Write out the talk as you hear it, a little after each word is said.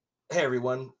Hey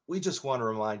everyone, we just want to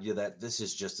remind you that this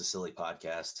is just a silly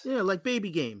podcast. Yeah, like baby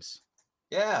games.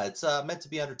 Yeah, it's meant to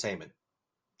be entertainment.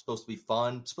 It's supposed to be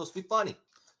fun. It's supposed to be funny.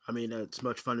 I mean, it's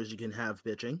much fun as you can have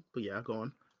bitching, but yeah, go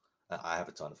on. I have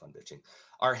a ton of fun bitching.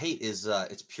 Our hate is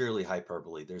it's purely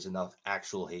hyperbole. There's enough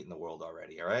actual hate in the world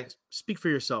already. All right. Speak for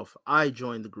yourself. I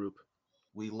joined the group.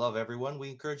 We love everyone. We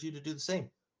encourage you to do the same.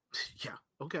 Yeah,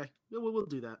 okay. We'll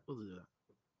do that. We'll do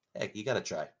that. Heck, you gotta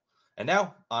try. And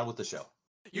now on with the show.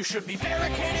 You should be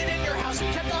barricaded in your house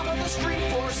and kept off of the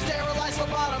street, or sterilized,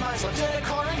 lobotomized, left in a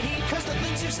car in heat, cause the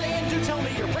things you say and do tell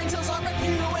me your brain cells are wrecked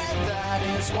you, and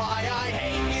that is why I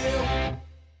hate you.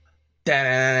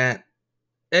 Da-da-da-da.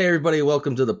 Hey everybody,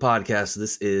 welcome to the podcast.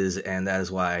 This is And That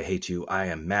Is Why I Hate You. I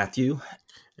am Matthew.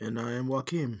 And I am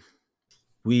Joaquin.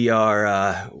 We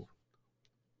are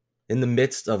in the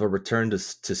midst of a return to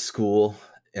school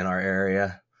in our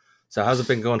area. So how's it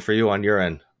been going for you on your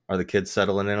end? Are the kids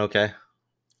settling in okay?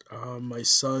 My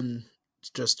son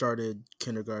just started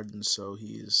kindergarten, so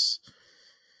he's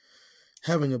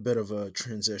having a bit of a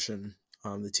transition.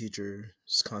 The teacher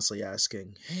is constantly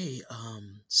asking, hey,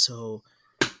 so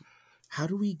how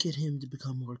do we get him to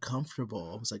become more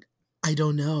comfortable? I was like, I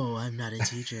don't know. I'm not a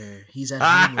teacher. He's at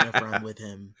home whenever I'm with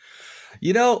him.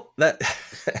 You know,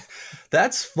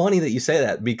 that's funny that you say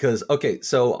that because, okay,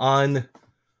 so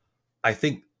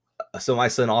my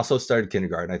son also started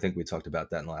kindergarten. I think we talked about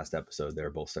that in the last episode. They're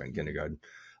both starting kindergarten.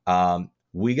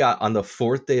 We got on the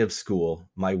fourth day of school,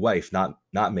 my wife,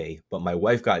 not me, but my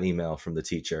wife got an email from the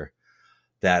teacher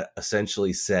that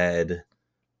essentially said,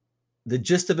 the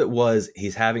gist of it was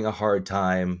he's having a hard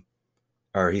time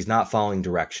or he's not following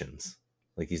directions.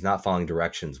 Like he's not following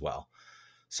directions well.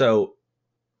 So,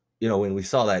 when we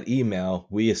saw that email,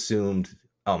 we assumed,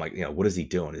 oh my, what is he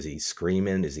doing? Is he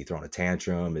screaming? Is he throwing a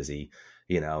tantrum? Is he,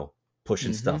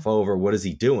 pushing stuff over? What is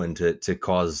he doing to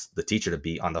cause the teacher to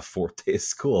be on the fourth day of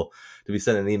school to be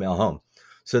sending an email home?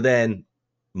 So then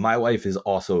my wife is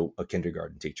also a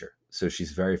kindergarten teacher. So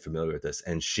she's very familiar with this.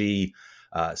 And she,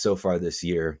 so far this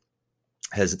year,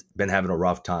 has been having a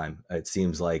rough time. It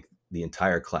seems like the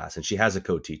entire class, and she has a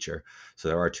co-teacher. So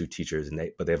there are two teachers,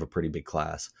 but they have a pretty big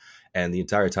class. And the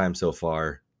entire time so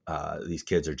far, these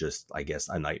kids are just, I guess,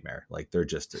 a nightmare. Like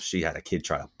she had a kid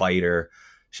try to bite her.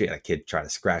 She had a kid try to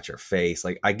scratch her face.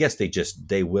 Like, I guess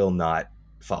they will not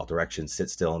follow directions, sit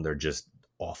still, and they're just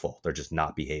awful. They're just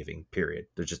not behaving, period.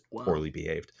 They're just poorly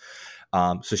behaved.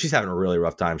 So she's having a really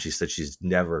rough time. She said she's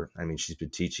been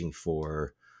teaching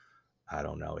for, I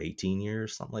don't know, 18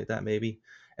 years, something like that, maybe.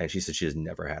 And she said she has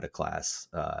never had a class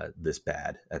this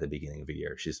bad at the beginning of a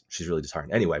year. She's really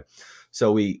disheartened. Anyway,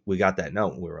 so we got that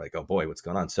note and we were like, oh boy, what's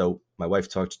going on? So my wife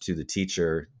talked to the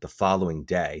teacher the following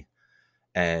day,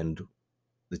 and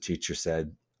the teacher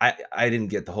said, I didn't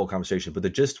get the whole conversation, but the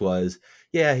gist was,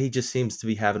 yeah, he just seems to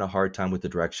be having a hard time with the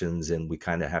directions and we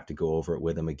kind of have to go over it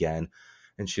with him again.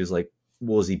 And she was like,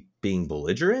 well, is he being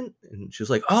belligerent? And she was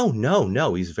like, oh,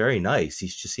 no, he's very nice. He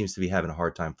just seems to be having a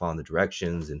hard time following the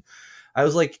directions. And I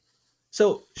was like,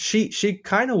 so she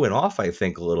kind of went off, I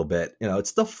think, a little bit.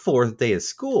 It's the fourth day of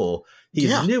school.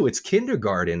 He's new. It's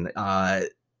kindergarten.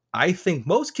 I think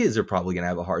most kids are probably going to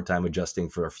have a hard time adjusting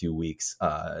for a few weeks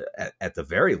at the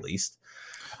very least.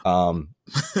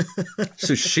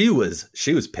 So she was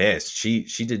pissed.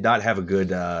 She did not have a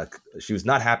good, she was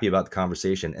not happy about the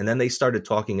conversation. And then they started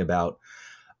talking about,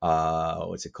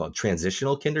 what's it called?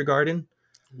 Transitional kindergarten.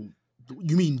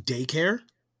 You mean daycare?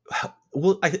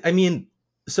 Well, I mean,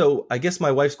 so I guess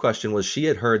my wife's question was, she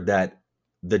had heard that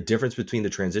the difference between the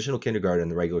transitional kindergarten and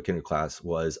the regular kindergarten class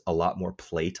was a lot more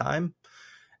playtime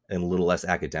and a little less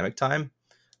academic time.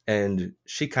 And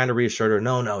she kind of reassured her,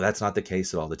 no, that's not the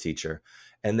case at all, the teacher.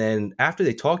 And then after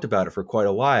they talked about it for quite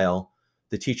a while,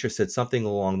 the teacher said something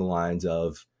along the lines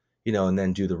of, and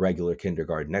then do the regular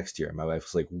kindergarten next year. And my wife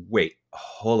was like, wait,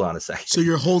 hold on a second. So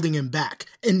you're holding him back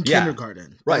in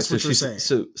kindergarten. Right. That's what you're saying.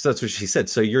 So that's what she said.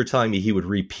 So you're telling me he would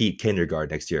repeat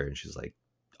kindergarten next year? And she's like,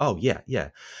 oh, yeah.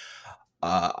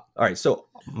 All right. So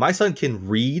my son can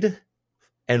read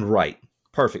and write.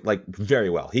 Perfect. Like very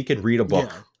well. He can read a book.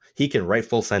 Yeah. He can write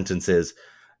full sentences.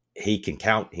 He can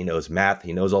count. He knows math.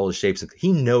 He knows all the shapes.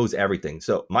 He knows everything.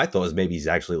 So my thought is maybe he's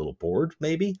actually a little bored,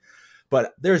 maybe.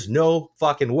 But there's no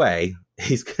fucking way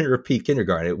he's going to repeat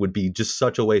kindergarten. It would be just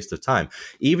such a waste of time.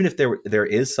 Even if there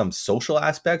is some social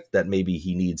aspect that maybe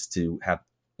he needs to have,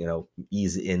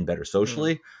 ease in better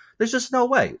socially, there's just no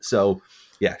way. So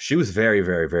yeah, she was very,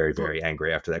 very, very, very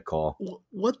angry after that call.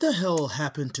 What the hell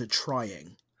happened to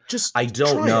trying? I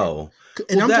don't know.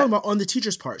 And I'm talking about on the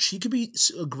teacher's part. She could be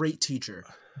a great teacher,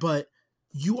 but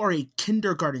you are a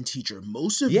kindergarten teacher.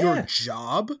 Most of your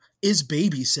job is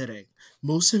babysitting.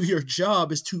 Most of your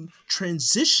job is to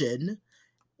transition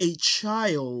a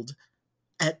child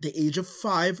at the age of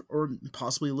 5 or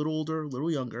possibly a little older, a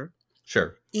little younger.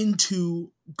 Sure.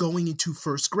 Into going into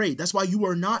first grade. That's why you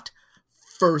are not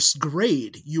first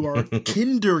grade. You are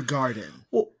kindergarten.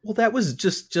 Well, that was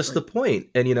just right. The point.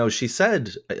 And, you know, she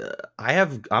said,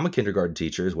 I'm a kindergarten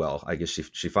teacher as well. I guess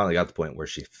she finally got the point where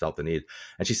she felt the need.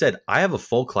 And she said, I have a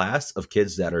full class of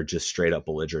kids that are just straight up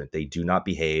belligerent. They do not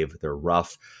behave. They're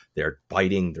rough. They're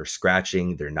biting. They're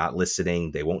scratching. They're not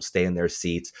listening. They won't stay in their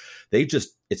seats.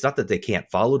 It's not that they can't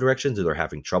follow directions or they're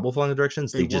having trouble following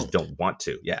directions. They just don't want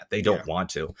to. Yeah, they don't want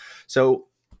to. So,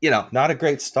 you know, not a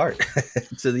great start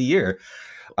to the year.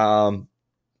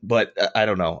 But I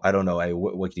don't know.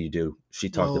 What do you do? She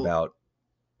talked about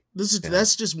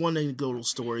that's just one anecdotal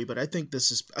story, but I think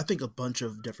a bunch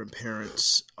of different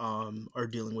parents are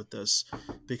dealing with this,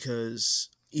 because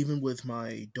even with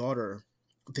my daughter,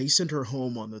 they sent her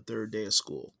home on the 3rd day of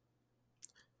school.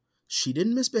 She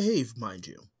didn't misbehave, mind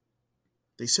you.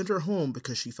 They sent her home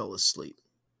because she fell asleep.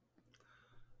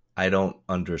 I don't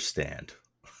understand.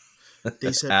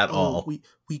 They said, at all.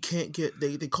 We can't get,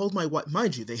 they called my wife.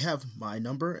 Mind you, they have my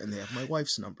number and they have my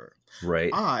wife's number.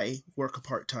 Right. I work a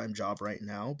part-time job right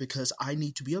now because I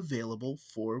need to be available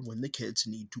for when the kids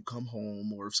need to come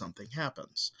home or if something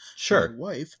happens. Sure. My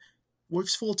wife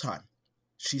works full-time.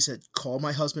 She said, call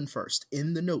my husband first.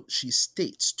 In the note, she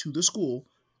states to the school,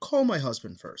 call my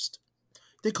husband first.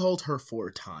 They called her 4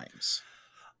 times.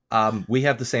 We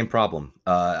have the same problem.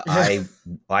 I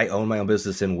own my own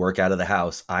business and work out of the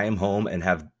house. I am home and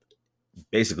have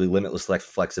basically limitless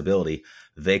flexibility.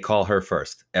 They call her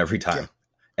first every time. Yeah.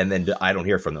 And then I don't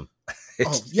hear from them.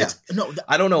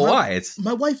 I don't know why.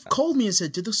 My wife called me and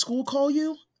said, did the school call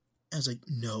you? I was like,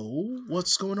 no,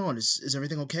 what's going on? Is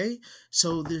everything okay?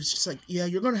 So there's just like, yeah,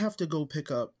 you're going to have to go pick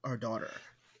up our daughter.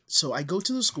 So I go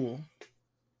to the school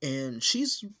and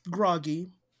she's groggy,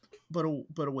 but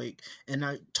awake. And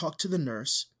I talk to the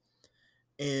nurse,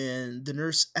 and the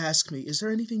nurse asked me, is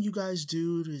there anything you guys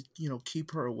do to,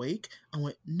 keep her awake? I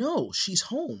went, no, she's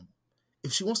home.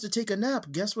 If she wants to take a nap,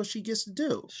 guess what she gets to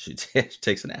do? She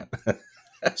takes a nap.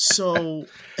 So,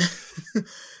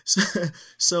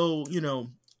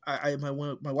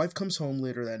 my wife comes home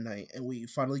later that night, and we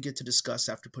finally get to discuss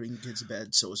after putting the kids to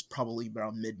bed. So it's probably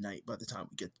around midnight by the time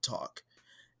we get to talk.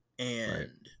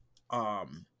 And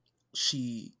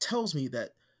she tells me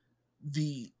that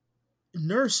the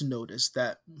nurse noticed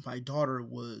that my daughter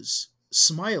was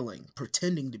smiling,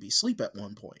 pretending to be asleep at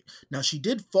one point. Now, she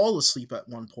did fall asleep at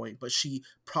one point, but she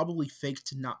probably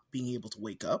faked not being able to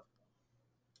wake up.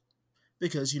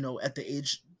 Because, at the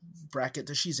age bracket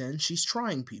that she's in, she's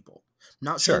trying people.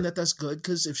 Not saying that that's good,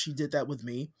 because if she did that with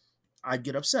me, I'd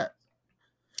get upset.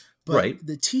 But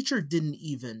the teacher didn't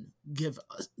even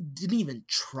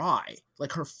try.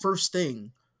 Like, her first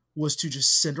thing was to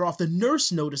just send her off. The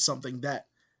nurse noticed something that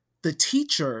the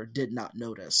teacher did not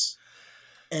notice.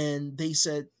 And they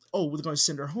said, oh, we're going to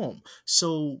send her home.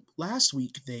 So last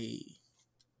week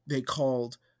they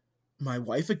called my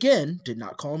wife again, did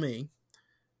not call me.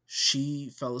 She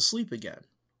fell asleep again.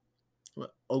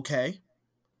 Okay.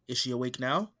 Is she awake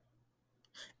now?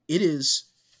 It is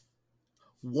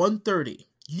 1:30.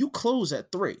 You close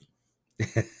at 3.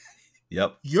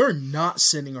 Yep. You're not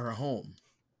sending her home.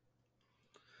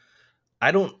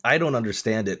 I don't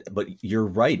understand it, but you're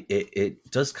right.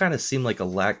 It does kind of seem like a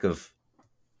lack of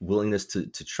willingness to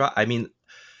try. I mean,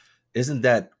 isn't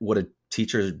that what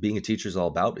being a teacher is all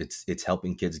about? It's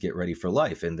helping kids get ready for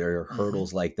life. And there are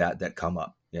hurdles like that come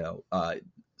up,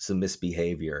 some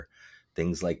misbehavior,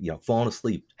 things like, falling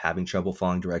asleep, having trouble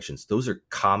following directions. Those are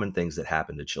common things that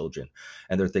happen to children,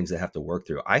 and they're things that have to work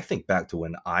through. I think back to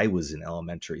when I was in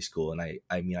elementary school, and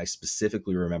I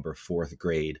specifically remember 4th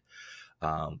grade.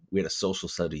 We had a social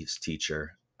studies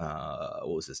teacher. What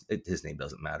was his name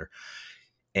doesn't matter.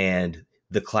 And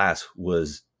the class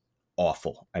was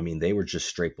awful. I mean, they were just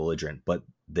straight belligerent, but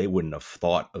they wouldn't have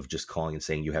thought of just calling and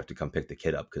saying, you have to come pick the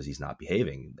kid up because he's not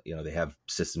behaving. They have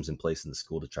systems in place in the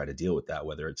school to try to deal with that,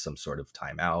 whether it's some sort of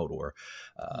timeout or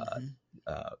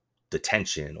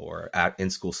detention or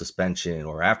in-school suspension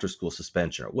or after-school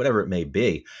suspension or whatever it may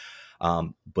be.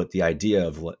 But the idea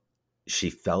of she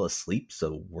fell asleep,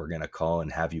 so we're going to call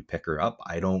and have you pick her up.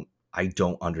 I don't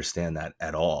understand that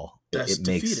at all. That's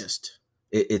defeatist.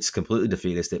 It's completely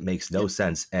defeatist. It makes no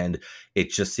sense. And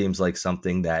it just seems like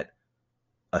something that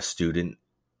a student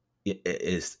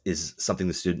is something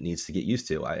the student needs to get used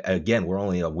to. Again, we're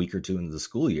only a week or two into the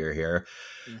school year here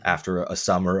after a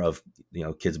summer of,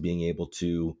 kids being able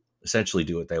to essentially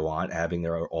do what they want, having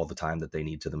their all the time that they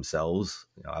need to themselves,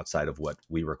 outside of what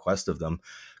we request of them.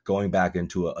 Going back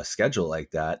into a schedule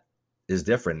like that is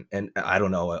different. And I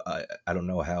don't know, I don't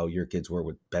know how your kids were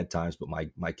with bedtimes, but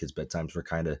my kids' bedtimes were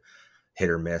kind of hit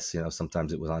or miss.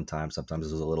 Sometimes it was on time, sometimes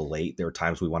it was a little late. There were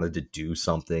times we wanted to do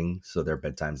something, so their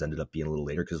bedtimes ended up being a little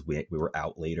later because we were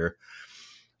out later.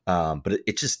 But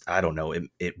it just, I don't know,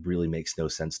 it really makes no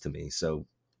sense to me. So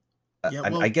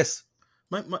I guess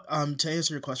my to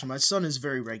answer your question, my son is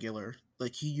very regular.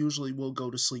 Like, he usually will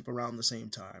go to sleep around the same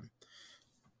time.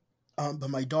 But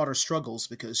my daughter struggles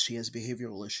because she has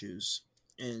behavioral issues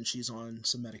and she's on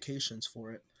some medications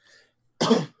for it.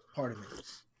 Pardon me.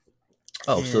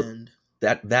 Oh, and so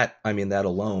that I mean, that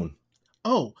alone.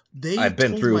 Oh, I've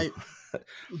been through.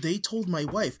 They told my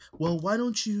wife, well, why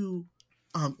don't you,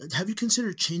 have you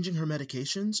considered changing her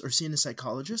medications or seeing a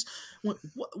psychologist?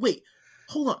 Wait,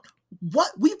 hold on.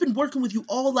 What? We've been working with you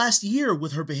all last year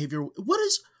with her behavior.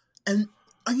 And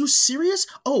are you serious?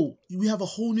 Oh, we have a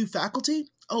whole new faculty?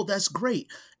 Oh, that's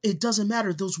great. It doesn't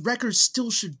matter. Those records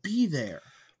still should be there.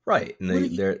 Right.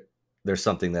 And there's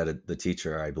something that the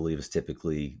teacher, I believe, is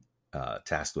typically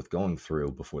tasked with going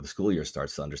through before the school year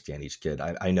starts to understand each kid.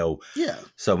 I know. Yeah.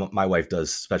 So my wife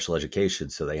does special education.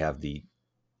 So they have the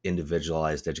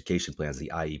individualized education plans,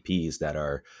 the IEPs, that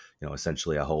are,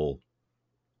 essentially a whole,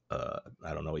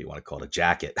 I don't know what you want to call it, a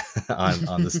jacket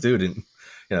on the student,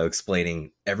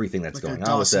 explaining everything that's like going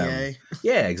on with them.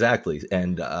 Yeah, exactly.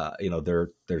 And,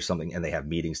 there's something, and they have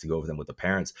meetings to go over them with the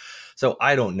parents. So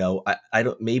I don't know. I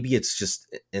don't, maybe it's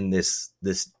just in this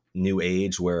new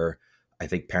age where I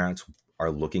think parents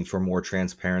are looking for more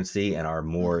transparency and are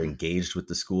more engaged with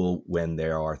the school when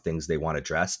there are things they want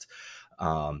addressed.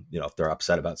 If they're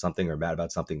upset about something or mad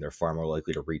about something, they're far more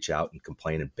likely to reach out and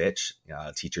complain and bitch.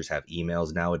 Teachers have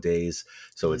emails nowadays,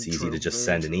 so it's easy to just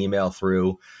send an email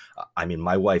through. I mean,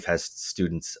 my wife has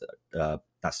students, not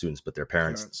students, but their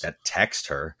parents that text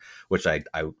her, which I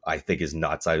think is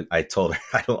nuts. I told her,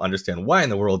 I don't understand why in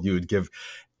the world you would give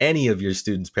any of your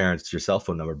students' parents your cell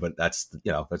phone number, but that's the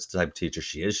type of teacher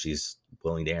she is. She's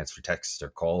willing to answer texts or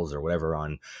calls or whatever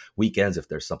on weekends if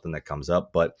there's something that comes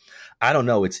up. But I don't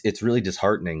know. It's really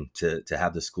disheartening to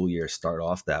have the school year start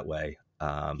off that way.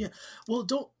 Yeah. Well,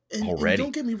 don't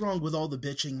get me wrong with all the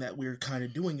bitching that we're kind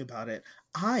of doing about it.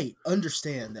 I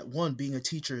understand that, one, being a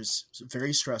teacher is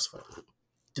very stressful,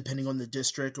 depending on the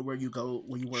district or where you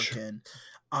work in.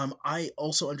 I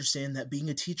also understand that being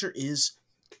a teacher is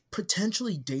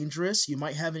potentially dangerous. You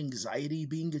might have anxiety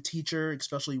being a teacher,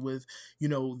 especially with,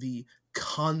 the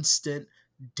constant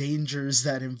dangers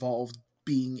that involve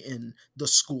being in the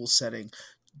school setting.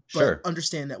 But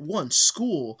understand that, one,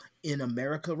 school in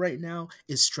America right now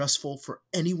is stressful for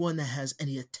anyone that has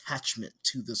any attachment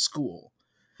to the school.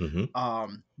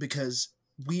 Because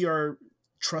we are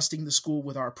trusting the school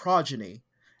with our progeny.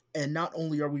 And not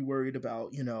only are we worried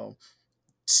about,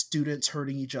 students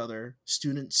hurting each other,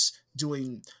 students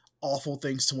doing awful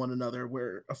things to one another.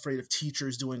 We're afraid of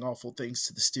teachers doing awful things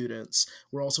to the students.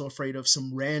 We're also afraid of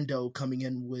some rando coming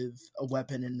in with a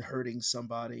weapon and hurting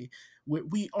somebody.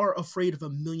 We are afraid of a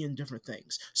million different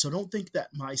things. So don't think that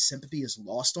my sympathy is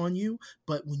lost on you.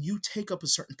 But when you take up a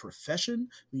certain profession,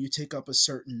 when you take up a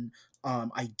certain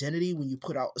identity, when you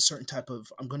put out a certain type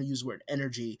of, I'm going to use the word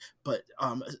energy, but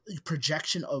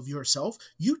projection of yourself,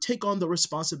 you take on the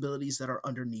responsibilities that are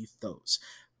underneath those.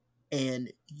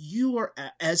 And you are,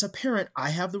 as a parent, I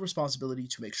have the responsibility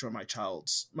to make sure my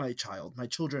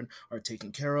children are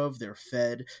taken care of, they're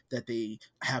fed, that they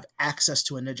have access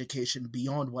to an education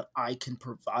beyond what I can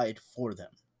provide for them.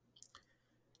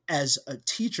 As a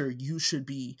teacher, you should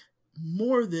be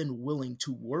more than willing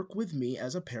to work with me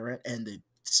as a parent and the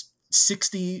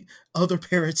 60 other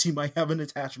parents you might have an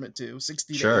attachment to,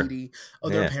 60 to 80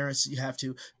 other parents you have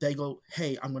to, they go,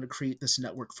 hey, I'm going to create this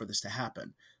network for this to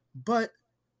happen. But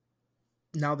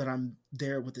now that I'm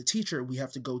there with the teacher, we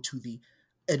have to go to the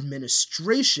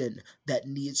administration that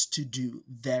needs to do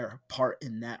their part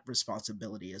in that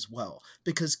responsibility as well.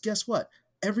 Because guess what?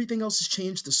 Everything else has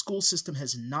changed. The school system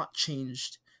has not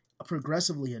changed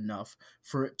progressively enough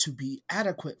for it to be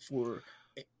adequate for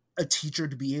a teacher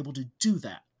to be able to do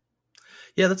that.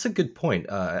 Yeah, that's a good point.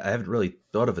 I haven't really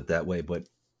thought of it that way, but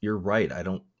you're right. I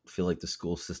don't feel like the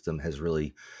school system has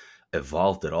really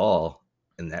evolved at all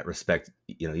in that respect,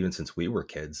 even since we were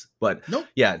kids. But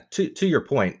yeah, to your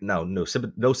point, no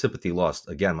sympathy lost.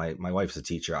 Again, my wife's a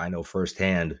teacher. I know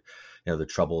firsthand, the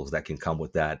troubles that can come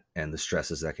with that, and the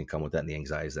stresses that can come with that, and the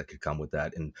anxieties that could come with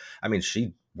that. And I mean,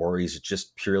 she worries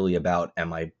just purely about,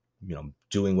 am I,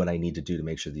 doing what I need to do to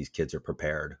make sure these kids are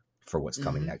prepared for what's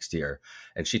coming next year.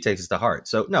 And she takes it to heart.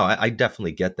 So no, I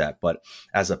definitely get that. But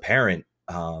as a parent,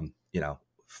 you know,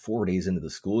 4 days into the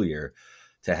school year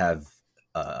to have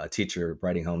a teacher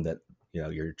writing home that, you know,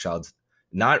 your child's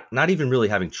not even really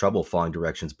having trouble following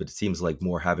directions, but it seems like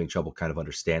more having trouble kind of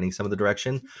understanding some of the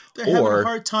direction. They're having a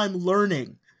hard time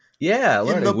learning. Yeah,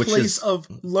 learning, in the which place is of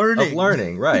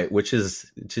learning. Right? Which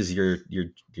is your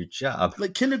job.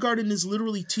 Like kindergarten is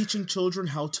literally teaching children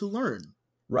how to learn.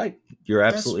 Right, you're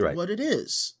absolutely right. What it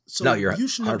is. So no, you're you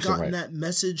shouldn't have gotten right. that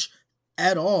message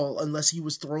at all unless he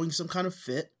was throwing some kind of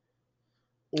fit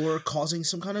or causing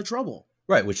some kind of trouble.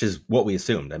 Right, which is what we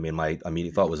assumed. I mean, my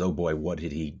immediate thought was, oh boy, what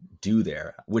did he do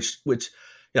there? Which you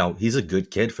know, he's a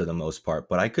good kid for the most part,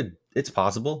 but it's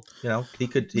possible, you know, he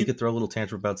could throw a little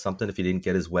tantrum about something if he didn't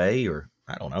get his way, or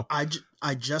I don't know.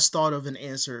 I just thought of an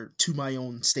answer to my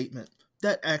own statement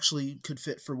that actually could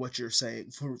fit for what you're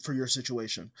saying for your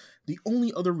situation. The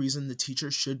only other reason the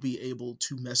teacher should be able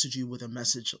to message you with a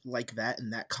message like that in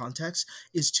that context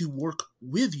is to work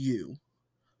with you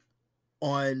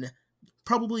on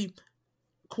probably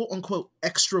quote unquote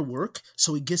extra work,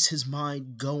 so he gets his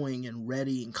mind going and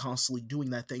ready and constantly doing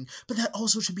that thing. But that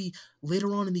also should be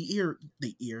later on in the year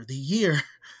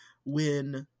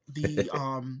when the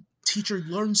teacher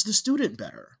learns the student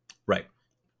better. Right.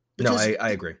 Because no, I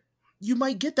agree. You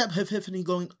might get that epiphany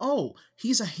going, oh,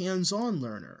 he's a hands-on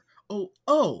learner.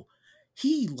 Oh,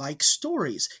 he likes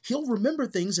stories. He'll remember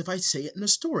things if I say it in a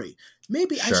story.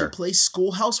 Maybe I should play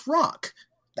Schoolhouse Rock.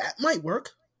 That might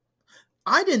work.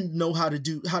 I didn't know how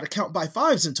to count by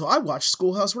fives until I watched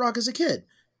Schoolhouse Rock as a kid.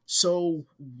 So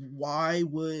why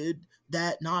would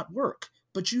that not work?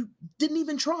 But you didn't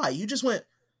even try. You just went,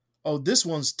 oh, this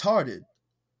one's tarded.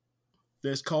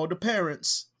 Let's call the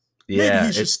parents. Yeah, maybe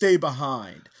he should stay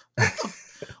behind.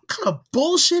 What kind of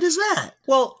bullshit is that?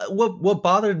 Well, what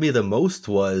bothered me the most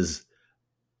was,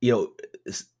 you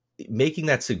know, making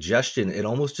that suggestion. It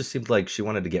almost just seemed like she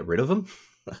wanted to get rid of him.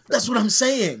 That's what I'm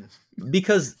saying.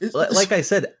 Because, like I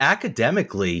said,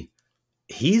 academically,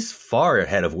 he's far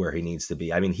ahead of where he needs to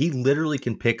be. I mean, he literally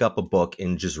can pick up a book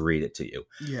and just read it to you.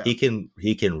 Yeah.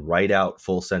 He can write out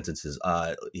full sentences.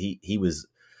 He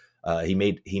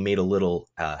made a little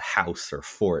house or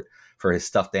fort for his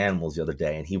stuffed animals the other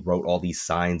day, and he wrote all these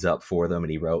signs up for them, and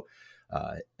he wrote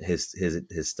his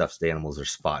stuffed animals are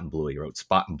Spot and Bluey. He wrote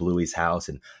Spot and Bluey's house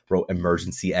and wrote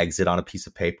emergency exit on a piece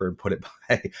of paper and put it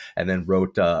by, and then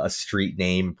wrote a street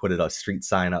name, put a street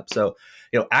sign up. So,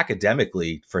 you know,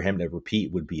 academically for him to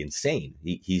repeat would be insane.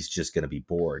 He's just going to be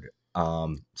bored.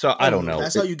 So I don't know.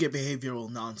 That's how you get behavioral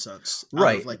nonsense,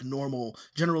 right? Out of like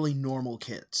generally normal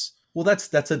kids. Well, that's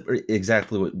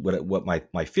exactly what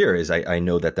my fear is. I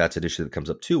know that's an issue that comes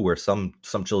up too, where some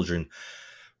children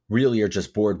really are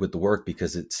just bored with the work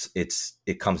because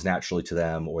it comes naturally to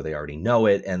them, or they already know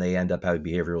it, and they end up having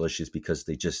behavioral issues because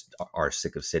they just are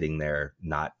sick of sitting there,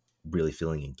 not really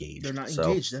feeling engaged. They're not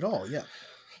engaged at all. Yeah.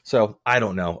 So I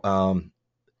don't know.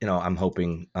 You know, I'm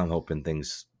hoping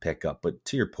things pick up. But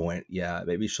to your point, yeah,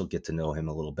 maybe she'll get to know him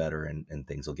a little better, and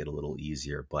things will get a little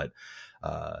easier. But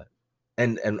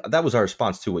and that was our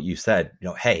response to what you said. You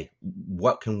know, hey,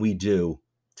 what can we do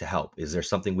to help? Is there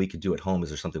something we could do at home? Is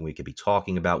there something we could be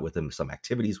talking about with them? Some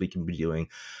activities we can be doing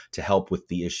to help with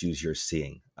the issues you're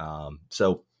seeing?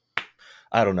 So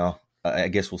I don't know. I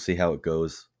guess we'll see how it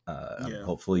goes.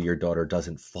 Hopefully your daughter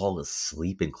doesn't fall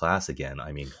asleep in class again.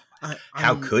 I mean,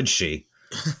 how could she?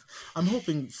 I'm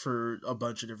hoping for a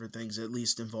bunch of different things, at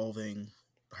least involving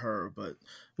her, but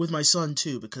with my son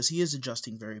too, because he is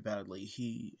adjusting very badly.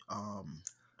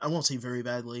 I won't say very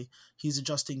badly. He's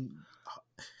adjusting.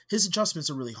 His adjustments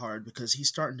are really hard because he's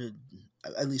starting to,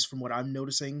 at least from what I'm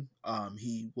noticing,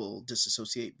 he will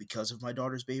disassociate because of my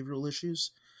daughter's behavioral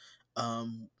issues.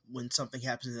 When something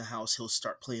happens in the house, he'll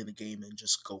start playing the game and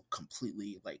just go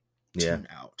completely tune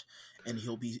out, and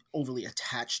he'll be overly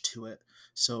attached to it.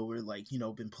 So we're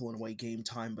been pulling away game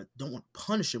time, but don't want to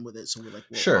punish him with it. So we're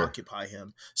we'll occupy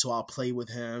him. So I'll play with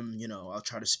him. I'll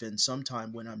try to spend some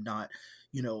time when I'm not,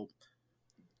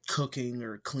 cooking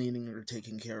or cleaning or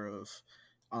taking care of,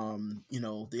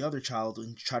 the other child,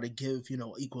 and try to give,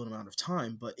 equal amount of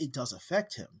time, but it does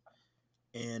affect him.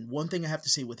 And one thing I have to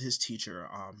say with his teacher,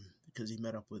 because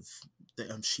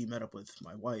she met up with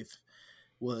my wife,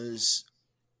 was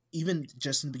even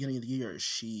just in the beginning of the year,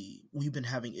 we've been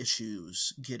having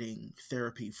issues getting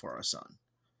therapy for our son,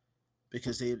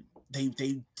 because they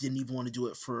didn't even want to do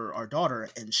it for our daughter,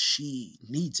 and she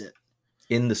needs it.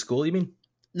 In the school, you mean?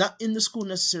 Not in the school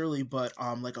necessarily, but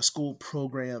like a school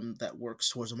program that works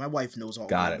towards it. My wife knows all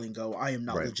that lingo. I am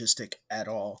not logistic at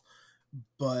all,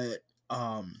 but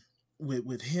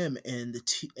with him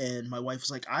and my wife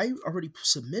was like, I already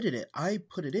submitted it. I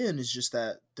put it in. It's just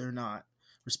that they're not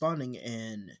responding.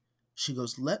 And she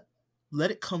goes, let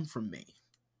let it come from me.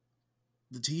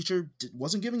 The teacher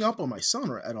wasn't giving up on my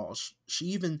son at all.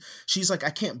 She's like, I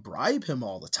can't bribe him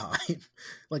all the time.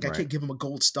 Like, Right. I can't give him a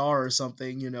gold star or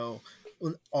something,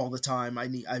 all the time.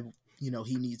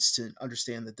 He needs to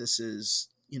understand that this is,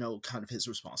 kind of his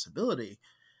responsibility.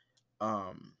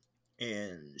 And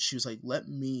she was like, let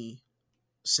me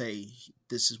say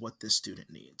this is what this student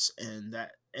needs.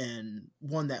 And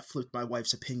one that flipped my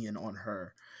wife's opinion on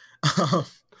her.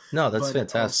 No, that's But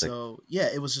fantastic. also, yeah,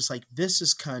 it was just like, this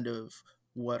is kind of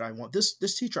what I want.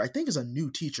 This teacher, I think, is a new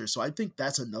teacher, so I think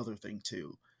that's another thing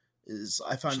too. Is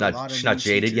I find She's a not, lot of she's new not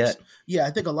jaded teachers, yet. yeah,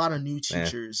 I think a lot of new Yeah.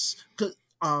 teachers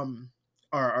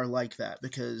are like that,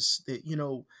 because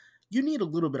you need a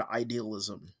little bit of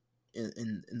idealism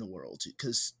in the world,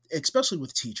 because especially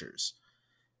with teachers,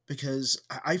 because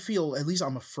I feel, at least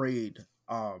I'm afraid,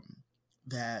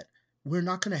 that we're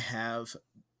not going to have,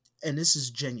 and this is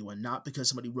genuine, not because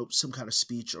somebody wrote some kind of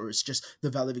speech or it's just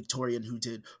the valedictorian who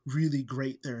did really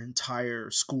great their entire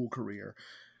school career,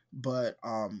 but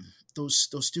those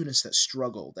students that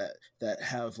struggle, that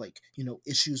have, like,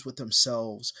 issues with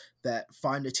themselves, that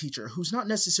find a teacher who's not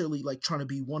necessarily like trying to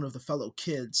be one of the fellow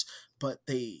kids, but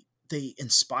they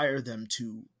inspire them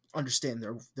to understand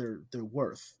their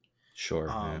worth. Sure.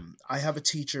 Yeah. I have a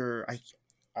teacher,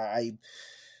 I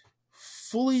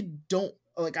fully don't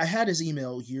like. I had his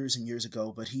email years and years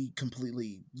ago, but he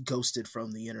completely ghosted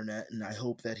from the internet, and I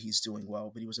hope that he's doing well.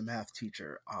 But he was a math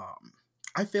teacher.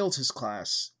 I failed his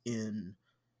class in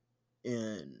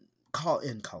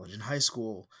college, in high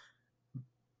school,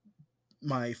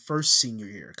 my first senior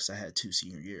year, because I had 2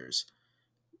 senior years.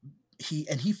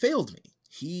 He failed me.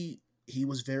 He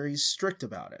was very strict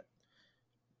about it,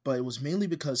 but it was mainly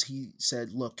because he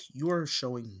said, "Look, you are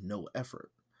showing no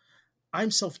effort." I'm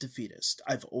self-defeatist.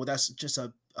 That's just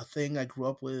a thing I grew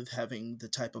up with, having the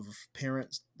type of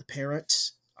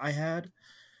parents I had.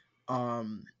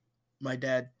 My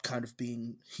dad kind of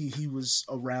being, he was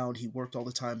around, he worked all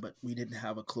the time, but we didn't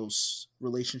have a close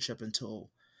relationship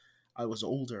until I was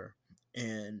older.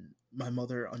 And my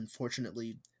mother,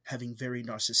 unfortunately, having very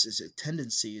narcissistic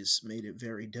tendencies, made it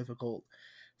very difficult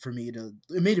for me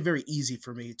it made it very easy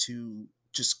for me to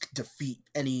just defeat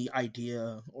any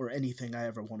idea or anything I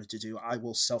ever wanted to do. I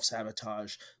will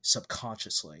self-sabotage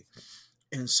subconsciously.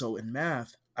 And so in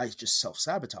math, I just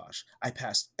self-sabotage. I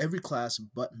passed every class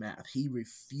but math. He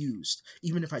refused.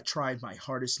 Even if I tried my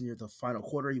hardest near the final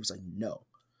quarter, he was like, no.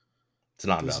 It's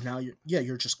not Because enough. now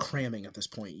you're just cramming at this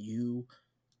point. You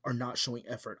are not showing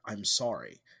effort. I'm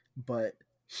sorry. But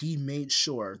he made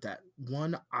sure that,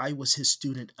 one, I was his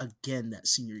student again that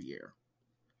senior year.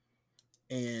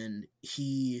 And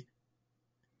he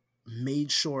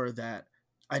made sure that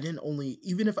I didn't only,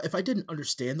 even if I didn't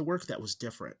understand the work, that was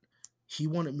different. He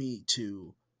wanted me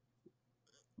to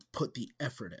put the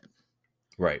effort in.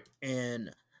 Right.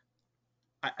 And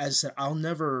as I said, I'll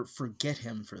never forget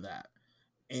him for that.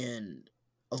 And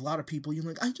a lot of people, you're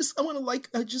like, I just want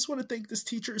to thank this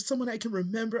teacher. It's someone I can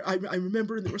remember. I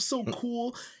remember, and they were so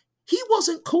cool. He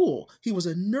wasn't cool. He was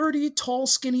a nerdy, tall,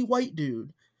 skinny white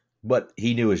dude. But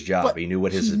he knew his job. But He knew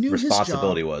what his he knew his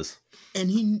responsibility job. was.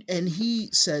 And he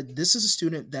said, this is a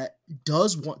student that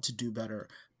does want to do better,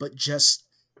 but just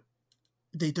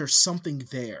there's something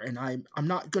there. And I'm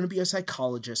not going to be a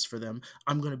psychologist for them.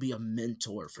 I'm going to be a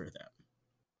mentor for them.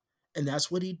 And that's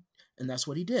what he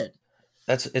did.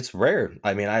 It's rare.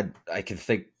 I mean, I can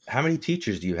think, how many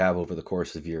teachers do you have over the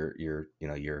course of your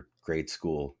grade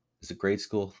school? Is it grade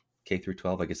school? K through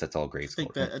 12? I guess that's all grade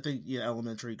school. I think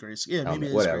elementary grade school. Yeah, maybe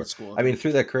it's whatever. grade school. I mean,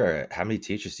 through that career, how many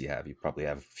teachers do you have? You probably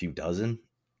have a few dozen.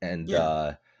 And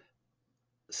Yeah.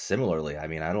 Similarly, I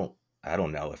mean, I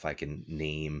don't know if I can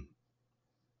name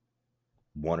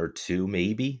one or two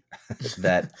maybe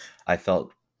that I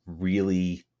felt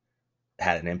really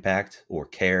had an impact or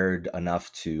cared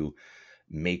enough to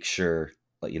make sure,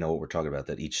 like, what we're talking about,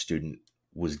 that each student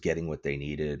was getting what they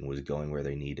needed and was going where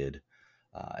they needed,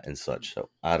 and such. So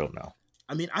I don't know.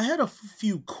 I mean, I had a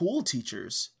few cool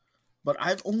teachers, but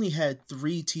I've only had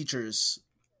 3 teachers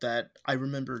that I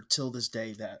remember till this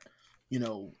day that,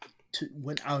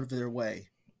 went out of their way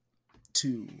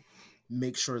to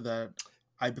make sure that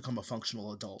I become a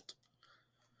functional adult.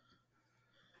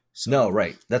 So, No,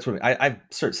 right. That's what I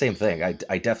same thing.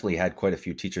 I definitely had quite a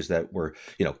few teachers that were,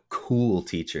 cool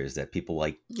teachers that people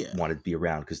wanted to be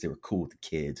around because they were cool with the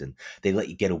kids and they let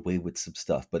you get away with some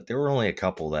stuff. But there were only a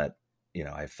couple that,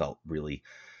 I felt really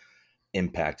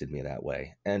impacted me that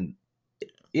way. And,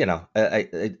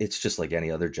 it's just like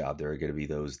any other job. There are going to be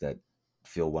those that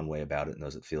feel one way about it and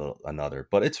those that feel another,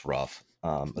 but it's rough.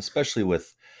 Especially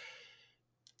with,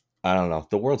 I don't know.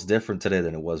 The world's different today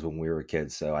than it was when we were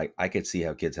kids. So I could see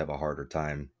how kids have a harder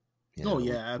time, Oh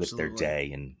yeah, with their absolutely.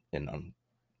 day and And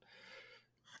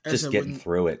just so getting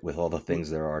through it with all the things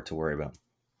there are to worry about.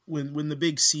 when the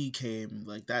big C came,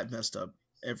 like that messed up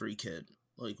every kid,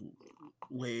 like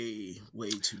way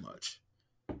too much.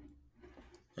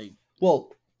 Like Well,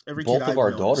 every kid both I've of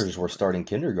our noticed daughters were anyway. starting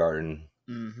kindergarten,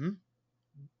 Mm-hmm.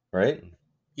 right?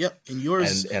 Yep, and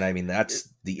yours And I mean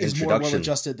that's the is more well introduction.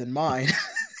 adjusted than mine.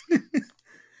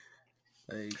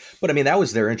 Like, But I mean that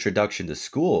was their introduction to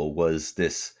school, was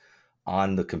this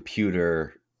on the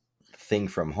computer thing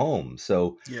from home.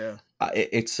 So yeah,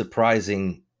 it's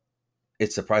surprising.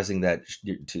 It's surprising that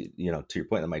to your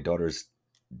point that my daughters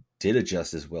did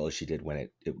adjust as well as she did when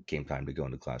it came time to go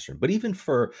into the classroom. But even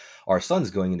for our sons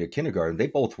going into kindergarten, they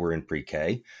both were in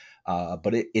pre-K,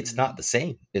 but it's not the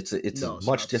same. It's No, a it's much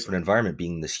not the different same. environment,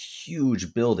 being this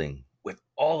huge building with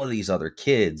all of these other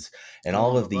kids and Going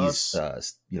all on of the these,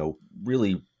 bus.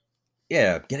 really,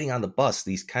 yeah, getting on the bus,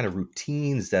 these kind of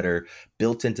routines that are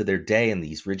built into their day and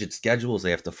these rigid schedules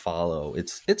they have to follow.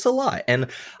 It's a lot. And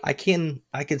I can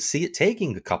see it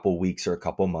taking a couple weeks or a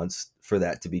couple months for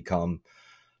that to become,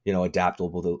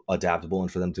 adaptable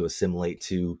and for them to assimilate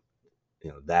to,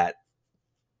 that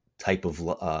type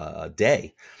of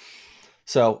day.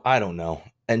 So I don't know.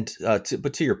 And but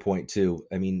to your point too,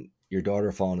 I mean, your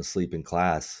daughter falling asleep in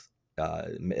class,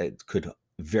 it could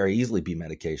very easily be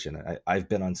medication. I've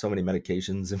been on so many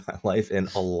medications in my life,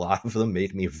 and a lot of them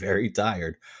made me very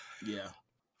tired. Yeah.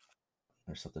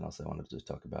 There's something else I wanted to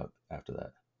talk about after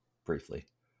that, briefly,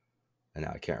 and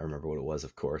now I can't remember what it was.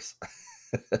 Of course.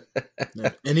 No,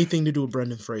 anything to do with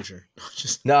Brendan Fraser.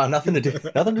 Just No, nothing to do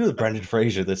with Brendan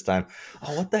Fraser this time.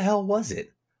 Oh, what the hell was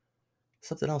it?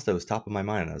 Something else that was top of my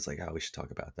mind. I was like, oh, we should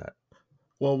talk about that.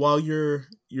 well, while you're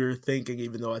thinking,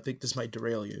 even though I think this might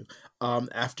derail you,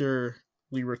 after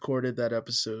we recorded that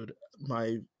episode,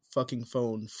 my fucking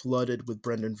phone flooded with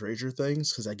Brendan Fraser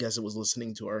things because I guess it was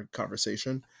listening to our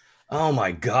conversation. Oh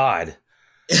my God.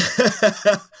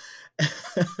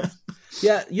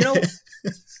 Yeah,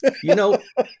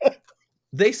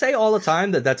 they say all the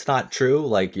time that that's not true.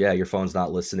 Like, yeah, your phone's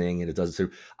not listening and it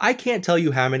doesn't. I can't tell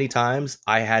you how many times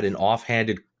I had an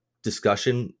offhanded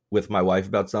discussion with my wife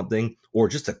about something, or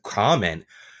just a comment,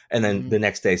 and then the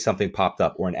next day something popped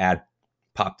up, or an ad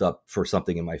popped up for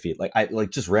something in my feed. Like I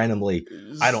just randomly,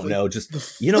 I don't know, just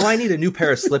I need a new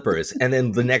pair of slippers, and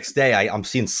then the next day I'm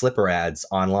seeing slipper ads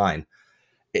online.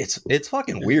 It's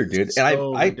fucking weird, dude. It's And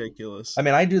so ridiculous. I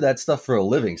mean, I do that stuff for a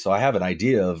living, so I have an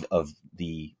idea of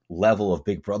the level of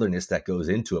Big Brotherness that goes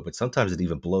into it. But sometimes it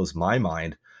even blows my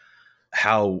mind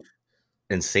how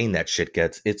insane that shit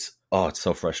gets. It's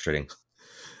so frustrating.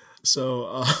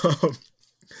 So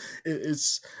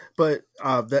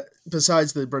that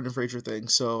besides the Brendan Fraser thing,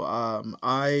 so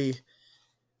I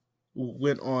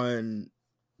went on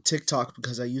TikTok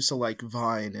because I used to like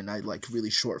Vine and I like really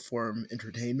short form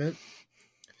entertainment.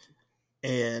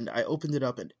 And I opened it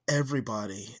up and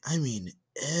everybody's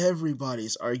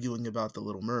arguing about The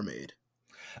Little Mermaid.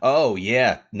 Oh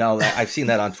yeah, no, I've seen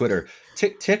that on Twitter.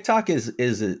 TikTok is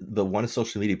the one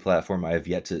social media platform I have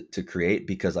yet to create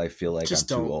because I feel like I'm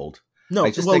too old. No,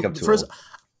 I just think I'm too old.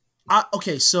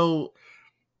 Okay, so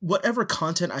whatever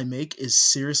content I make is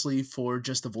seriously for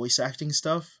just the voice acting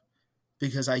stuff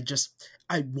because I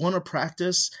want to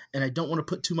practice and I don't want to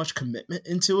put too much commitment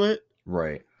into it.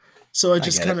 Right. So I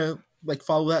just kind of like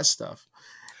follow that stuff.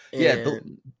 And yeah,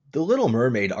 the Little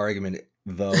Mermaid argument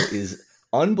though is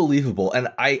unbelievable, and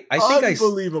I think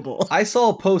unbelievable. I saw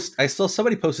a post. I saw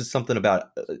somebody posted something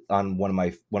about on one of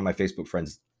my Facebook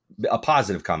friends, a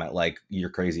positive comment like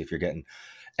 "You're crazy if you're getting,"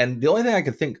 and the only thing I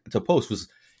could think to post was,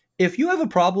 "If you have a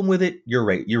problem with it, you're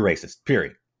racist."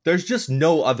 Period. There's just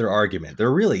no other argument.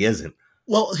 There really isn't.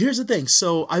 Well, here's the thing.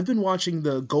 So I've been watching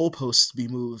the goalposts be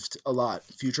moved a lot.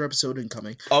 Future episode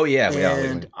incoming. Oh yeah,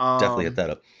 and, definitely hit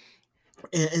that up.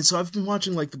 And so I've been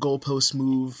watching like the goalposts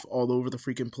move all over the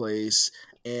freaking place,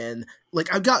 and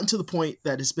like I've gotten to the point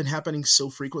that it's been happening so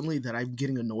frequently that I'm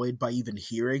getting annoyed by even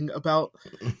hearing about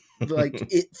like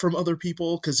it from other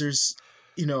people because there's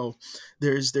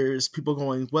people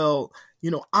going, well,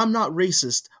 I'm not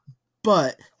racist,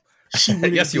 but she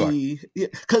wouldn't yes, you be,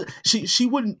 because she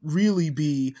wouldn't really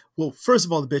be. Well, first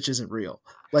of all, the bitch isn't real.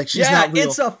 Like she's yeah, not real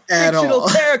it's a at fictional all.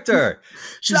 character.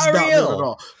 She's not real at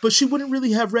all. But she wouldn't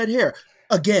really have red hair.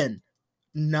 Again,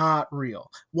 not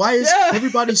real. Why is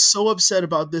everybody so upset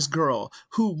about this girl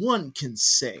who one can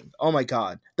sing? Oh my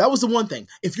god, that was the one thing.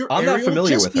 If you're I'm Ariel, not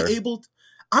familiar just with her.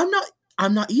 I'm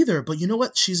I'm not either, but you know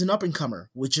what? She's an up-and-comer,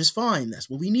 which is fine. That's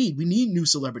what we need. We need new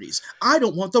celebrities. I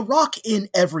don't want The Rock in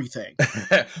everything.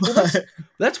 Well,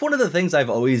 that's one of the things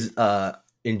I've always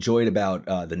enjoyed about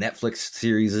the Netflix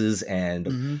series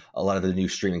and a lot of the new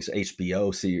streaming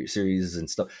HBO series and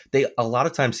stuff. They a lot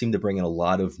of times seem to bring in a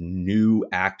lot of new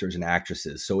actors and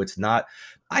actresses. So it's not.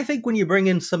 I think when you bring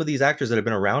in some of these actors that have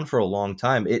been around for a long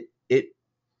time,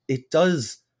 it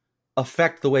does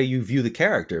affect the way you view the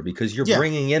character, because you're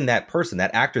bringing in that person,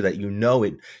 that actor that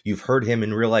you've heard him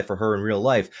in real life or her in real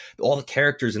life. All the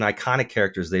characters and iconic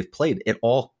characters they've played, it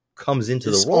all comes into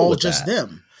the role. It's all just that.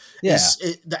 them. Yeah,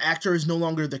 the actor is no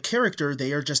longer the character;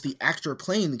 they are just the actor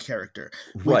playing the character.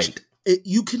 Right.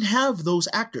 You can have those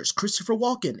actors. Christopher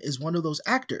Walken is one of those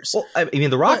actors. Well, I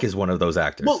mean, The Rock is one of those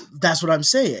actors. Well, that's what I'm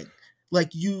saying.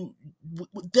 Like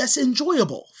that's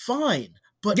enjoyable, fine,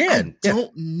 but I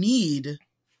don't need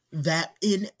that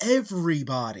in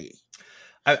everybody.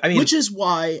 I mean, which is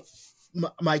why,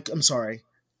 Mike, I'm sorry.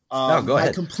 No, go ahead.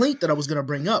 My complaint that I was going to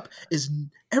bring up is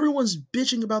everyone's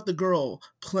bitching about the girl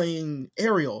playing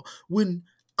Ariel when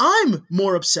I'm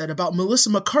more upset about Melissa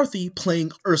McCarthy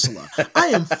playing Ursula. I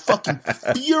am fucking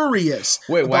furious.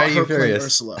 Wait, why are you furious?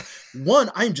 Ursula. One,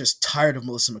 I'm just tired of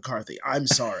Melissa McCarthy. I'm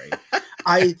sorry.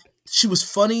 She was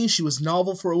funny. She was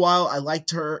novel for a while. I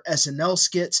liked her SNL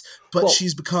skits, but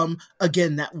she's become,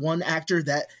 again, that one actor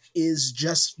that is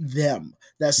just them.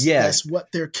 That's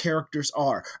what their characters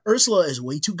are. Ursula is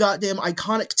way too goddamn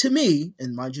iconic to me,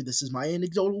 and mind you, this is my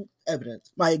anecdotal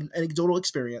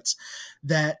experience,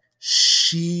 that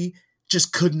she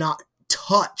just could not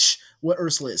touch what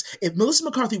Ursula is. If Melissa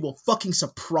McCarthy will fucking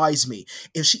surprise me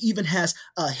if she even has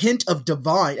a hint of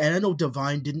Divine, and I know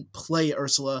Divine didn't play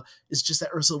Ursula, it's just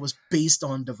that Ursula was based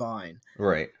on Divine.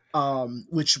 Right.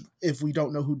 Which, if we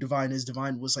don't know who Divine is,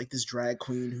 Divine was like this drag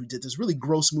queen who did this really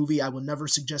gross movie. I would never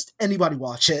suggest anybody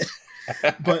watch it,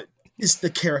 but it's the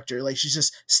character. Like,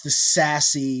 it's the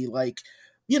sassy, like,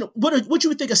 you know, what you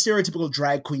would think a stereotypical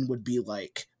drag queen would be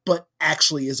like, but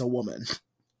actually is a woman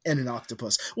and an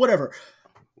octopus, whatever.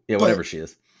 Yeah, whatever she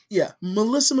is. Yeah,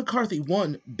 Melissa McCarthy,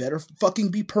 one, better fucking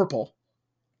be purple,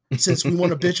 since we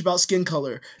want to bitch about skin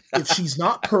color. If she's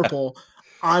not purple,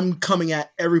 I'm coming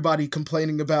at everybody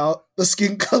complaining about the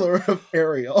skin color of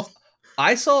Ariel.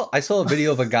 I saw a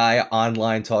video of a guy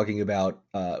online talking about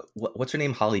what's her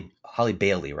name, Holly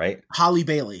Bailey, right? Holly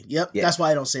Bailey. Yep. Yeah. That's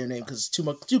why I don't say her name, because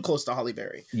it's too close to Holly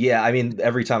Berry. Yeah, I mean,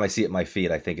 every time I see it in my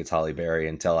feed, I think it's Holly Berry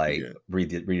until I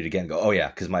read it again and go, oh yeah,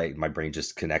 because my brain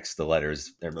just connects the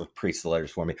letters, or creates the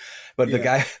letters for me. But the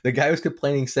guy was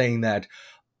complaining, saying that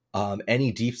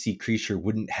any deep sea creature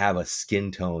wouldn't have a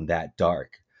skin tone that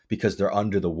dark, because they're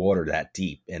under the water that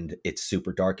deep and it's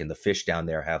super dark, and the fish down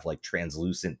there have like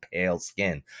translucent pale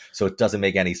skin. So it doesn't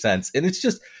make any sense. And it's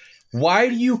just, why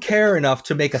do you care enough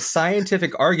to make a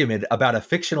scientific argument about a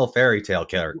fictional fairy tale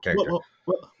character?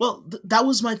 Well, that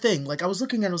was my thing. Like, I was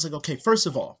looking at it, I was like, okay, first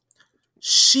of all,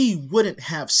 she wouldn't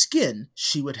have skin.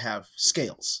 She would have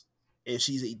scales if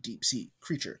she's a deep sea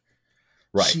creature.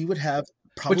 Right. She would have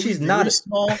probably very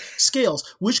small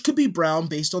scales, which could be brown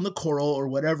based on the coral or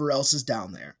whatever else is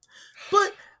down there.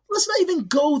 But let's not even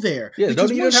go there. Yeah, you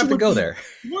don't have to go there.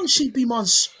 One, she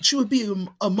would be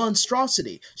a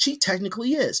monstrosity. She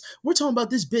technically is. We're talking about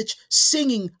this bitch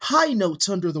singing high notes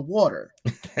under the water.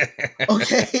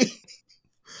 Okay?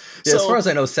 Yeah, as far as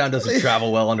I know, sound doesn't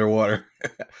travel well underwater.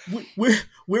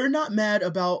 We're not mad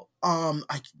about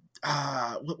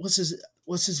what's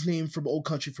his name from Old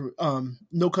Country for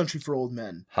No Country for Old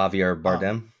Men? Javier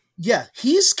Bardem. Yeah,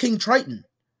 he's King Triton.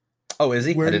 Oh, is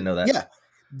he? I didn't know that. Yeah,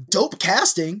 dope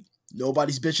casting.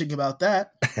 Nobody's bitching about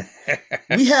that.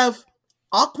 We have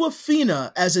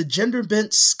Awkwafina as a gender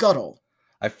bent Scuttle.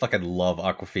 I fucking love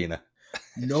Awkwafina.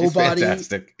 Nobody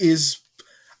is.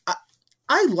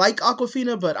 I like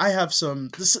Awkwafina, but I have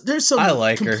there's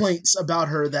some complaints about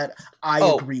her that I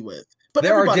agree with. But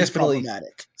there everybody's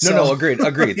problematic. No, agreed.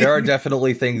 There are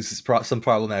definitely some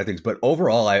problematic things, but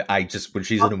overall, I just, when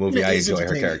she's in a movie, I enjoy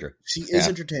her character. She is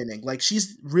entertaining. Like,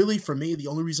 she's really, for me, the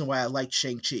only reason why I like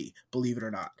Shang-Chi, believe it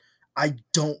or not. I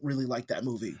don't really like that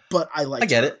movie, but I like. I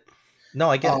get it. No,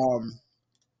 I get it.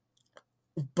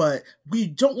 But we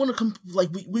don't want to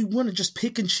we want to just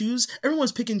pick and choose.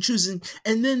 Everyone's picking and choosing,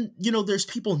 and then, you know, there's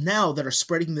people now that are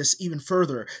spreading this even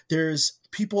further. There's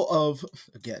people of,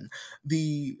 again,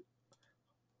 the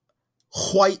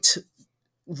white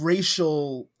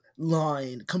racial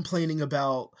line complaining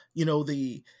about, you know,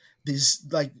 these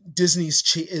like Disney's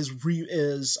is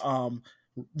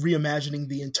reimagining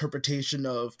the interpretation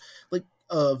of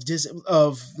Disney,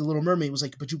 of The Little Mermaid. It was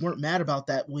like, but you weren't mad about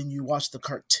that when you watched the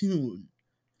cartoon.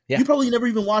 Yeah. You probably never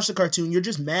even watched the cartoon. You're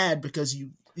just mad because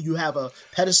you you have a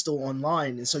pedestal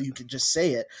online, and so you can just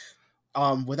say it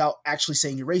without actually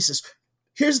saying you're racist.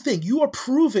 Here's the thing: you are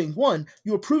proving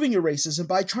you're racism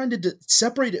by trying to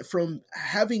separate it from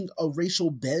having a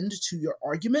racial bend to your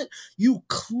argument. You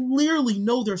clearly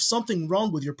know there's something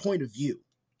wrong with your point of view.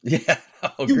 Yeah,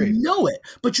 you know it,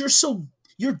 but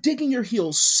you're digging your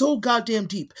heels so goddamn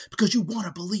deep because you want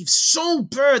to believe so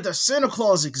bad that Santa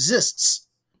Claus exists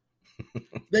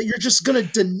that you're just gonna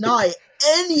deny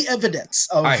any evidence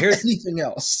of anything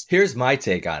else. Here's my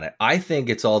take on it. I think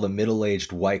it's all the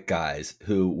middle-aged white guys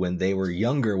who, when they were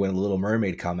younger, when Little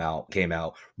Mermaid came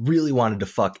out, really wanted to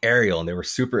fuck Ariel, and they were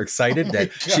super excited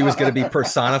that she was going to be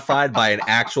personified by an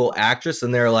actual actress,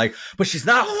 and they're like, but she's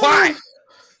not white.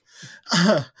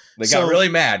 They got really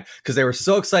mad because they were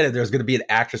so excited there was going to be an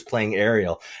actress playing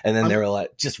Ariel, and then they were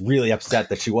like just really upset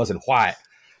that she wasn't white.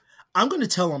 I'm going to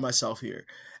tell on myself here.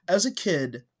 As a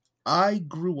kid, I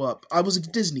was a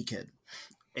Disney kid,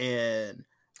 and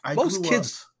most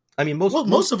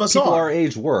of us people are. Our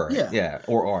age were,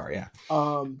 or are, yeah.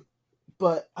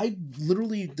 But I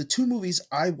literally, the two movies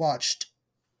I watched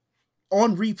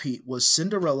on repeat was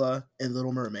Cinderella and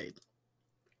Little Mermaid.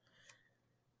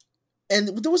 And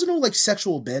there was no like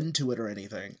sexual bend to it or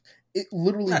anything. It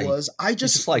literally was. I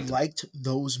just liked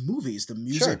those movies. The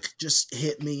music just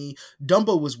hit me.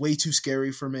 Dumbo was way too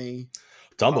scary for me.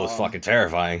 Dumbo's fucking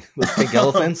terrifying. Those pink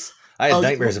elephants. I had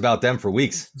nightmares about them for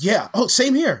weeks. Yeah. Oh,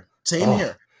 same here.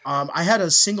 Here. I had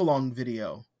a sing-along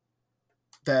video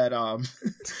that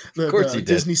the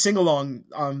Disney sing-along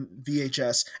on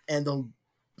VHS, and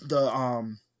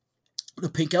the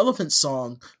Pink Elephant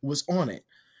song was on it.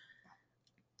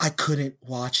 I couldn't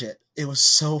watch it. It was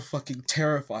so fucking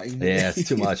terrifying. Yeah, it's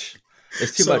too much.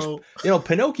 It's too much. You know,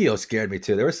 Pinocchio scared me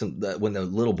too. There was some when the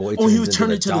little boy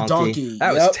turned into the donkey.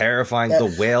 That was terrifying.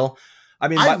 The whale. I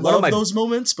mean, I love those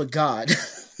moments, but God,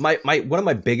 one of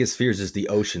my biggest fears is the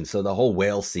ocean. So the whole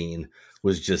whale scene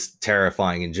was just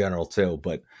terrifying in general too.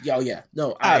 But I don't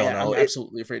know. I'm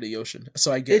absolutely afraid of the ocean.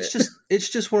 So I get it. It's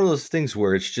just one of those things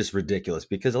where it's just ridiculous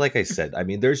because, like I said, I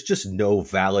mean, there's just no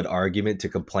valid argument to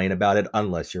complain about it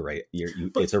unless you're right.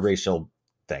 It's a racial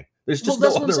thing. There's just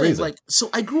no other reason. Like, so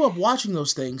I grew up watching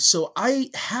those things, so I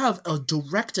have a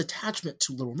direct attachment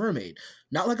to Little Mermaid.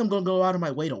 Not like I'm going to go out of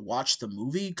my way to watch the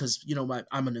movie because, you know,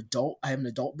 I'm an adult. I have an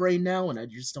adult brain now, and I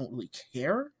just don't really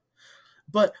care.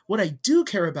 But what I do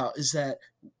care about is that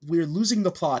we're losing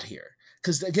the plot here.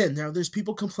 Because, again, now there's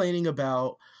people complaining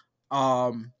about,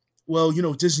 well, you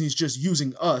know, Disney's just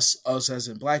using us as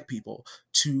in black people,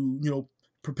 to, you know,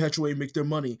 perpetuate and make their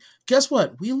money. Guess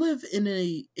what? We live in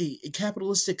a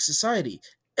capitalistic society.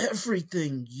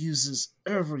 Everything uses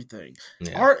everything.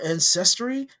 Yeah. Our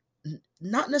ancestry,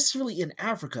 not necessarily in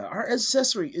Africa, our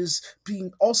ancestry is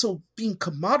being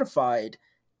commodified.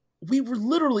 We were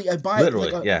literally a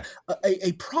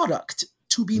product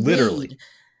to be made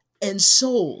and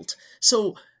sold.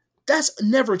 So that's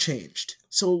never changed.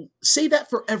 So say that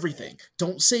for everything.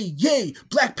 Don't say, yay,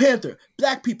 Black Panther,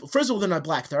 black people. First of all, they're not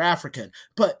black, they're African.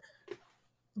 But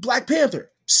Black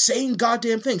Panther, same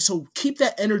goddamn thing. So keep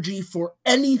that energy for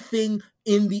anything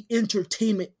in the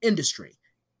entertainment industry.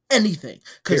 Anything.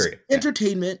 Because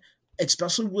entertainment,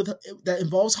 especially that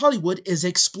involves Hollywood, is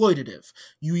exploitative.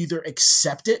 You either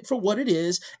accept it for what it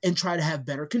is and try to have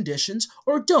better conditions,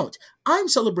 or don't. I'm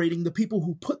celebrating the people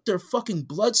who put their fucking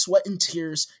blood, sweat, and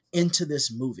tears into this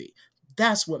movie.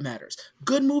 That's what matters.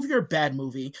 Good movie or bad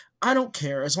movie, I don't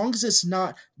care. As long as it's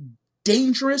not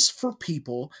dangerous for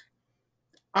people,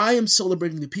 I am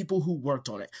celebrating the people who worked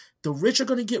on it. The rich are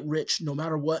going to get rich no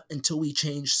matter what until we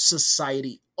change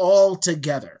society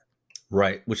altogether.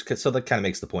 Right, so that kind of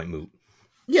makes the point moot.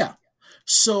 Yeah.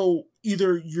 So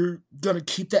either you're going to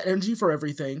keep that energy for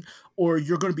everything, or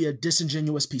you're going to be a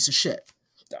disingenuous piece of shit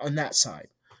on that side.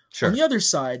 Sure. On the other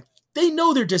side, they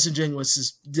know they're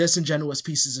disingenuous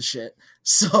pieces of shit.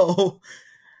 So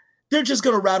they're just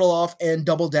going to rattle off and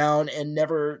double down and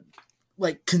never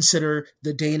consider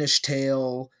the Danish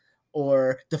Tale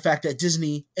or the fact that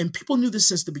Disney, and people knew this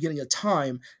since the beginning of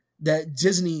time, that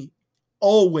Disney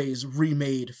always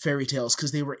remade fairy tales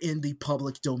because they were in the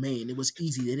public domain. It was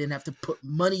easy. They didn't have to put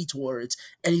money towards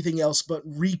anything else but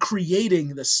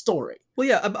recreating the story. Well,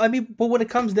 yeah, I mean, but when it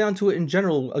comes down to it in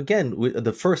general, again,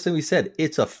 the first thing we said,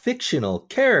 it's a fictional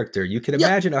character. You can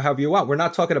imagine however you want. We're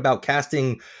not talking about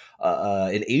casting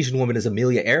an Asian woman as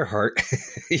Amelia Earhart.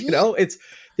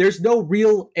 There's no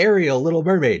real Ariel, Little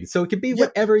Mermaid. So it can be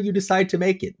whatever you decide to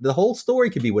make it. The whole story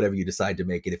can be whatever you decide to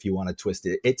make it if you want to twist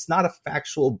it. It's not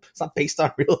it's not based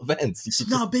on real events. It's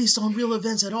not based on real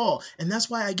events at all. And that's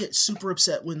why I get super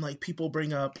upset when people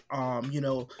bring up,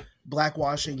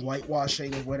 blackwashing,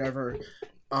 whitewashing, or whatever.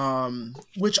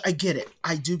 which I get it.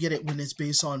 I do get it when it's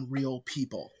based on real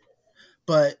people.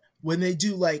 But when they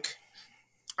do, like,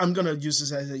 I'm gonna use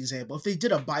this as an example. If they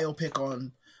did a biopic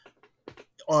on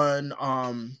Barack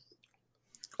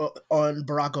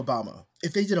Obama,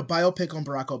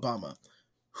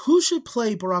 who should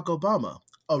play Barack Obama?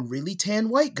 A really tan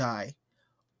white guy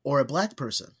or a black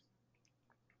person?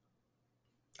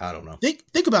 I don't know.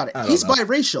 Think about it. He's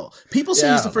biracial. People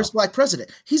say he's the first black president.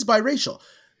 He's biracial.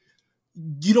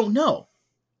 You don't know.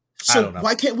 So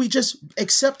why can't we just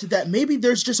accept that maybe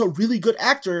there's just a really good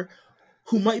actor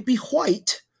who might be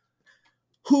white,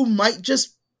 who might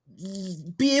just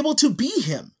be able to be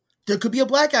him? There could be a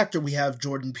black actor. We have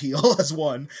Jordan Peele as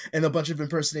one, and a bunch of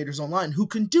impersonators online who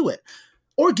can do it.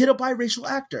 Or get a biracial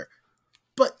actor.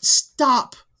 But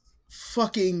stop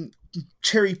fucking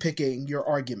cherry picking your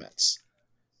arguments.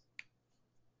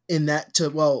 In that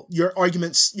your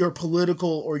arguments, your political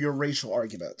or your racial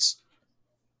arguments.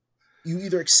 You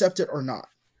either accept it or not.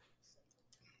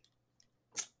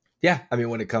 Yeah, I mean,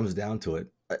 when it comes down to it,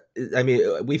 I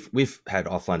mean, we've had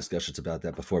offline discussions about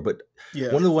that before, but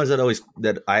one of the ones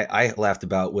that I laughed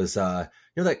about was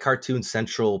that cartoon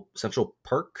Central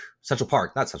Park, not Central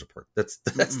Park. That's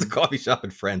the coffee shop in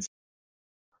Friends.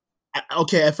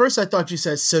 Okay, at first I thought you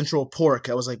said Central Pork.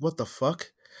 I was like, what the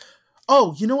fuck?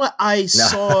 Oh, you know what? I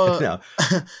saw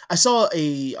I saw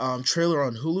a trailer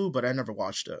on Hulu, but I never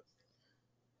watched it.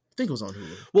 I think it was on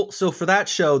Hulu. Well, so for that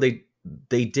show, they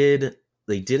did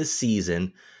a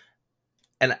season,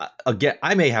 and again,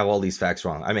 I may have all these facts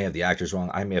wrong. I may have the actors wrong.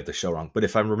 I may have the show wrong. But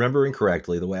if I'm remembering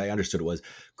correctly, the way I understood it was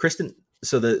Kristen.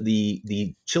 So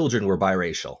the children were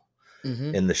biracial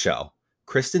in the show.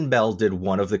 Kristen Bell did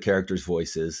one of the characters'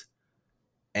 voices,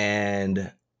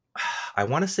 and I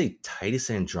want to say Titus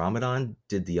Andromedon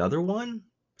did the other one.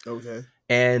 Okay.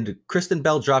 And Kristen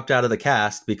Bell dropped out of the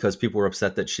cast because people were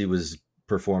upset that she was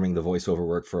performing the voiceover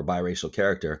work for a biracial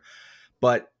character.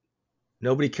 But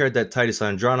nobody cared that Titus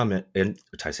Andromedon,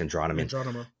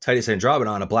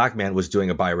 a black man, was doing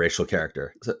a biracial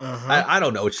character. So, I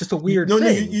don't know. It's just a weird thing. No,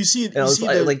 you see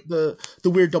the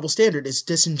weird double standard. It's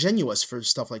disingenuous for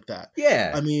stuff like that.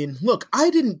 Yeah. I mean, look, I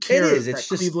didn't care that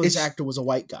Cleveland's actor was a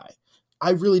white guy. I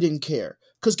really didn't care.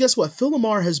 Because guess what? Phil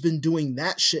LaMarr has been doing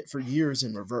that shit for years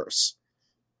in reverse.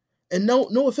 And no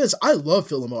offense, I love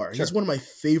Phil LaMarr. He's one of my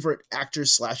favorite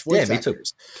actors / voice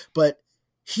actors. But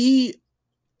he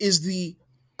is the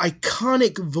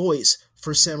iconic voice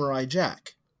for Samurai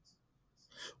Jack.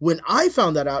 When I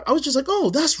found that out, I was just like,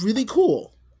 oh, that's really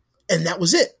cool. And that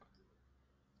was it.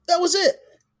 Well,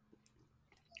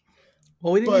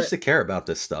 we didn't used to care about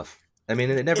this stuff. I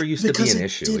mean, it never used to be an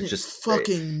issue. It just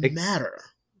fucking matter.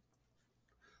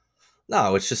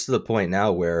 No, it's just to the point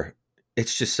now where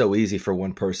it's just so easy for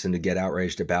one person to get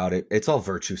outraged about it. It's all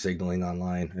virtue signaling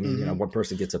online. I mean, one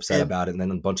person gets upset about it, and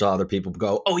then a bunch of other people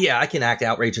go, "Oh yeah, I can act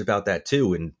outraged about that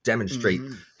too," and demonstrate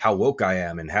how woke I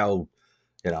am and how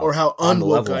or how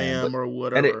unwoke I am, or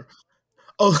whatever.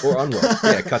 Or unwoke.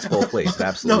 Yeah, it cuts both ways. It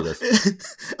absolutely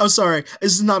does. I'm sorry.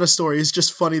 This is not a story. It's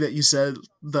just funny that you said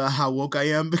the how woke I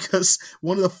am, because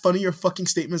one of the funnier fucking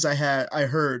statements I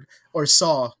heard or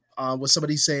saw was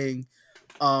somebody saying,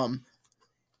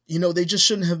 they just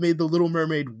shouldn't have made the Little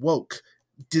Mermaid woke.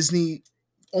 Disney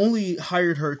only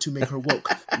hired her to make her woke.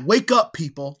 Wake up,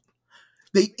 people.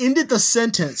 They ended the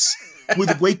sentence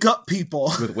with wake up,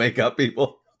 people. With wake up,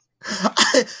 people.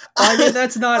 I mean,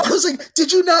 that's not... I was like,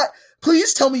 did you not...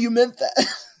 Please tell me you meant that.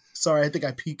 Sorry, I think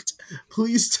I peeked.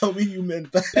 Please tell me you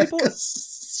meant that.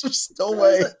 There's no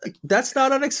way. That's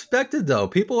not unexpected, though.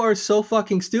 People are so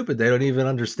fucking stupid. They don't even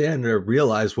understand or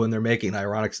realize when they're making an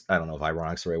ironic... I don't know if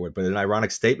ironic's the right word, but an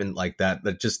ironic statement like that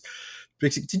just...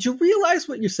 Did you realize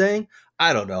what you're saying?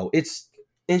 I don't know. It's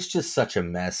just such a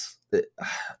mess.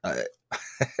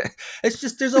 It's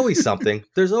just... There's always something.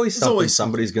 There's always something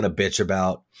somebody's going to bitch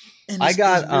about. And I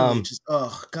got really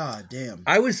oh god damn.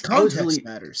 I was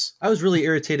really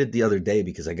irritated the other day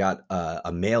because I got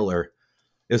a mailer.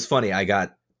 It was funny. I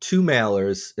got 2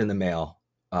 mailers in the mail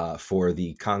for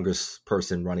the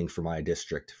congressperson running for my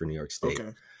district for New York State.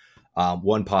 Okay.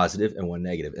 One positive and one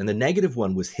negative. And the negative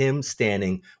one was him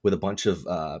standing with a bunch of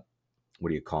what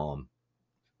do you call them?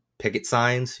 Picket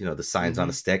signs, the signs on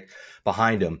a stick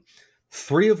behind him.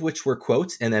 3 of which were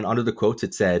quotes, and then under the quotes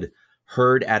it said,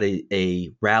 heard at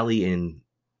a rally in,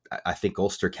 I think,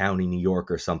 Ulster County, New York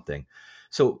or something.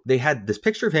 So they had this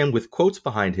picture of him with quotes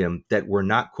behind him that were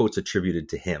not quotes attributed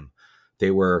to him. They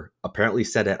were apparently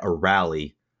said at a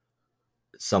rally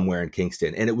somewhere in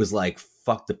Kingston. And it was like,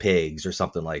 fuck the pigs or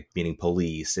something, like meaning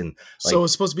police. And so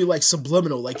it's supposed to be like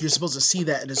subliminal. Like you're supposed to see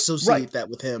that and associate that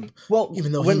with him. Well,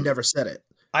 even though he never said it.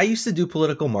 I used to do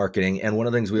political marketing, and one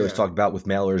of the things we always talked about with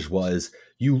mailers was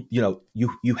you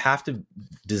have to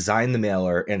design the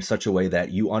mailer in such a way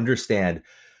that you understand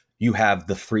you have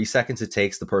the 3 seconds it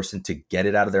takes the person to get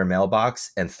it out of their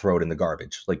mailbox and throw it in the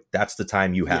garbage. Like that's the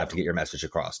time you have to get your message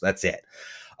across. That's it.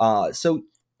 So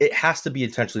it has to be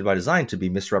intentionally by design to be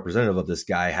misrepresentative of this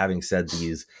guy having said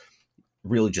these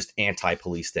really just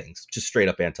anti-police things, just straight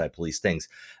up anti-police things.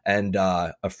 And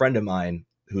a friend of mine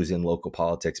who's in local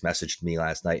politics messaged me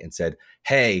last night and said,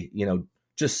 hey,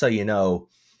 just so you know,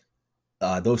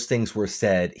 those things were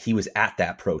said. He was at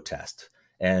that protest.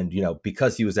 And,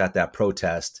 because he was at that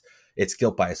protest, it's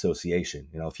guilt by association.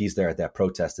 If he's there at that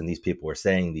protest and these people are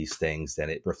saying these things, then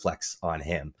it reflects on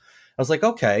him. I was like,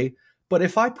 okay, but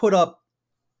if I put up,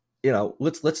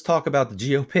 let's talk about the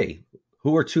GOP.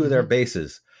 Who are two of their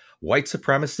bases? White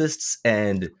supremacists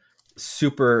and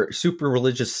super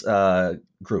religious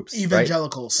groups.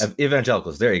 Evangelicals. Right?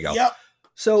 Evangelicals. There you go. Yep.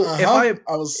 So if I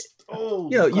was,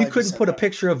 you couldn't put a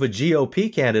picture of a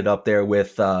GOP candidate up there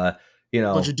with,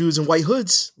 bunch of dudes in white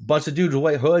hoods.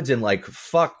 And like,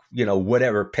 fuck,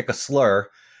 whatever, pick a slur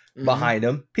behind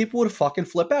them. People would fucking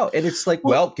flip out. And it's like,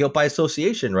 well, guilt by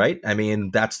association, right? I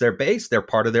mean, that's their base. They're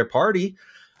part of their party.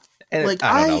 And like,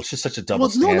 I don't know. It's just such a double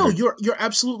standard. No, you're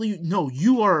absolutely,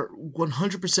 you are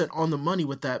 100% on the money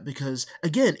with that because,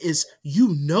 again,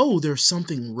 there's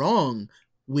something wrong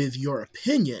with your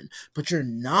opinion, but you're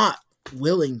not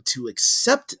willing to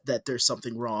accept that there's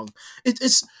something wrong.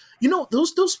 It's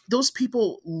those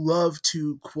people love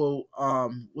to quote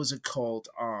what's it called,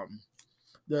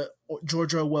 the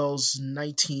George Orwell's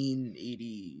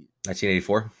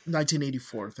 1984.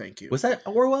 Thank you. Was that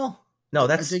Orwell? No,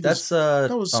 that was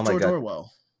George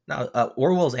Orwell. No,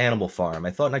 Orwell's Animal Farm.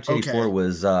 I thought 1984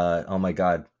 was oh my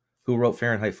god, who wrote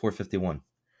Fahrenheit 451?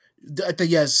 I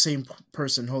think same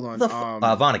person. Hold on,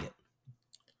 Vonnegut.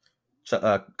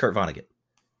 Kurt Vonnegut.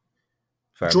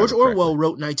 George Orwell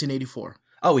wrote 1984.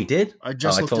 Oh, he did? I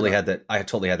totally had that. I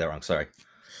totally had that wrong. Sorry.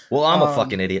 Well, I'm a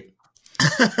fucking idiot.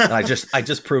 And I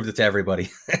just proved it to everybody.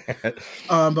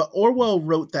 But Orwell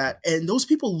wrote that, and those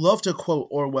people love to quote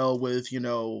Orwell with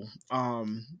the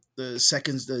 10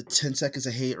 seconds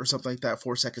of hate or something like that,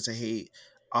 4 seconds of hate.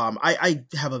 I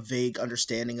have a vague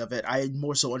understanding of it. I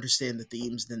more so understand the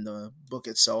themes than the book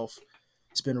itself.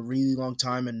 It's been a really long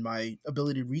time, and my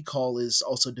ability to recall is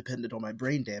also dependent on my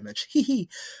brain damage.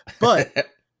 But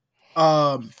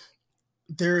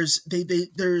there's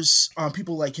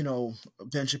people like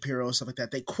Ben Shapiro and stuff like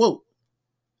that. They quote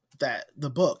the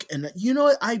book, and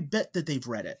I bet that they've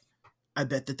read it. I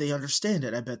bet that they understand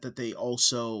it. I bet that they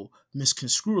also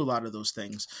misconstrue a lot of those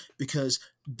things because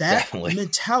that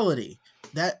mentality,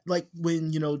 that like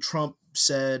when Trump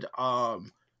said,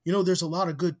 there's a lot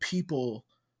of good people.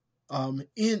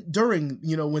 During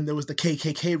when there was the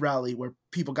KKK rally where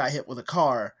people got hit with a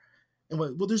car,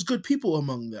 and there's good people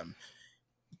among them,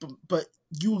 but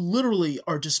you literally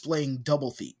are displaying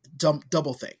double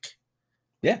think.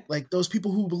 Yeah, like those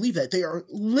people who believe that, they are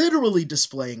literally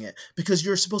displaying it because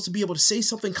you're supposed to be able to say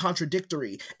something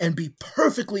contradictory and be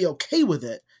perfectly okay with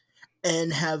it,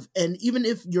 and even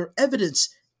if your evidence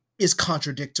is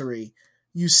contradictory,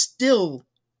 you still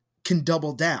can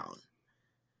double down.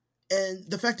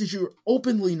 And the fact that you're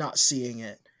openly not seeing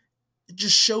it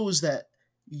just shows that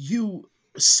you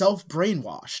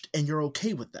self-brainwashed and you're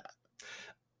okay with that.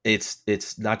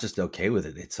 It's not just okay with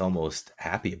it. It's almost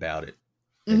happy about it.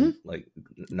 Like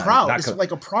proud. It's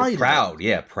like a pride. Proud.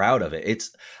 Yeah. Proud of it.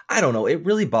 I don't know. It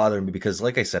really bothered me because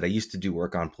like I said, I used to do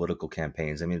work on political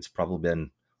campaigns. I mean, it's probably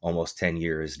been almost 10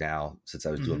 years now since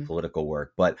I was doing political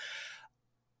work, but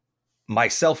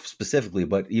myself specifically,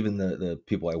 but even the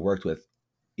people I worked with,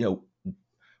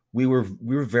 we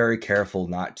were very careful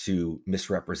not to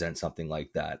misrepresent something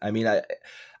like that. I mean, I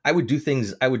would do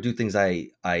things I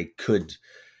could,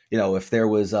 if there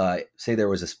was say there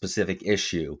was a specific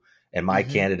issue and my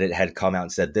candidate had come out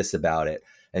and said this about it,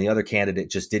 and the other candidate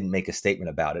just didn't make a statement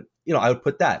about it, I would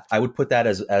put that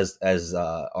as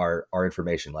our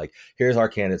information. Like, here's our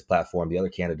candidate's platform. The other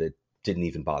candidate didn't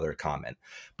even bother to comment.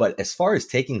 But as far as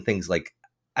taking things like,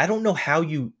 I don't know how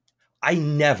I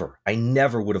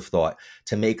never would have thought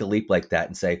to make a leap like that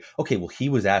and say, okay, well, he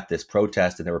was at this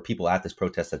protest and there were people at this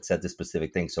protest that said this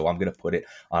specific thing, so I'm going to put it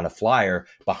on a flyer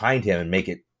behind him and make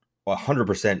it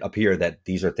 100% appear that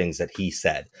these are things that he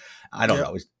said. I don't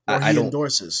know.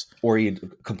 Endorses. Or he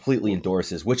completely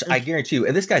endorses, which I guarantee you,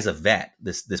 and this guy's a vet,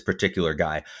 this particular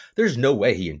guy, there's no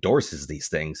way he endorses these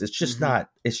things. It's just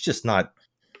not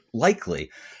likely.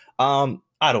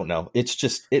 I don't know. It's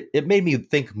just, it made me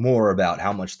think more about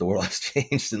how much the world has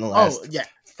changed in the last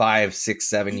 5, 6,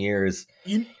 7 years.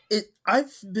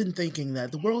 I've been thinking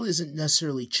that the world isn't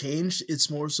necessarily changed. It's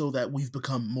more so that we've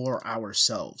become more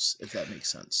ourselves, if that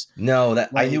makes sense. No, that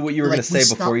I knew what you were going to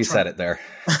say before you said it there.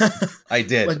 I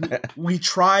did. Like we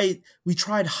tried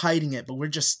hiding it, but we're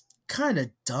just kind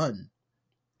of done.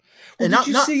 Well, And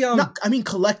I mean,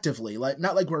 collectively, like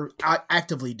not like we're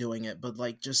actively doing it, but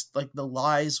like just like the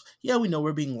lies. Yeah, we know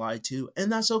we're being lied to,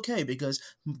 and that's okay because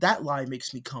that lie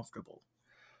makes me comfortable.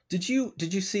 Did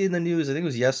you see in the news? I think it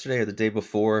was yesterday or the day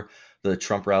before the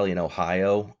Trump rally in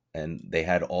Ohio, and they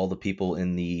had all the people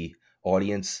in the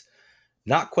audience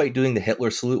not quite doing the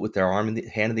Hitler salute with their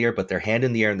hand in the air, but their hand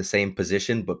in the air in the same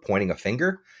position, but pointing a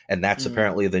finger, and that's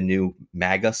apparently the new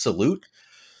MAGA salute.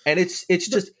 And it's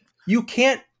just you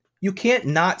can't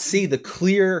not see the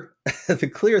clear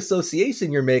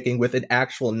association you're making with an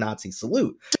actual Nazi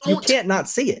salute. You can't not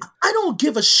see it. I don't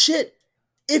give a shit.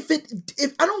 If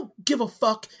I don't give a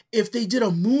fuck if they did a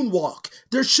moonwalk,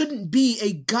 there shouldn't be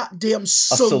a goddamn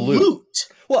salute.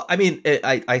 Well, I mean,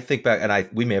 I think back, and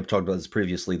we may have talked about this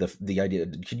previously. The idea.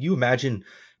 Could you imagine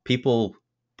people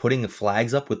putting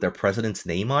flags up with their president's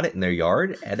name on it in their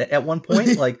yard at one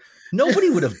point? Like nobody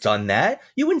would have done that.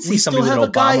 You wouldn't see somebody with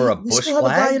an Obama or a Bush flag. We still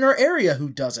have a guy in our area who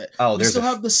does it. Oh, we still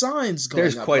have the signs going.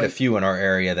 There's quite a few in our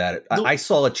area that I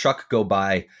saw a truck go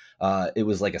by. It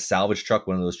was like a salvage truck,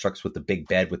 one of those trucks with the big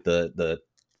bed with the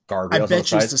guardrails. I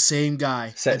bet you it's the same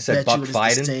guy. Said Buck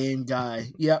Fiden. The same guy.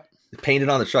 Yep. Painted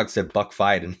on the truck said Buck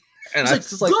Fiden, and I was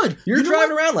just like, good. You're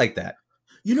driving around like that.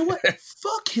 You know what?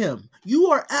 Fuck him. You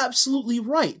are absolutely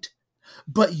right.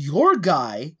 But your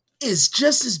guy is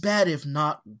just as bad, if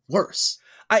not worse.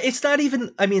 It's not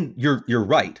even. I mean, you're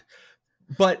right,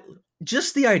 but.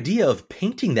 Just the idea of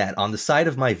painting that on the side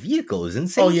of my vehicle is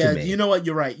insane to me. You know what?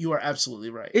 You're right. You are absolutely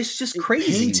right. It's just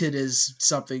crazy. Painted is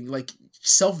something like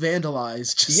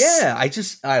self-vandalized.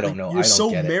 I don't know. You're so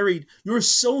married. You're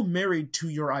so married to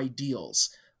your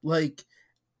ideals. Like,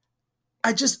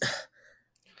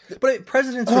 But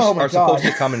presidents are supposed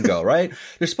to come and go, right?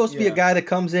 There's supposed to be a guy that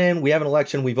comes in, we have an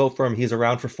election, we vote for him, he's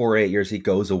around for 4 or 8 years, he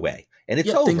goes away. And it's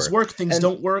over. Things work, things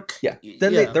don't work. Yeah.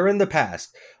 Then they're in the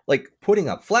past. Like putting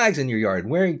up flags in your yard,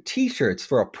 wearing t-shirts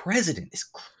for a president is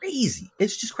crazy.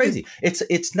 It's just crazy.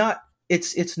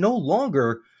 It's no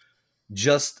longer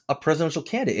just a presidential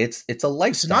candidate. It's a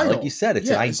lifestyle. Like you said, it's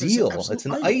an ideal. It's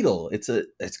an idol.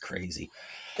 It's crazy.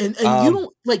 And you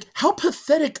don't like, how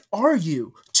pathetic are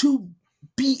you to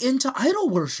be into idol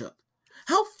worship?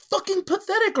 How fucking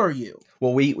pathetic are you?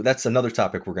 Well, that's another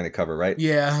topic we're going to cover, right?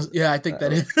 Yeah, I think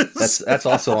that is. That's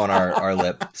also on our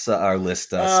list,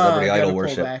 celebrity idol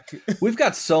worship. We've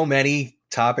got so many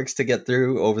topics to get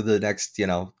through over the next,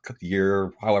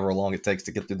 year, however long it takes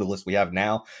to get through the list we have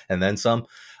now, and then some.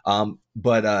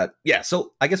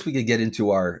 So I guess we could get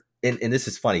into and this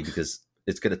is funny because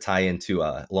it's going to tie into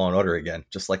Law and Order again,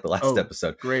 just like the last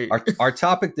episode. Great. Our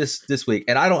topic this week,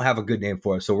 and I don't have a good name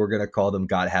for it, so we're going to call them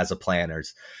God Has a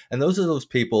Planners. And those are those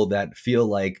people that feel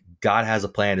like God has a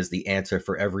plan is the answer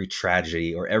for every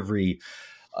tragedy or every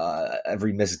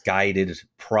misguided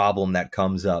problem that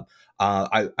comes up.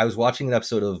 I was watching an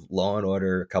episode of Law and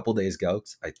Order a couple days ago.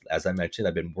 As I mentioned,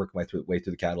 I've been working my way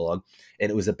through the catalog, and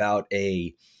it was about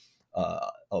a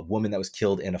woman that was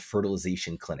killed in a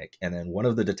fertilization clinic. And then one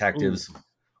of the detectives,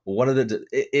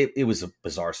 it was a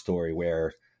bizarre story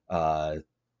where a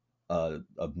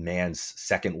man's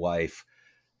second wife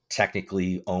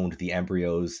technically owned the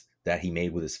embryos that he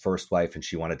made with his first wife, and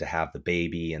she wanted to have the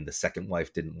baby, and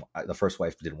the first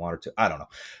wife didn't want her to. I don't know.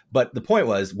 But the point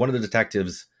was, one of the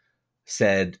detectives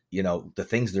said, the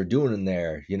things they're doing in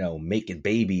there, making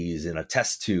babies in a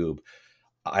test tube,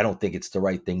 I don't think it's the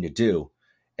right thing to do.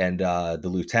 And the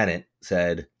lieutenant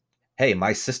said, hey,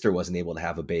 my sister wasn't able to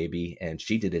have a baby and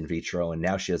she did in vitro, and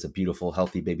now she has a beautiful,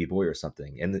 healthy baby boy or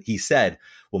something. And he said,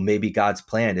 well, maybe God's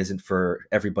plan isn't for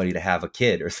everybody to have a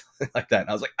kid or something like that.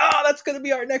 And I was like, that's going to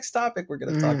be our next topic we're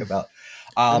going to talk about.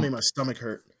 That made my stomach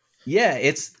hurt. Yeah,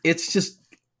 it's just,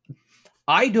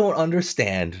 I don't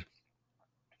understand.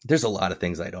 There's a lot of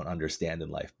things I don't understand in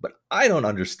life, but I don't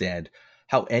understand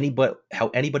how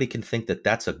anybody can think that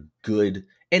that's a good,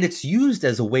 and it's used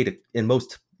as a way to, in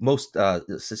most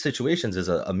situations, as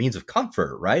a means of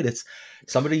comfort, right? It's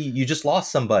somebody, you just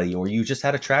lost somebody, or you just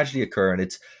had a tragedy occur, and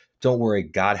it's, don't worry,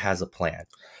 God has a plan.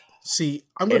 See,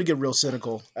 I'm going to get real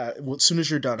cynical. As soon as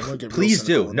you're done, I'm going to get real cynical. Please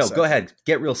do. No, go ahead.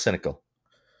 Get real cynical.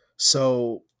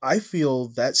 So I feel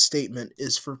that statement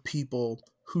is for people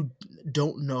who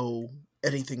don't know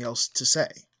anything else to say.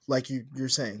 Like you're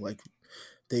saying, like,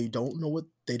 they don't know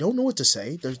what to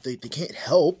say. They can't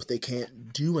help. They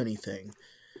can't do anything.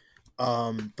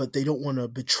 But they don't want to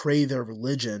betray their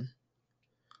religion.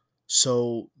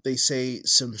 So they say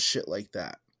some shit like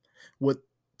that. What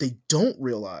they don't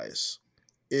realize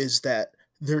is that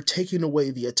they're taking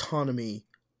away the autonomy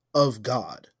of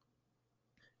God.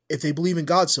 If they believe in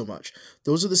God so much,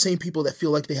 those are the same people that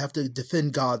feel like they have to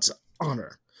defend God's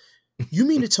honor. You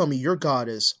mean to tell me your God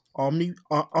is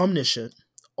omniscient,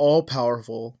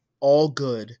 all-powerful, all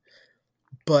good,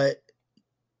 but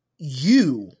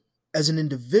you, as an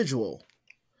individual,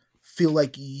 feel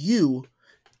like you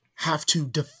have to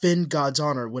defend God's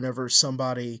honor whenever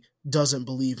somebody doesn't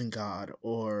believe in God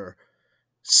or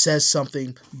says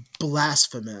something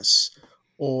blasphemous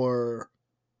or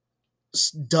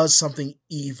does something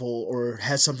evil or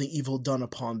has something evil done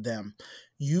upon them.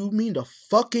 You mean to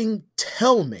fucking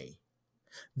tell me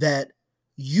that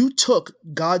you took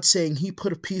God saying he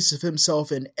put a piece of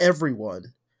himself in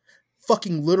everyone,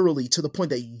 fucking literally, to the point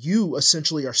that you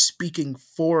essentially are speaking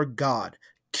for God?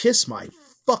 Kiss my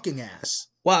fucking ass.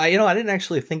 Well, I didn't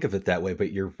actually think of it that way,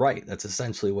 but you're right. That's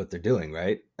essentially what they're doing,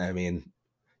 right? I mean,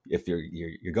 if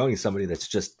you're going to somebody that's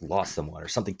just lost someone or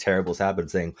something terrible's happened,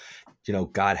 saying,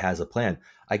 God has a plan.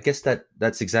 I guess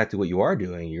that's exactly what you are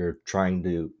doing. You're trying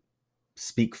to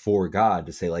speak for God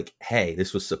to say, like, hey,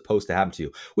 this was supposed to happen to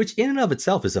you, which in and of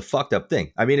itself is a fucked up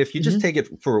thing. I mean, if you just take it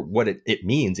for what it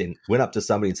means and went up to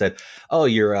somebody and said, oh,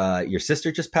 your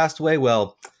sister just passed away.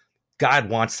 Well, God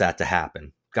wants that to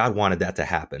happen. God wanted that to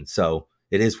happen. So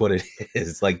it is what it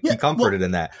is. Like, be comforted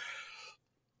in that.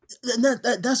 And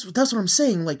that's what I'm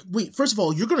saying. Like, wait, first of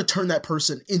all, you're going to turn that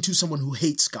person into someone who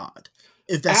hates God.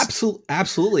 If that's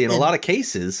absolutely in a lot of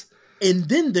cases. And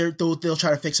then they'll try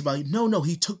to fix it by, no,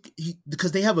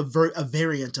 because they have a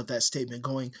variant of that statement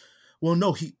going, well,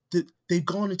 no, they've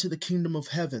gone into the kingdom of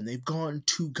heaven. They've gone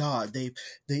to God.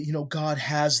 God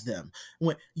has them.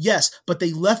 Yes, but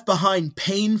they left behind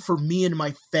pain for me and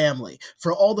my family.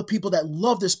 For all the people that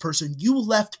love this person, you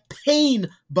left pain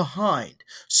behind.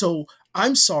 So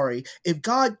I'm sorry, if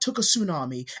God took a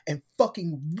tsunami and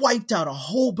fucking wiped out a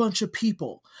whole bunch of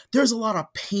people, there's a lot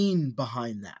of pain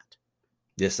behind that.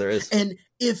 Yes, there is. And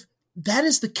if that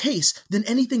is the case, then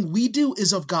anything we do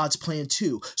is of God's plan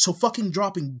too. So fucking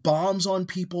dropping bombs on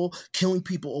people, killing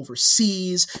people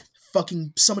overseas,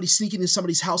 fucking somebody sneaking into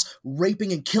somebody's house,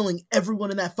 raping and killing everyone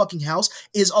in that fucking house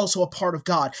is also a part of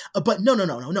God. But no,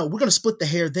 we're going to split the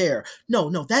hair there.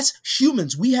 No, that's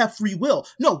humans. We have free will.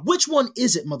 No, which one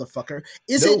is it, motherfucker?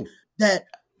 Is it that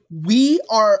we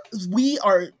are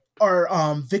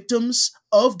victims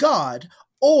of God,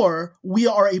 or we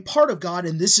are a part of God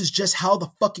and this is just how the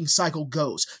fucking cycle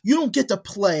goes? You don't get to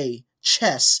play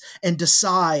chess and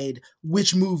decide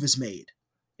which move is made.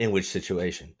 In which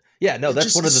situation. Yeah, no,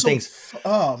 that's one of the things.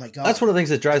 Oh my God. That's one of the things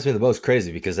that drives me the most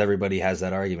crazy, because everybody has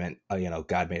that argument,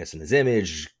 God made us in his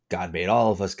image. God made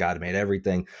all of us. God made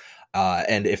everything.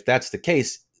 And if that's the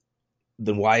case,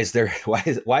 then why is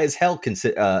hell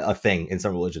a thing in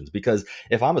some religions? Because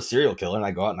if I'm a serial killer and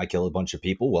I go out and I kill a bunch of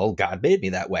people, well, God made me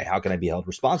that way. How can I be held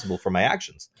responsible for my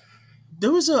actions?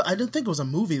 I didn't think it was a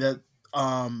movie that,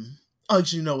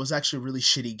 actually, no, it was actually a really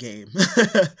shitty game.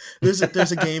 There's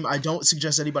a game, I don't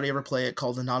suggest anybody ever play it,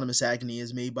 called Anonymous Agony,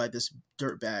 is made by this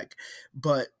dirtbag.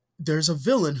 But there's a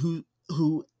villain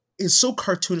who is so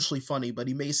cartoonishly funny, but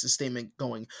he makes the statement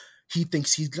going, he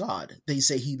thinks he's God. They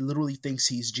say he literally thinks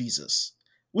he's Jesus,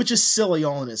 which is silly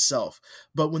all in itself.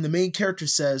 But when the main character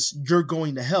says, you're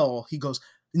going to hell, he goes,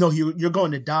 no, you're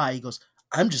going to die. He goes,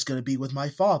 I'm just going to be with my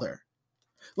father.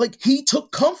 Like, he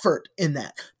took comfort in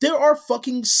that. There are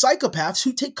fucking psychopaths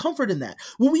who take comfort in that.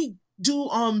 When we do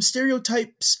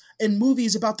stereotypes and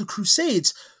movies about the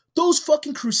Crusades, those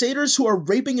fucking crusaders who are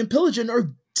raping and pillaging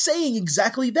are saying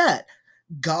exactly that.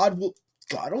 God will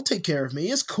take care of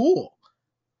me. It's cool.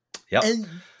 Yep.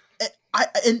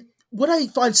 And what I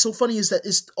find so funny is that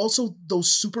it's also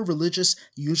those super religious,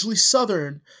 usually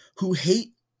Southern, who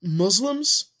hate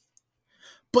Muslims,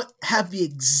 but have the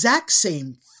exact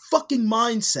same fucking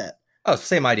mindset. Oh,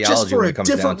 same ideology, just for when a it comes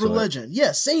down different to religion. It.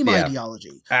 Yeah, same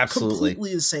ideology. Absolutely.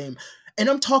 Completely the same. And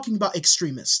I'm talking about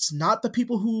extremists, not the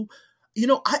people who,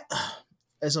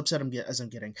 as upset as I'm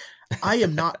getting, I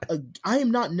am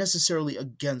not necessarily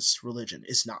against religion.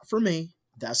 It's not for me.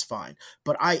 That's fine.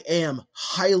 But I am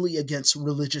highly against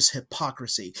religious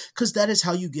hypocrisy, because that is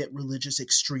how you get religious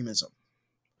extremism.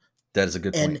 That is a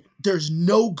good point. And there's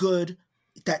no good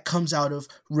that comes out of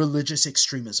religious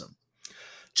extremism.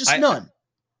 Just none.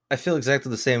 I feel exactly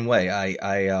the same way.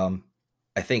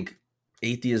 I think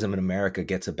atheism in America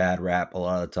gets a bad rap a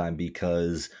lot of the time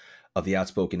because of the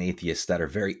outspoken atheists that are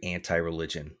very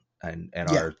anti-religion and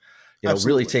are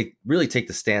really take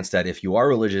the stance that if you are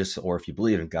religious or if you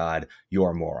believe in God, you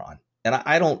are a moron. And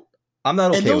I'm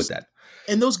not okay with that.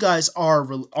 And those guys are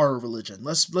a religion.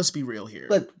 Let's be real here.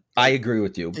 I agree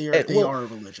with you. They Well, are a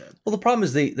religion. well, the problem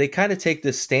is they kind of take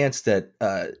this stance that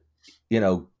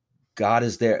God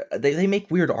is there. They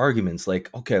make weird arguments like,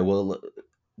 okay, well,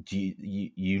 do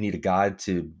you need a God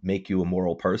to make you a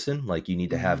moral person? Like you need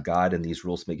to have God and these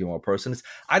rules to make you a moral person.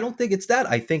 I don't think it's that.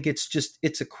 I think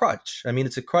it's a crutch. I mean,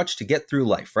 it's a crutch to get through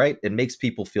life, right? It makes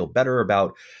people feel better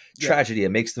about tragedy.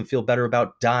 It makes them feel better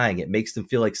about dying. It makes them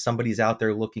feel like somebody's out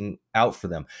there looking out for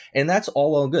them. And that's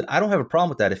all well and good. I don't have a problem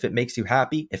with that. If it makes you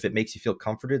happy, if it makes you feel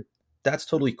comforted, that's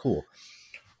totally cool.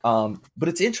 But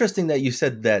it's interesting that you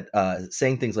said that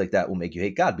saying things like that will make you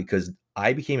hate God, because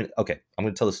I'm going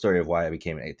to tell the story of why I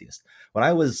became an atheist. When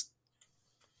I was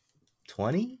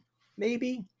 20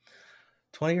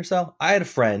 or so, I had a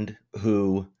friend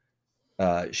who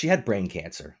she had brain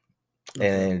cancer,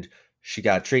 and she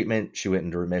got treatment. She went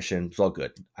into remission. It was all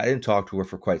good. I didn't talk to her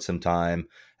for quite some time.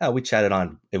 We chatted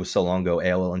on, it was so long ago,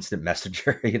 AOL Instant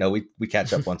Messenger. We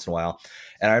catch up once in a while.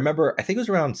 And I remember, I'm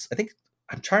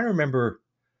trying to remember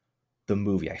the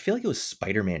movie. I feel like it was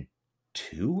Spider-Man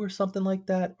 2 or something like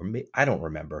that, or I don't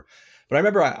remember. But I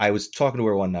remember I was talking to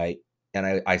her one night,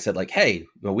 and I said like, "Hey,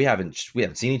 we haven't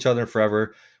seen each other in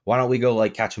forever. Why don't we go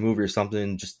like catch a movie or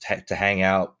something just to hang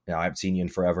out? I haven't seen you in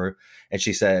forever." And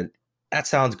she said, "That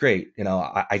sounds great.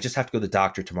 I just have to go to the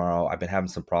doctor tomorrow. I've been having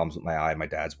some problems with my eye. My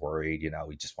dad's worried. He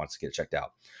just wants to get it checked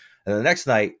out." And the next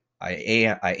night, I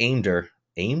aimed her.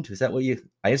 Aimed? Is that what you?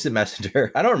 I instant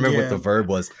messenger. I don't remember what the verb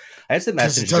was. I instant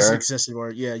messenger. It doesn't exist anymore.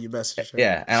 Yeah, you messaged her.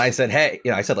 Yeah, and I said, "Hey,"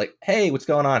 I said like, "Hey, what's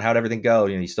going on? How'd everything go?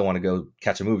 You still want to go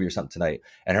catch a movie or something tonight?"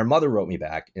 And her mother wrote me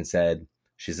back and said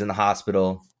she's in the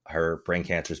hospital. Her brain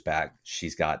cancer's back.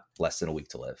 She's got less than a week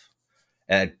to live.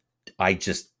 And I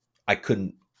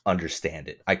couldn't understand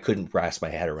it. I couldn't grasp my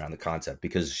head around the concept,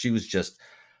 because she was just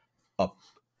a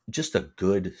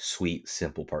good, sweet,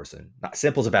 simple person. Not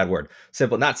simple is a bad word.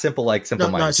 Simple, not simple like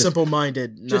simple-minded. Not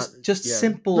simple-minded. Just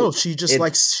simple. No, she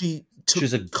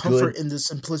took comfort in the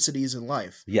simplicities in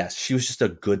life. Yes, she was just a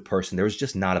good person. There was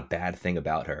just not a bad thing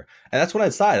about her. And that's when I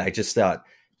decided, I just thought,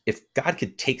 if God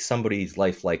could take somebody's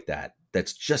life like that,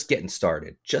 that's just getting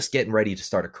started, just getting ready to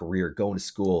start a career, going to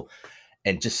school,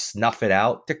 and just snuff it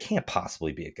out, there can't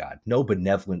possibly be a God. No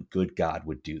benevolent, good God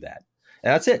would do that.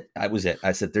 And that's it. That was it.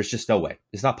 I said, there's just no way.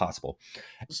 It's not possible.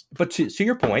 But to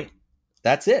your point,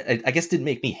 that's it. I guess it didn't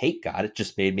make me hate God. It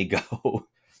just made me go,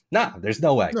 nah, there's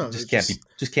no way. No, just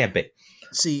can't be.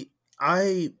 See,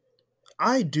 I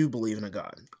do believe in a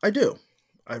God. I do.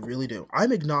 I really do.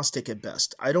 I'm agnostic at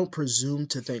best. I don't presume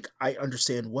to think I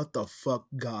understand what the fuck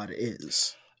God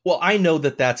is. Well, I know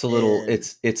that's a little,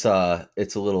 it's a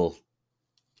little,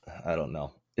 I don't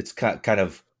know. It's kind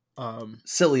of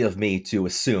silly of me to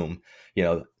assume,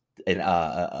 and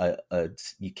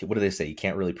what do they say? You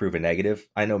can't really prove a negative.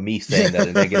 I know me saying that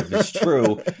a negative is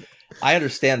true. I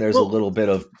understand there's a little bit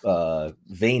of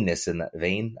vainness in that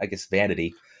vein, I guess,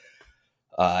 vanity.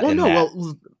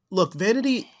 Look,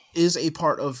 vanity is a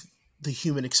part of the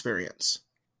human experience.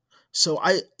 So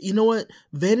you know what?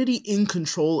 Vanity in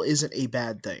control isn't a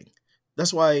bad thing.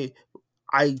 That's why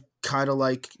I kind of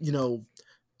like,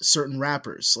 certain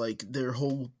rappers, like their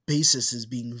whole basis is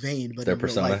being vain, but in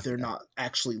real life they're not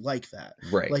actually like that.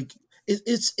 Right. Like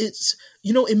it's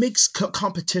it makes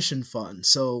competition fun.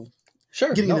 So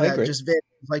sure, getting into that, just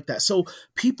like that. So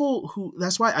people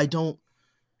that's why I don't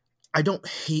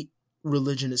hate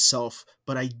religion itself,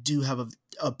 but I do have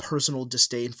a personal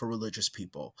disdain for religious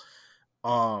people.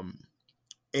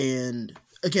 And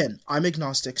again, I'm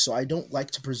agnostic, so I don't like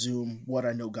to presume what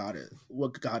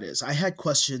God is. I had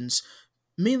questions.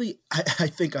 Mainly, I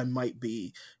think I might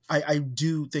be. I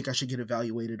do think I should get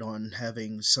evaluated on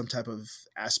having some type of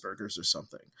Asperger's or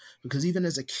something. Because even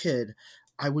as a kid,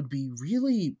 I would be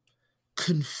really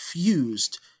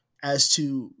confused as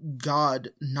to God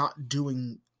not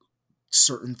doing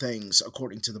certain things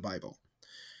according to the Bible.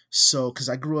 So, because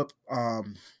I grew up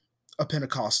a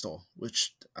Pentecostal,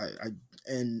 which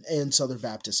and Southern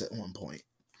Baptist at one point.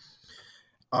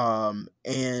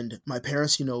 And my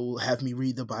parents, have me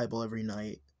read the Bible every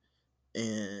night.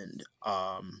 And,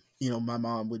 my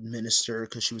mom would minister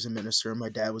because she was a minister. My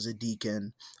dad was a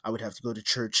deacon. I would have to go to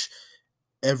church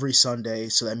every Sunday.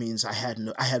 So that means I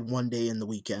had one day in the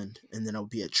weekend, and then I would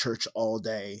be at church all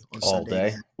day on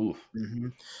Sunday. All day? Mm-hmm.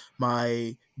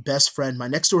 My best friend, my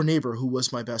next door neighbor, who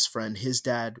was my best friend, his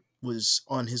dad was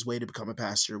on his way to become a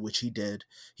pastor, which he did.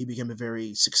 He became a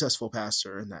very successful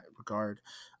pastor in that regard.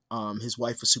 His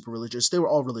wife was super religious. They were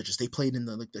all religious. They played in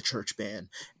the church band,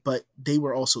 but they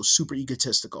were also super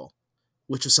egotistical,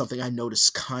 which was something I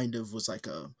noticed kind of was like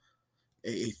a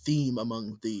theme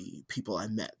among the people I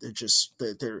met.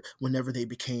 They're whenever they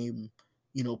became,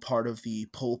 part of the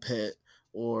pulpit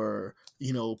or,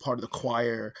 part of the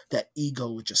choir, that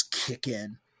ego would just kick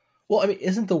in. Well, I mean,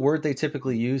 isn't the word they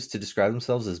typically use to describe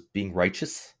themselves as being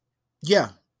righteous? Yeah.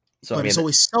 So, but it's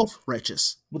always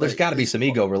self-righteous. Well, there's got to be some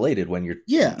ego related when you're,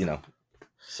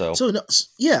 So,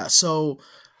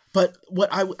 but what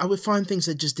I would find things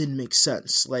that just didn't make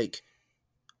sense. Like,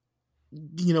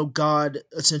 God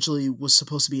essentially was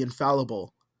supposed to be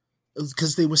infallible,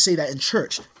 because they would say that in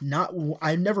church.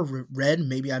 I never read,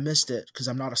 maybe I missed it because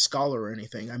I'm not a scholar or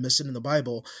anything. I missed it in the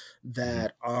Bible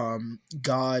that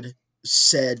God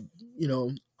said,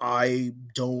 I'm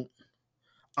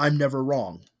never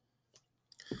wrong.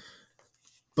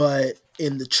 But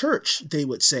in the church, they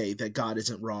would say that God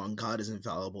isn't wrong, God is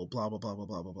infallible, blah, blah, blah, blah,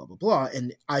 blah, blah, blah, blah, blah.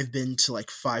 And I've been to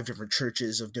like 5 different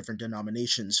churches of different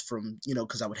denominations from,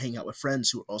 because I would hang out with friends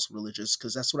who were also religious,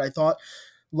 because that's what I thought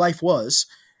life was.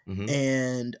 Mm-hmm.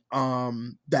 And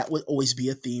that would always be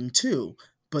a theme too.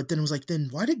 But then it was like, then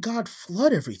why did God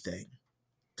flood everything?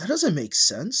 That doesn't make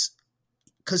sense.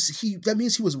 Because that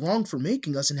means he was wrong for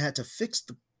making us and had to fix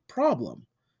the problem.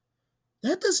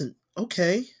 That doesn't,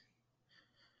 okay.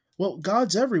 Well,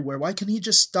 God's everywhere. Why can't he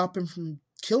just stop him from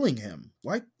killing him?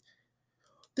 Why?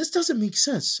 This doesn't make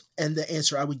sense. And the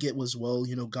answer I would get was, well,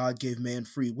 God gave man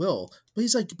free will. But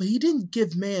he's like, but he didn't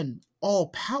give man all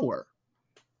power.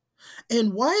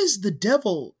 And why is the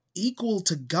devil equal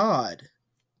to God?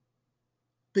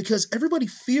 Because everybody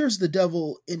fears the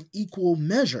devil in equal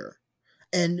measure.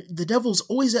 And the devil's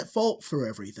always at fault for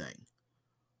everything.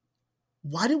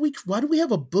 Why do we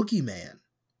have a boogeyman?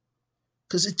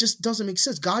 Because it just doesn't make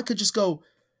sense. God could just go,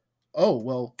 oh,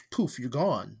 well, poof, you're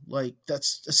gone. Like,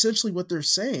 that's essentially what they're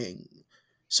saying.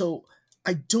 So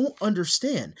I don't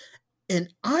understand.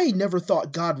 And I never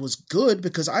thought God was good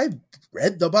because I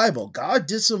read the Bible. God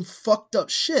did some fucked up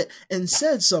shit and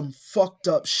said some fucked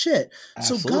up shit.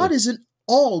 Absolutely. So God isn't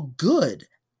all good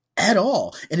at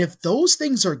all. And if those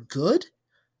things are good,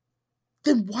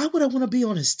 then why would I want to be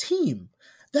on his team?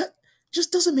 That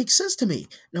just doesn't make sense to me.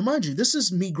 Now, mind you, this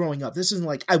is me growing up. This isn't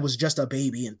like I was just a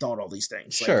baby and thought all these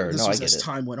things. Sure, like, this was as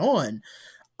time went on.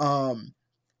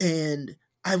 And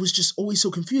I was just always so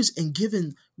confused and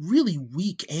given really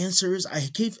weak answers.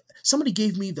 Somebody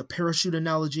gave me the parachute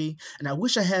analogy, and I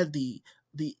wish I had the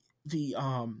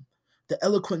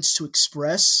eloquence to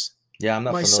express I'm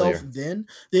not myself familiar. Then.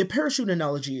 The parachute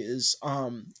analogy is,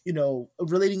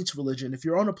 relating to religion. If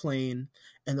you're on a plane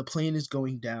and the plane is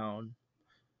going down,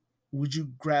 would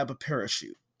you grab a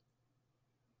parachute?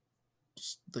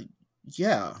 Like,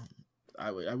 yeah,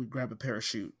 I would grab a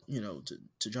parachute,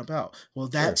 to jump out. Well,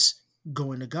 that's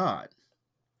going to God.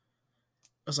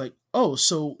 I was like, oh,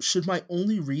 so should my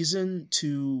only reason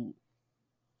to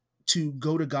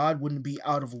go to God wouldn't be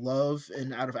out of love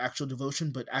and out of actual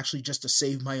devotion, but actually just to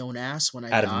save my own ass when I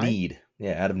die? Out of need.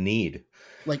 Yeah, out of need.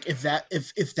 Like, if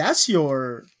that's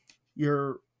your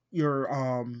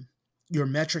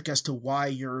metric as to why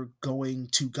you're going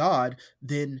to God,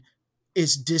 then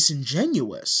it's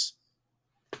disingenuous.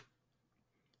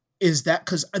 Is that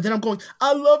because then I'm going,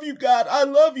 I love you, God, I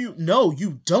love you. No,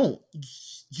 you don't.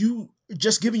 You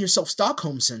just giving yourself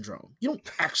Stockholm syndrome. You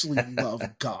don't actually love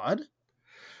God.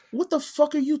 What the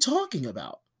fuck are you talking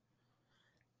about?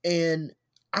 And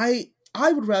I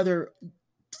would rather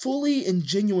fully and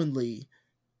genuinely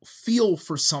feel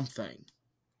for something.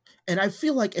 And I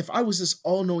feel like if I was this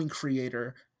all-knowing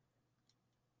creator,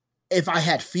 if I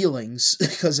had feelings,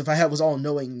 because if I was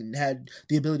all-knowing and had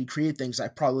the ability to create things,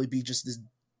 I'd probably be just this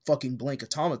fucking blank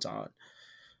automaton.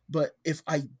 But if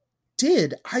I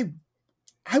did, I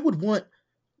would want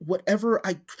whatever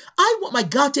I want my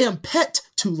goddamn pet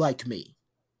to like me.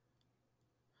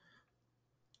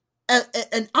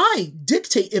 And I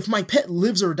dictate if my pet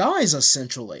lives or dies,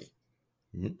 essentially.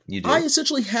 You do. I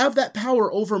essentially have that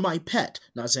power over my pet.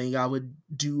 Not saying I would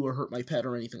do or hurt my pet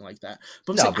or anything like that.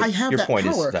 But I'm saying I have that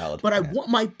power, valid. But I want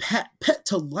my pet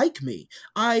to like me.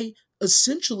 I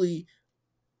essentially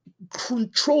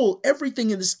control everything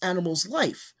in this animal's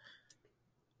life.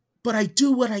 But I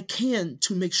do what I can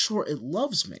to make sure it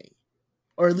loves me.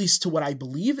 Or at least to what I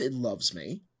believe it loves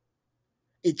me.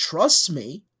 It trusts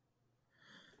me.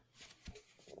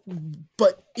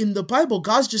 But in the Bible,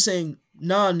 God's just saying,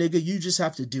 nah, nigga, you just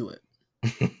have to do it.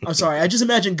 I'm sorry. I just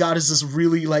imagine God is this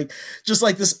really just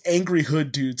like this angry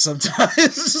hood dude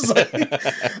sometimes.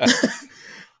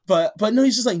 But no,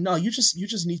 he's just like, no, you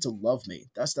just need to love me.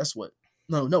 That's what.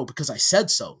 No, because I said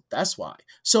so. That's why.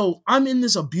 So I'm in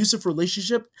this abusive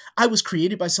relationship. I was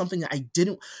created by something that I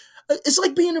didn't. It's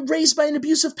like being raised by an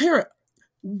abusive parent.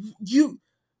 You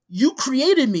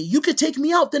created me. You could take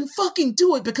me out, then fucking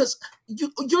do it, because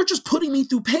you're just putting me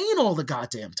through pain all the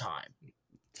goddamn time.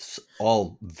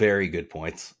 All very good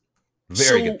points.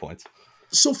 Very good points.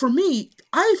 So for me,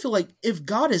 I feel like if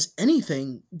God is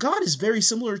anything, God is very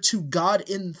similar to God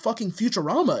in fucking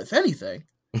Futurama, if anything.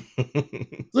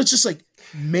 Let's just like,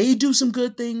 may do some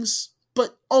good things,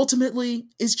 but ultimately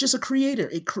it's just a creator.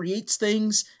 It creates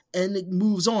things and it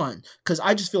moves on. Because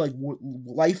I just feel like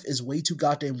life is way too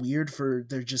goddamn weird for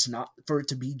it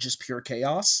to be just pure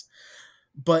chaos.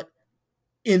 But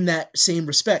in that same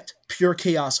respect, pure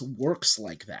chaos works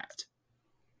like that.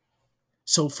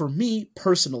 So for me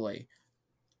personally,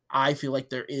 I feel like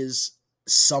there is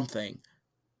something,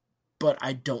 but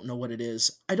I don't know what it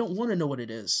is. I don't want to know what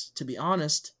it is, to be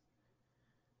honest,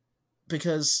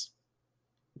 because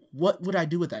what would I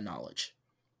do with that knowledge?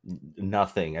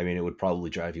 Nothing. I mean, it would probably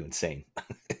drive you insane.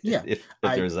 Yeah. if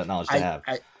there's that knowledge to have.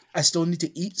 I still need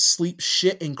to eat, sleep,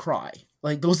 shit, and cry.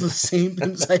 Like, those are the same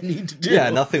things I need to do. Yeah,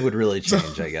 nothing would really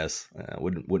change, I guess.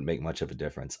 Wouldn't make much of a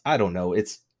difference. I don't know.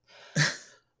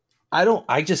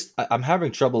 I'm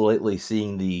having trouble lately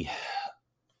seeing the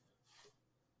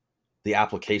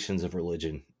applications of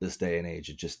religion this day and age.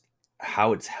 It just,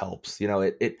 how it helps. You know,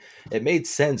 it made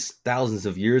sense thousands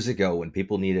of years ago when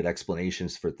people needed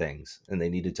explanations for things and they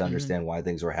needed to understand why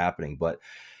things were happening. But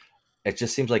it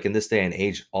just seems like in this day and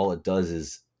age, all it does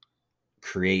is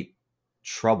create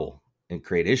trouble and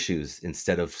create issues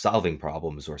instead of solving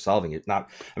problems or solving it.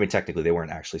 Technically they weren't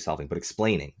actually solving, but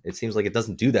explaining. It seems like it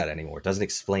doesn't do that anymore. It doesn't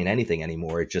explain anything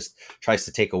anymore. It just tries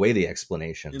to take away the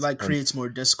explanations. It creates more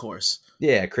discourse.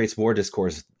 Yeah, it creates more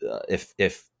discourse if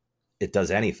it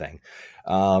does anything.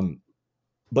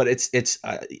 But it's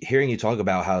hearing you talk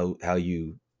about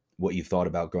what you thought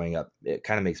about growing up, it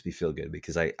kind of makes me feel good,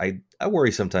 because I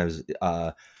worry sometimes.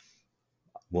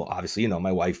 Well, obviously,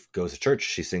 my wife goes to church.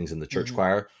 She sings in the church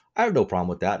choir. I have no problem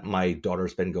with that. My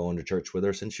daughter's been going to church with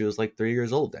her since she was like 3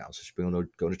 years old now. So she's been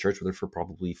going to church with her for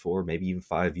probably 4, maybe even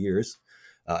 5 years,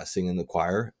 singing in the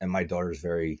choir. And my daughter's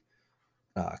very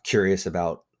curious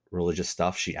about religious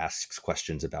stuff. She asks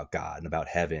questions about God and about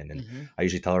heaven. And I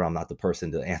usually tell her I'm not the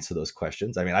person to answer those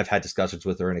questions. I mean, I've had discussions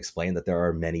with her and explained that there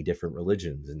are many different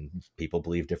religions and people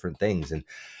believe different things. And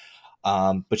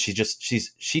but she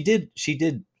did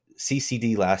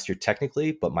CCD last year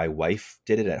technically, but my wife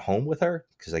did it at home with her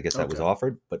because I guess that was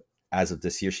offered. But as of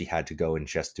this year, she had to go and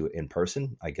she has to do it in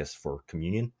person, I guess, for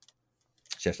communion.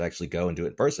 She has to actually go and do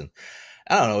it in person.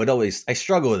 I don't know. I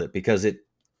struggle with it because it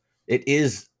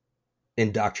is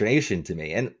indoctrination to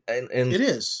me. And it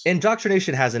is.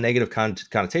 Indoctrination has a negative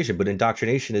connotation, but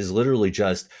indoctrination is literally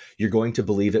just, you're going to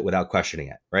believe it without questioning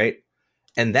it, right?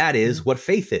 And that is what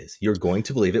faith is. You're going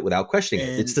to believe it without questioning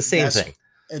it. It's the same thing.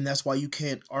 And that's why you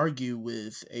can't argue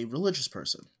with a religious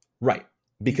person. Right.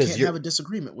 Because you can't have a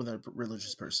disagreement with a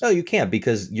religious person. No, you can't,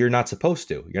 because you're not supposed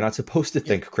to. You're not supposed to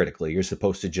think critically. You're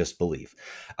supposed to just believe.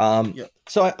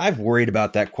 So I've worried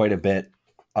about that quite a bit.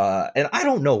 And I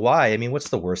don't know why. I mean, what's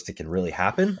the worst that can really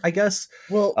happen, I guess?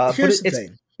 Well, here's the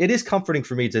thing. It is comforting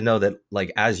for me to know that,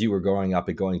 like, as you were growing up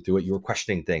and going through it, you were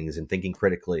questioning things and thinking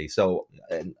critically. So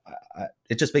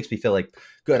it just makes me feel like,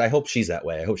 good, I hope she's that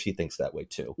way. I hope she thinks that way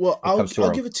too. Well, I'll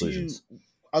give it to you.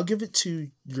 I'll give it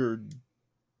to your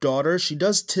daughter. She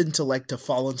does tend to like to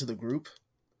fall into the group,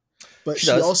 but she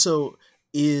also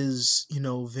is,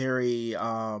 very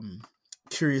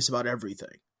curious about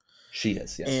everything. She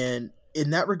is, yes. And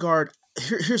in that regard,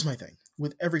 here's my thing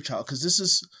with every child, because this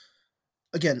is,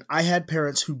 again, I had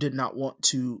parents who did not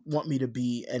want me to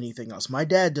be anything else. My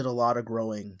dad did a lot of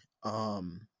growing,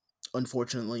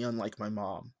 unfortunately, unlike my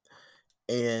mom.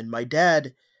 And my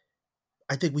dad,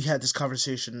 I think we had this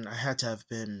conversation.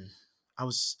 I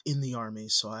was in the Army,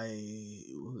 so I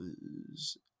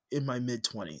was in my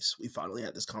mid-20s. We finally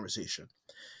had this conversation.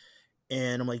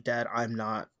 And I'm like, Dad, I'm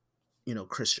not,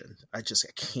 Christian. I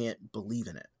can't believe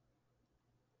in it.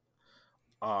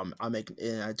 And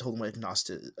I told him what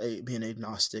being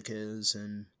agnostic is,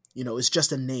 and it's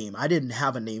just a name. I didn't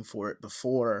have a name for it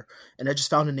before, and I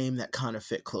just found a name that kind of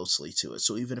fit closely to it.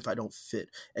 So even if I don't fit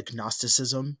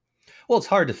agnosticism, well, it's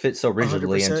hard to fit so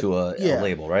rigidly into a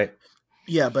label, right?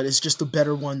 Yeah, but it's just a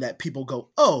better one that people go,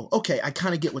 oh, okay, I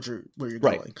kind of get where you're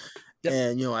going. Yep.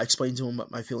 And I explained to him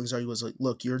what my feelings are. He was like,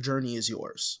 look, your journey is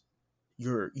yours.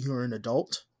 You're an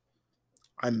adult.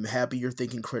 I'm happy you're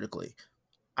thinking critically.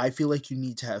 I feel like you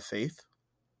need to have faith,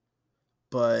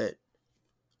 but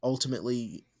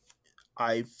ultimately,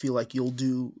 I feel like you'll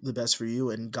do the best for you,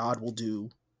 and God will do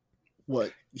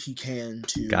what he can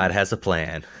to... God has a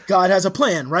plan. God has a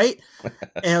plan, right?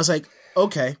 And I was like,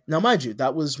 okay. Now, mind you,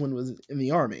 that was when I was in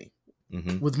the Army.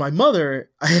 Mm-hmm. With my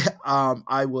mother,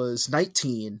 I was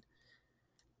 19,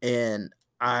 and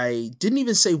I didn't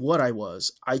even say what I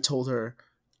was. I told her,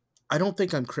 I don't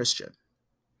think I'm Christian.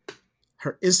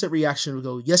 Her instant reaction would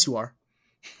go, yes, you are.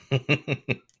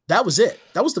 That was it.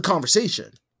 That was the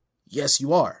conversation. Yes,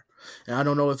 you are. And I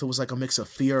don't know if it was like a mix of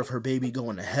fear of her baby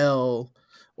going to hell,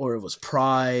 or it was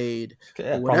pride,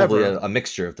 Yeah, or whatever. probably a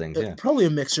mixture of things. Yeah. Probably a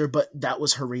mixture, but that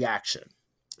was her reaction.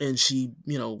 And she,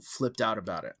 flipped out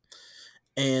about it.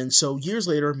 And so years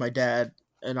later, my dad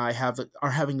and I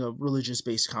are having a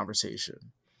religious-based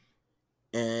conversation.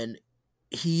 And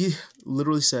he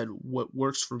literally said, what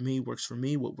works for me, works for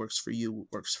me. What works for you,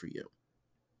 works for you.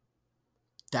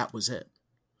 That was it.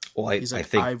 Well, He's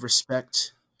like, I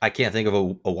respect. I can't think of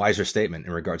a wiser statement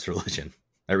in regards to religion.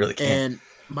 I really can't. And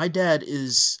my dad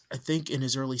is, I think, in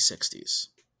his early 60s.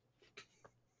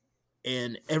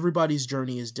 And everybody's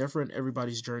journey is different.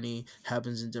 Everybody's journey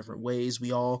happens in different ways.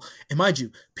 And mind you,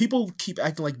 people keep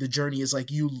acting like the journey is like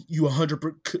you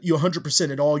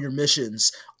 100% at all your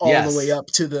missions all the way up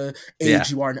to the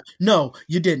age you are now. No,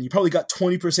 you didn't. You probably got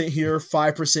 20% here,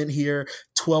 5% here,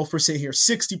 12% here,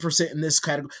 60% in this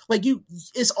category. Like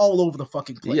it's all over the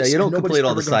fucking place. Yeah, you don't complete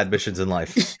all the side missions in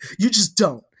life. You just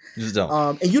don't. You just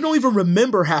don't. And you don't even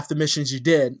remember half the missions you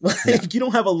did. Like, you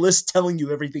don't have a list telling you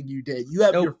everything you did. You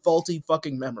have your faulty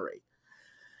fucking memory.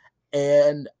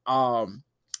 And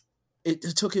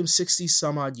it took him 60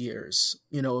 some odd years,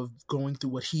 of going through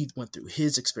what he went through,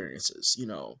 his experiences,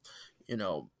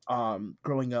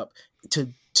 growing up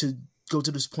to go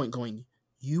to this point going,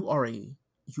 you are an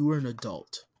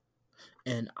adult.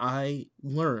 And I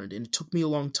learned, and it took me a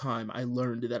long time, I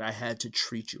learned that I had to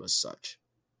treat you as such.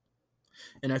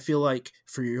 And I feel like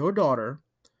for your daughter,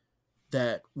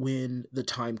 that when the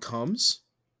time comes,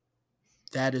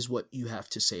 that is what you have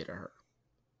to say to her.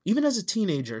 Even as a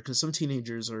teenager, because some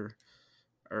teenagers are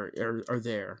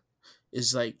there,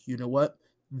 is like, you know what?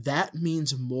 That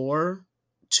means more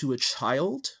to a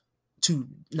child,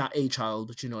 not a child,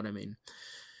 but you know what I mean.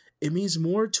 It means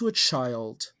more to a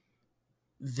child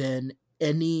than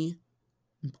any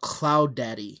cloud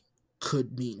daddy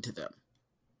could mean to them.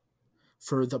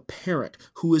 For the parent,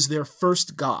 who is their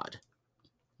first God,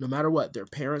 no matter what, their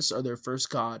parents are their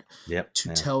first God.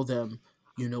 Tell them,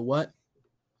 you know what,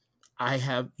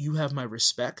 you have my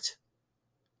respect,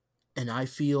 and I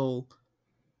feel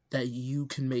that you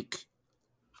can make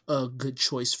a good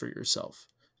choice for yourself.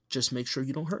 Just make sure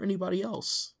you don't hurt anybody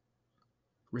else.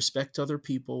 Respect other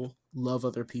people, love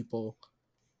other people,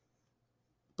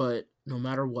 but no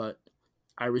matter what,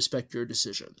 I respect your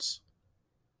decisions.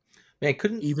 Man,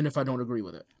 even if I don't agree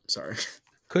with it. Sorry.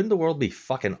 Couldn't the world be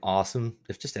fucking awesome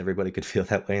if just everybody could feel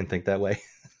that way and think that way?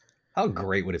 How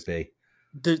great would it be?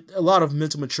 A lot of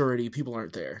mental maturity, people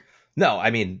aren't there. No, I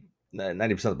mean,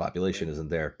 90% of the population isn't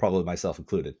there, probably myself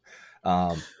included.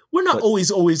 We're not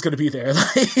always going to be there.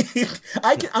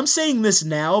 I'm saying this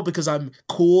now because I'm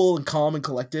cool and calm and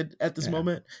collected at this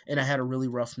moment, and I had a really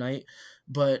rough night.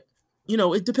 But,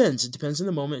 it depends. It depends on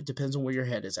the moment. It depends on where your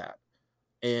head is at.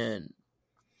 And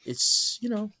it's,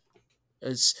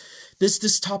 it's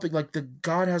this topic, like the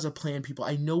God has a plan, people.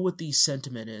 I know what the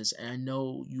sentiment is, and I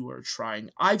know you are trying.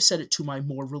 I've said it to my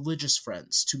more religious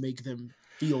friends to make them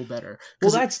feel better. Well,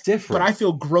 that's different. But I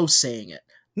feel gross saying it.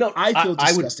 No, I feel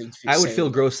disgusting. I would feel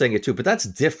gross saying it too, but that's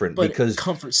different because it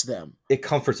comforts them. It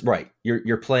comforts, right?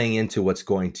 You're playing into what's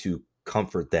going to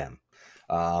comfort them.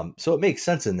 So it makes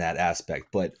sense in that aspect.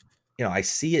 But I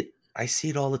see it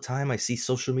all the time. I see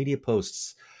social media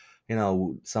posts.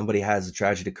 Somebody has a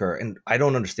tragedy occur, and I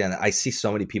don't understand that. I see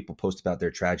so many people post about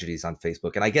their tragedies on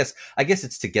Facebook, and I guess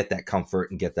it's to get that comfort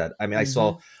and get that. I mean,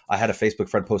 I had a Facebook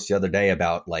friend post the other day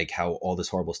about like how all this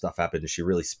horrible stuff happened, and she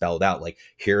really spelled out like,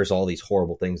 here's all these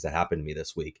horrible things that happened to me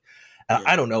this week. And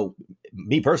I don't know,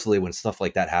 me personally, when stuff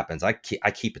like that happens, I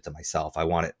keep it to myself. I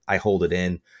want it, I hold it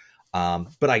in.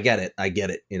 But I get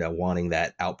it, wanting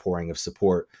that outpouring of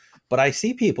support. But I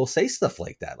see people say stuff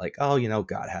like that, like, oh,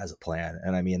 God has a plan,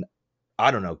 and I mean, I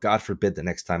don't know. God forbid the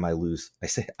next time I lose. I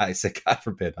say God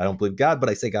forbid. I don't believe God, but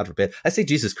I say God forbid. I say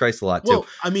Jesus Christ a lot too. Well,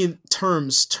 I mean,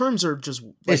 terms are just.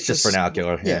 Like, it's just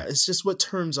vernacular. Yeah, it's just what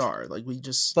terms are. Like we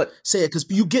just say it because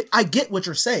I get what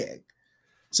you're saying.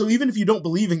 So even if you don't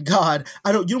believe in God,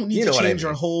 you don't need to change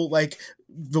your whole like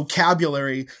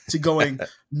vocabulary to going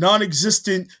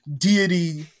non-existent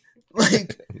deity,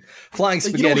 like flying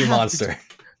spaghetti monster.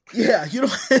 Yeah, you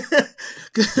don't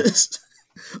because.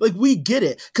 Like, we get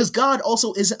it, because God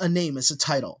also isn't a name, it's a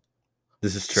title.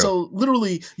 This is true. So,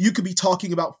 literally, you could be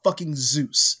talking about fucking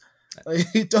Zeus. Like,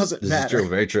 it doesn't matter. This is true,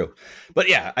 very true. But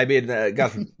yeah, I mean,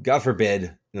 God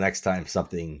forbid the next time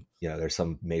something, there's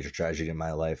some major tragedy in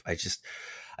my life. I just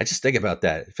think about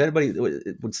that. If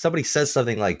when somebody says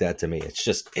something like that to me,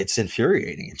 it's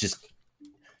infuriating.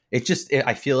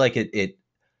 I feel like it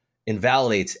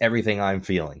invalidates everything I'm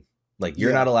feeling. Like,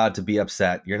 you're Yeah. not allowed to be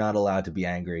upset. You're not allowed to be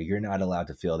angry. You're not allowed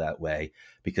to feel that way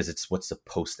because it's what's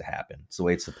supposed to happen. It's the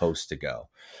way it's supposed to go.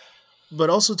 But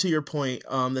also to your point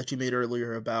that you made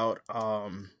earlier about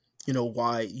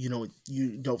why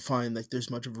you don't find like there's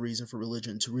much of a reason for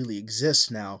religion to really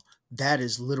exist now. That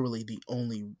is literally the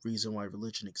only reason why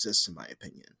religion exists, in my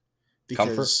opinion,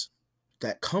 because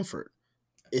that comfort.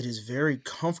 It is very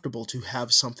comfortable to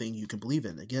have something you can believe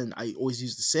in. Again, I always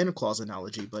use the Santa Claus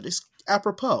analogy, but it's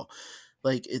apropos.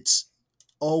 Like, it's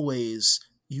always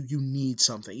you need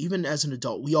something. Even as an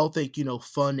adult, we all think,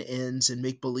 fun ends and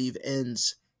make-believe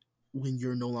ends when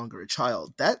you're no longer a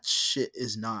child. That shit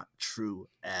is not true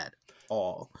at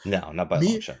all. No, not by a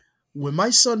long shot. When my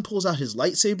son pulls out his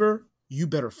lightsaber, you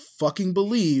better fucking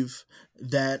believe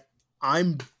that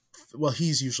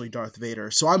he's usually Darth Vader,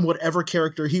 so I'm whatever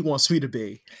character he wants me to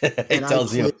be. It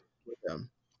tells you. With him.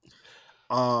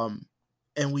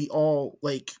 And we all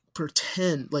like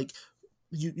pretend like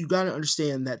you got to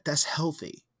understand that that's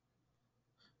healthy.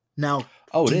 Now,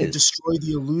 do you destroy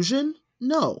the illusion?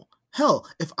 No. Hell,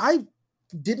 if I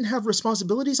didn't have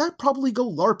responsibilities, I'd probably go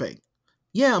LARPing.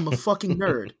 Yeah, I'm a fucking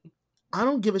nerd. I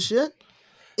don't give a shit.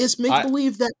 It's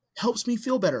make-believe that helps me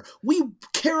feel better. We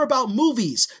care about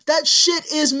movies. That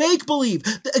shit is make-believe.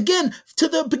 Again, to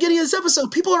the beginning of this episode,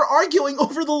 people are arguing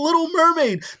over The Little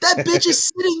Mermaid. That bitch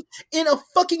is sitting in a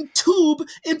fucking tube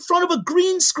in front of a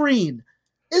green screen.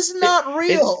 It's not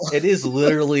real. It is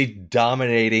literally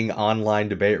dominating online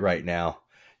debate right now,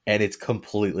 and it's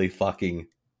completely fucking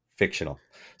fictional.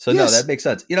 So yes. No, that makes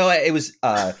sense. It was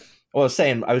I was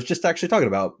saying, I was just actually talking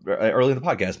about early in the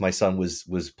podcast, my son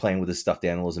was playing with his stuffed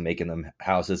animals and making them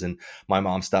houses. And my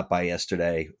mom stopped by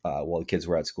yesterday while the kids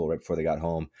were at school right before they got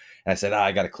home. And I said,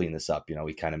 I got to clean this up.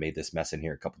 We kind of made this mess in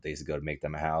here a couple of days ago to make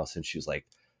them a house. And she was like,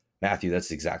 Matthew, that's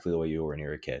exactly the way you were when you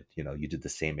were a kid. You did the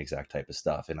same exact type of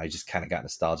stuff. And I just kind of got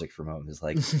nostalgic for a moment. It's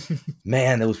like,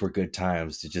 man, those were good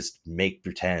times to just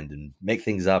pretend and make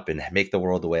things up and make the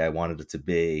world the way I wanted it to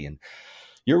be. And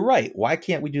you're right. Why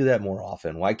can't we do that more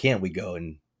often? Why can't we go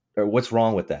or what's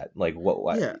wrong with that? Like,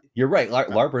 what? Yeah. You're right.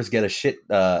 LARPers get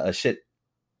I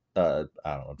don't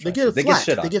know. They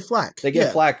get flack. They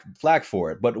get flack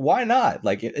for it. But why not?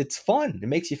 Like, it's fun. It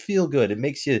makes you feel good.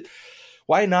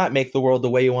 Why not make the world the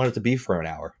way you want it to be for an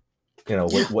hour?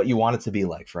 What you want it to be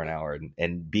like for an hour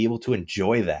and be able to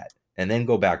enjoy that and then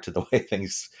go back to the way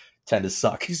things tend to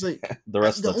suck. He's like, the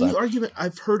rest of the time. The only argument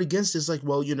I've heard against is like,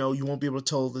 well, you won't be able to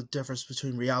tell the difference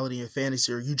between reality and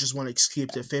fantasy, or you just want to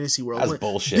escape the fantasy world. That's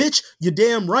bullshit. Bitch, you're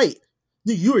damn right.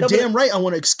 You are damn right. I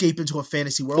want to escape into a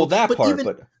fantasy world. Well,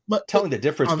 but telling the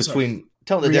difference between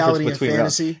reality and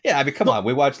fantasy. Yeah, I mean, come on.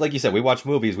 We watch, like you said, we watch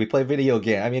movies, we play video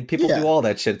games. I mean, people do all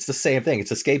that shit. It's the same thing.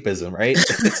 It's escapism, right?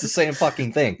 It's the same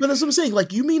fucking thing. But that's what I'm saying.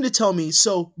 Like, you mean to tell me,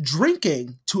 so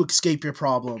drinking to escape your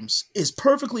problems is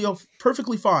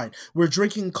perfectly fine, where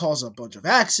drinking causes a bunch of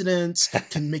accidents,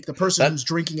 can make the person who's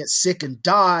drinking it sick and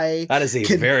die. That is a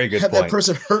very good point. Have that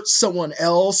person hurt someone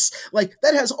else. Like,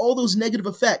 that has all those negative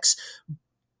effects.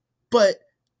 But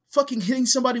fucking hitting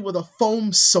somebody with a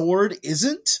foam sword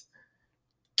isn't?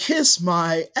 Kiss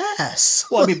my ass.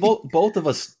 Well, I mean, both of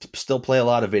us still play a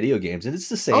lot of video games, and it's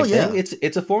the same thing.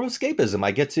 It's a form of escapism.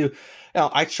 I get to,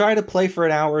 I try to play for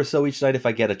an hour or so each night if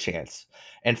I get a chance.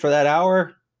 And for that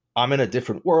hour, I'm in a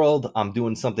different world. I'm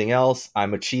doing something else.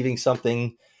 I'm achieving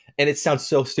something. And it sounds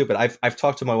so stupid. I've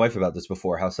talked to my wife about this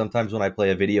before, how sometimes when I play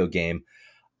a video game,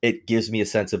 it gives me a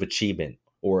sense of achievement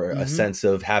or a sense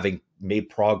of having made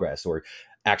progress or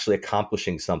actually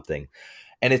accomplishing something.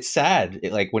 And it's sad,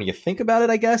 like when you think about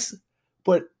it, I guess,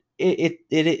 but it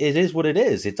is what it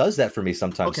is. It does that for me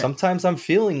sometimes. Okay. Sometimes I'm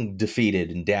feeling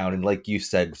defeated and down, and like you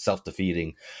said,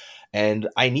 self-defeating. And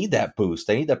I need that boost.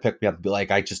 I need that pick me up to be like,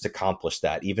 I just accomplished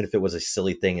that, even if it was a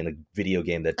silly thing in a video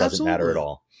game that doesn't matter at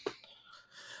all.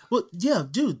 Well, yeah,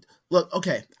 dude. Look,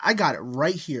 okay, I got it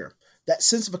right here. That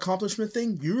sense of accomplishment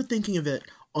thing, you're thinking of it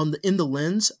in the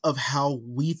lens of how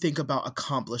we think about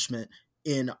accomplishment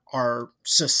in our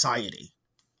society.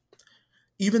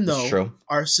 Even though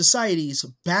our society's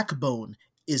backbone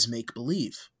is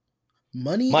make-believe.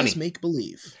 Money is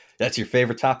make-believe. That's your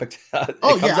favorite topic.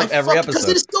 Oh, yeah. Every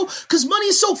episode. Because money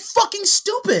is so fucking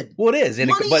stupid. Well, it is.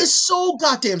 Money is so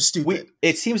goddamn stupid.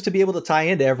 It seems to be able to tie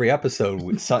into every episode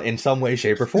in some way,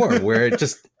 shape, or form, where it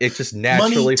just naturally flows in.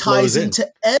 Money ties into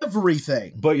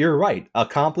everything. But you're right.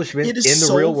 Accomplishment in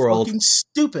the real world. Fucking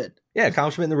stupid. Yeah,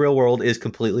 accomplishment in the real world is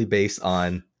completely based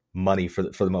on money for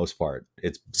the most part.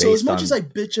 It's based so as much as I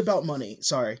bitch about money,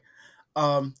 as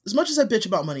much as I bitch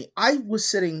about money, I was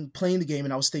sitting playing the game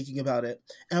and I was thinking about it,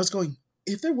 and I was going,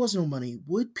 if there was no money,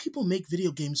 would people make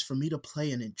video games for me to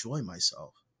play and enjoy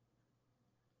myself?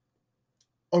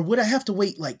 Or would I have to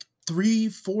wait like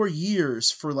 3-4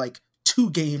 years for like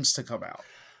 2 games to come out?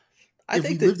 If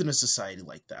we lived in a society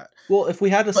like that. Well, if we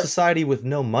had a society with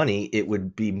no money, it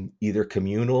would be either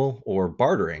communal or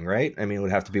bartering, right? I mean, it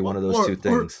would have to be one of those two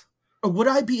things. Or would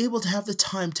I be able to have the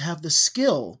time to have the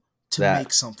skill to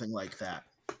make something like that?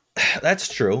 That's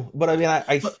true. But I mean,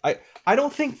 I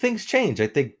don't think things change. I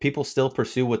think people still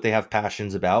pursue what they have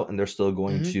passions about, and they're still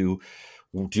going to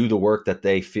do the work that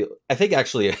they feel. I think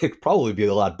actually it'd probably be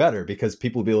a lot better because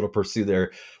people will be able to pursue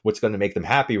what's going to make them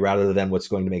happy rather than what's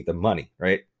going to make them money,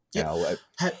 right? Yeah.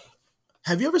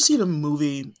 Have you ever seen a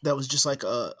movie that was just like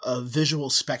a visual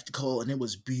spectacle and it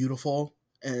was beautiful?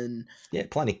 And yeah,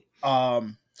 plenty.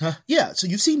 Yeah, so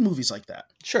you've seen movies like that.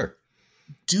 Sure.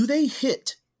 Do they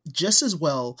hit just as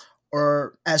well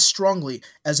or as strongly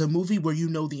as a movie where you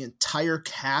know the entire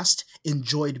cast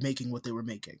enjoyed making what they were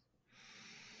making?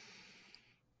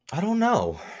 I don't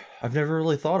know. I've never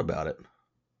really thought about it.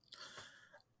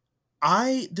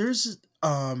 There's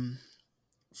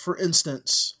for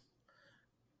instance,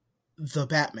 The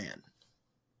Batman.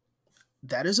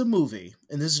 That is a movie,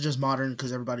 and this is just modern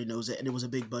because everybody knows it, and it was a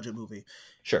big budget movie.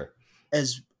 Sure.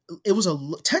 As it was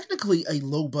technically a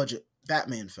low budget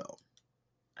Batman film,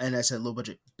 and I said low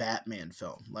budget Batman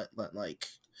film, like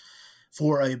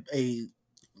for a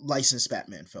licensed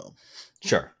Batman film.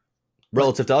 Sure.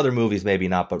 Relative to other movies, maybe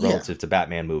not, but relative to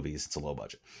Batman movies, it's a low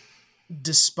budget.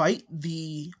 Despite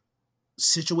the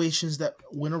situations that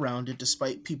went around it,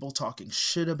 despite people talking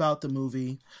shit about the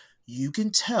movie, you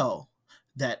can tell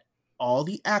that all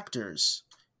the actors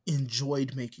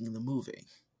enjoyed making the movie.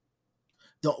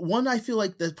 The one I feel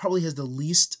like that probably has the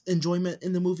least enjoyment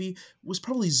in the movie was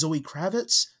probably Zoe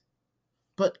Kravitz,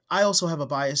 but I also have a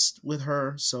bias with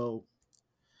her, so...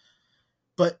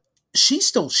 But she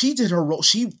did her role.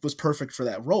 She was perfect for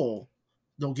that role.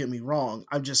 Don't get me wrong.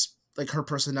 I'm just, like, her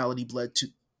personality bled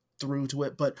through to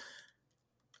it, but...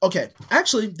 Okay,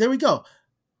 actually, there we go.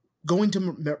 Going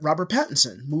to Robert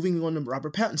Pattinson, moving on to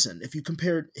Robert Pattinson. If you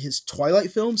compared his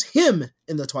Twilight films, him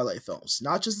in the Twilight films,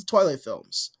 not just the Twilight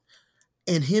films,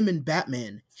 and him in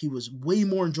Batman, he was way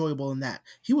more enjoyable in that.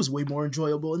 He was way more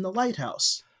enjoyable in The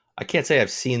Lighthouse. I can't say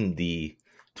I've seen the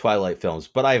Twilight films,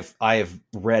 but I have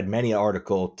read many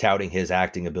articles touting his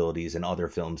acting abilities in other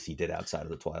films he did outside of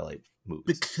the Twilight movies.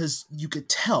 Because you could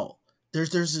tell.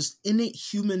 There's this innate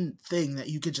human thing that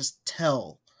you could just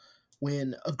tell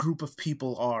when a group of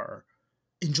people are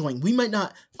enjoying. We might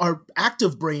not, our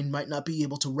active brain might not be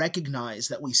able to recognize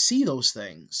that we see those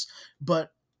things,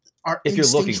 but our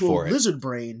instinctual lizard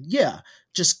brain,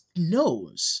 just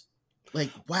knows. Like,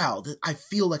 wow, I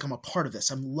feel like I'm a part of this.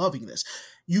 I'm loving this.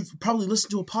 You've probably listened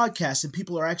to a podcast and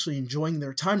people are actually enjoying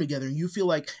their time together. And you feel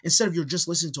like instead of you're just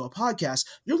listening to a podcast,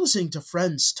 you're listening to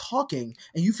friends talking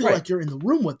and you feel like you're in the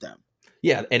room with them.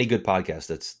 Yeah. Any good podcast,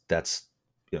 that's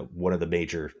one of the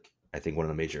major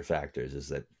factors is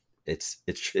that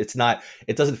it's not,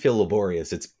 it doesn't feel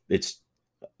laborious. It's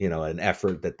an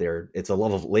effort that it's a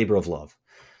labor of love.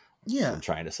 Yeah. I'm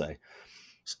trying to say.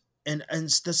 And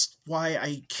that's why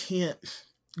I can't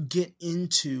get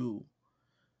into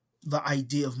the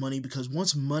idea of money, because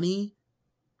once money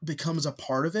becomes a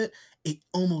part of it, it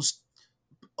almost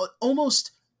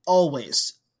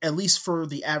always, at least for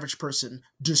the average person,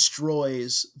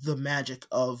 destroys the magic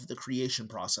of the creation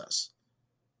process.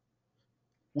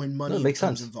 When money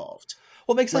becomes involved.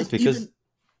 Well, it makes sense because...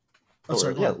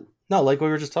 like we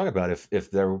were just talking about,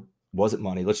 if there wasn't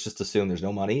money, let's just assume there's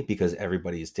no money because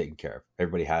everybody is taken care of.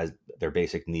 Everybody has their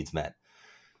basic needs met.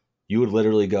 You would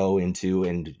literally go into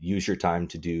and use your time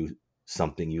to do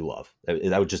something you love.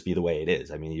 That would just be the way it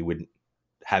is. I mean, you wouldn't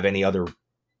have any other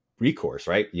recourse,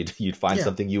 right? You'd find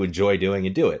something you enjoy doing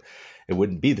and do it. It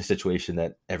wouldn't be the situation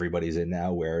that everybody's in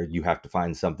now where you have to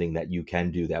find something that you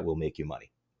can do that will make you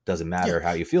money. Doesn't matter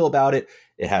how you feel about it.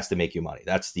 It has to make you money.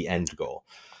 That's the end goal.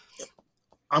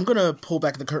 I'm going to pull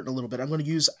back the curtain a little bit. I'm going to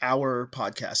use our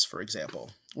podcast, for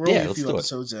example. We're only a few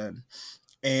episodes in.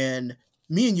 And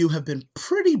me and you have been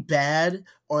pretty bad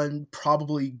on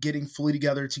probably getting fully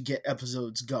together to get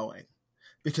episodes going.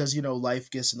 Because, life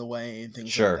gets in the way and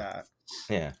things like that.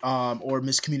 Yeah. Or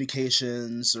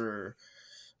miscommunications or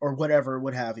whatever,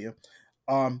 what have you.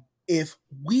 If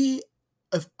money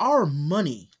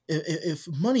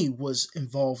was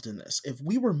involved in this, if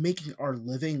we were making our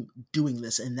living doing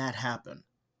this and that happened,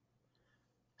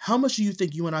 how much do you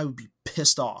think you and I would be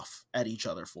pissed off at each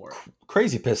other for?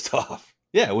 Crazy pissed off.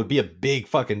 Yeah, it would be a big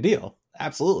fucking deal.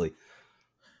 Absolutely.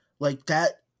 Like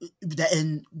that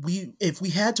and if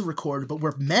we had to record, but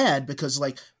we're mad because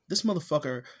like this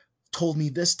motherfucker told me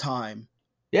this time.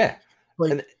 Yeah.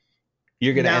 Like, and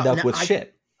you're going to end up with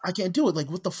shit. I can't do it. Like,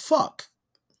 what the fuck?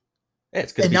 Yeah,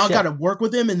 it's gonna And be now shit. I got to work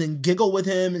with him and then giggle with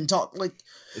him and talk like,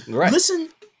 Right. listen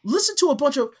to a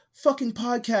bunch of fucking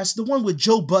podcasts. The one with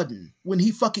Joe Budden when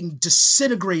he fucking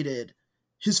disintegrated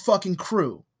his fucking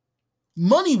crew.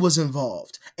 Money was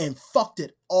involved and fucked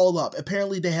it all up.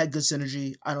 Apparently they had good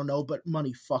synergy. I don't know, but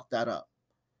money fucked that up.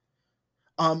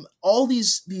 All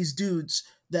these dudes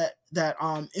that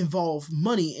involve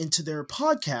money into their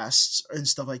podcasts and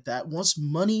stuff like that. Once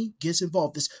money gets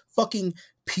involved, this fucking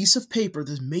piece of paper,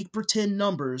 this make pretend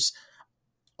numbers,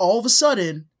 all of a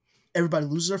sudden everybody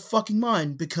loses their fucking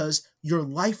mind because your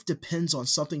life depends on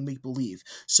something make believe.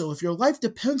 So if your life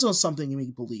depends on something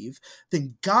make believe,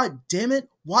 then god damn it,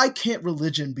 why can't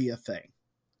religion be a thing?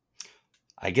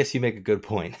 I guess you make a good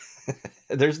point.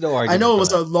 There's no argument. I know it was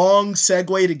for that. a long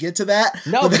segue to get to that.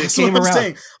 No, but it that's came what I'm around.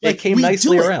 saying. It came we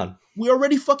nicely do it. around. We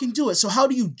already fucking do it. So how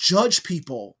do you judge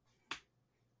people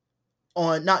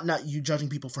on not you judging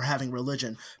people for having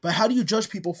religion, but how do you judge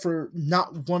people for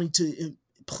not wanting to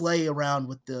play around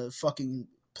with the fucking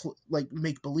like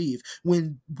make believe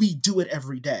when we do it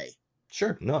every day?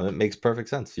 Sure. No, it makes perfect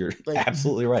sense. You're Like,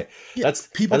 absolutely right. yeah, That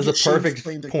people is a get shamed for perfect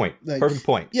playing their- point. like, Perfect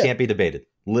point. yeah. Can't be debated.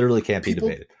 Literally can't be People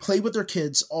debated. play with their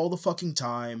kids all the fucking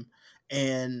time,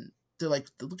 and they're like,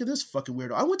 look at this fucking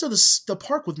weirdo. I went to the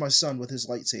park with my son with his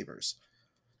lightsabers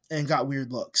and got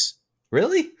weird looks.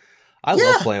 Really? I Yeah.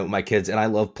 love playing with my kids, and I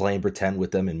love playing pretend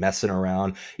with them and messing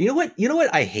around. You know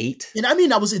what I hate? And I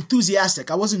mean, I was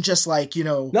enthusiastic. I wasn't just like,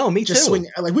 No, me just too. swing.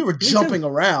 Like we were jumping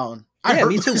around. I Yeah, hurt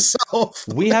me too. myself.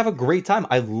 We have a great time.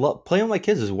 I love playing with my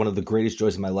kids is one of the greatest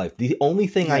joys of my life. The only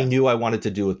thing I Yeah. knew I wanted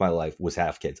to do with my life was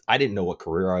have kids. I didn't know what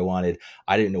career I wanted.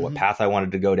 I didn't know what Mhm. path I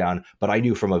wanted to go down, but I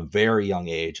knew from a very young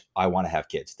age, I want to have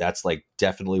kids. That's like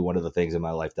definitely one of the things in my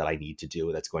life that I need to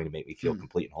do. That's going to make me feel Mm.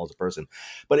 complete and whole as a person.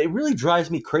 But it really drives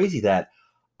me crazy that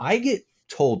I get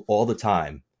told all the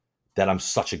time that I'm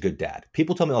such a good dad.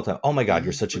 People tell me all the time, "Oh my God,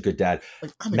 you're such a good dad.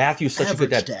 Like, I'm an Matthew's such a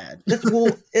good average dad." dad.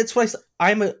 Well, it's what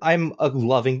I'm a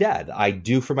loving dad. I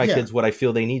do for my Yeah. kids what I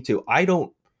feel they need to. I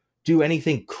don't do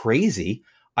anything crazy.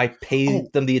 I pay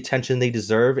them the attention they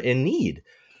deserve and need.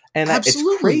 And it's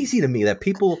Absolutely. crazy to me that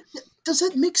people. Does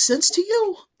that make sense to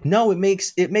you? No, it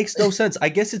makes no sense. I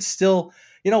guess it's still.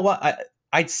 You know what?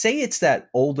 I'd say it's that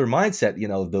older mindset.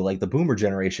 The boomer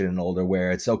generation and older,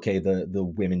 where it's okay. The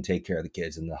women take care of the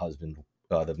kids and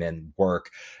the men work.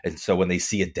 And so when they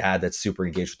see a dad that's super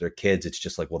engaged with their kids, it's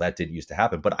just like, well, that didn't used to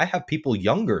happen. But I have people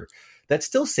younger that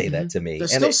still say that to me. They And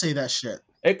still say that shit.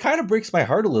 it kind of breaks my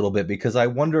heart a little bit because I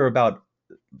wonder about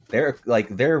their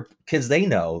kids they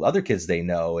know, other kids they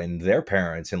know, and their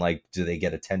parents, and like, do they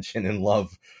get attention and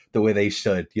love the way they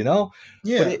should, Yeah.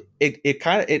 But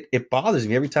it bothers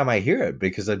me every time I hear it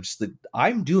because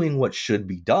I'm doing what should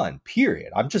be done,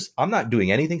 period. I'm not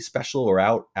doing anything special or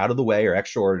out of the way or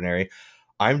extraordinary.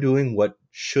 I'm doing what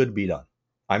should be done.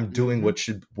 I'm doing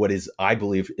what is I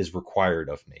believe is required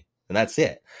of me, and that's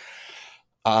it.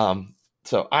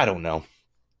 So I don't know.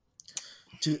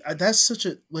 Dude, that's such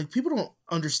a people don't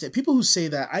understand. People who say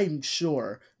that, I'm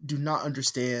sure, do not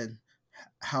understand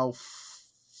how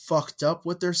fucked up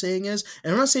what they're saying is.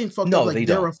 And I'm not saying fucked up like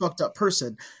they're a fucked up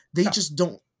person. They just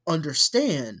don't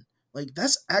understand. Like,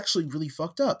 that's actually really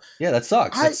fucked up. Yeah, that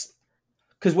sucks.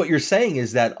 Because what you're saying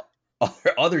is that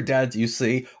other dads you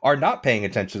see are not paying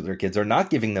attention to their kids, or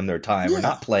not giving them their time, or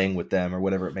not playing with them, or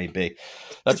whatever it may be.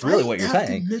 That's really what you're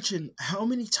saying. I mention how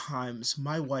many times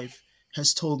my wife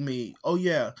has told me, "Oh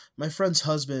yeah, my friend's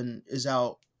husband is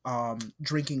out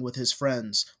drinking with his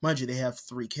friends." Mind you, they have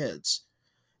 3 kids.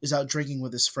 Is out drinking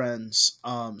with his friends.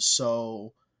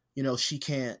 So she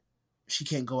can't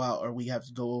go out, or we have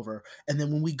to go over. And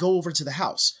then when we go over to the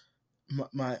house,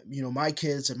 my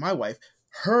kids and my wife,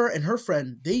 her and her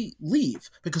friend, they leave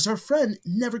because her friend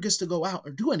never gets to go out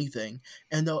or do anything,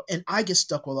 and I get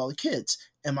stuck with all the kids.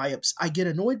 I get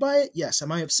annoyed by it? Yes.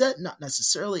 Am I upset? Not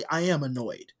necessarily. I am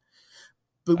annoyed.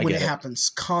 But when it happens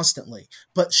constantly.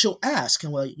 But she'll ask,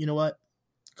 and you know what?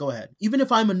 Go ahead. Even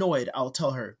if I'm annoyed, I'll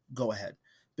tell her, go ahead.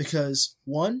 Because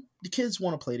 1, the kids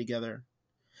want to play together.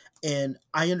 And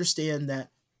I understand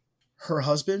that her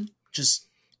husband just,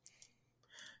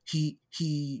 he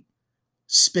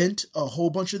spent a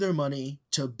whole bunch of their money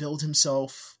to build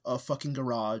himself a fucking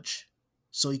garage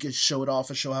so he could show it off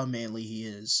and show how manly he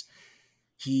is.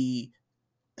 He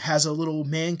has a little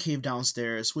man cave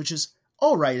downstairs, which is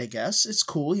all right, I guess. It's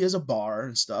cool. He has a bar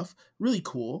and stuff. Really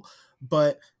cool.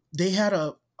 But they had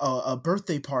a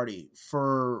birthday party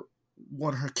for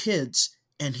one of her kids,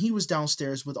 and he was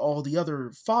downstairs with all the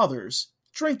other fathers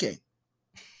drinking.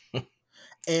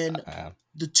 And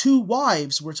the 2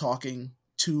 wives were talking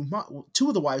to 2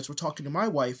 of the wives were talking to my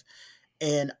wife,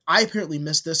 and I apparently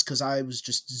missed this because I was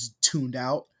just tuned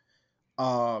out.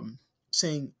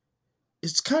 saying,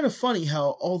 it's kind of funny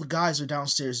how all the guys are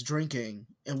downstairs drinking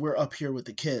and we're up here with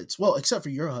the kids. Well, except for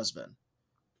your husband.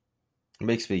 It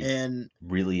makes me And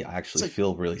really actually like,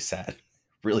 feel really sad.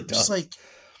 Really does. Just like,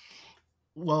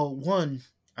 well, one,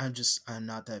 I'm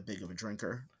not that big of a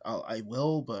drinker. I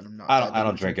will, but I'm not. I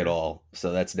don't drink at all,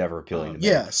 so that's never appealing to me.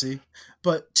 Yeah, see,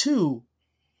 but two,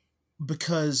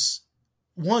 because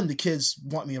one, the kids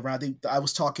want me around. I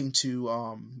was talking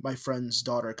to my friend's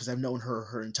daughter because I've known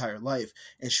her entire life,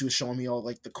 and she was showing me all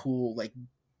like the cool like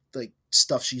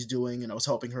stuff she's doing, and I was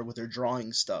helping her with her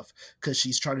drawing stuff because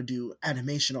she's trying to do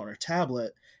animation on her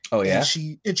tablet. Oh yeah. And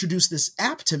she introduced this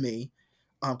app to me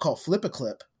called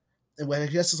Flip-A-Clip. And what I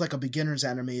guess is like a beginner's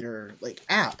animator like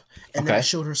app. And then I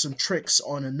showed her some tricks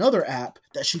on another app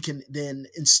that she can then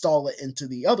install it into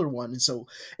the other one. And so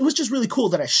it was just really cool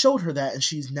that I showed her that, and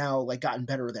she's now like gotten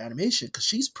better with animation because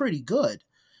she's pretty good.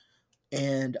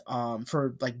 And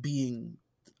for like being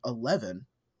 11.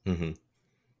 Mm-hmm.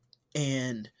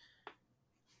 And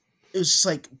it was just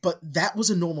like, but that was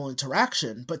a normal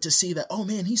interaction. But to see that, oh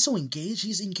man, he's so engaged.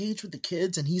 He's engaged with the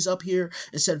kids, and he's up here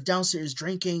instead of downstairs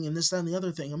drinking and this, that, and the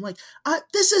other thing. I'm like,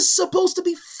 this is supposed to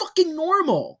be fucking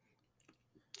normal.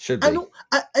 Should be. I'm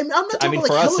not talking about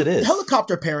for like us it is.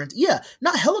 Helicopter parent. Yeah,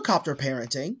 not helicopter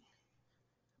parenting,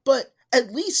 but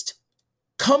at least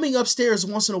coming upstairs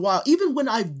once in a while. Even when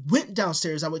I went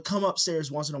downstairs, I would come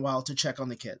upstairs once in a while to check on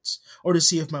the kids or to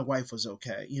see if my wife was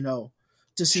okay,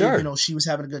 to see if, she was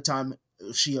having a good time.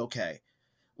 Is she okay?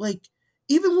 Like,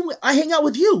 even when I hang out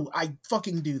with you, I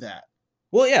fucking do that.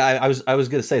 Well, yeah, I was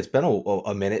going to say it's been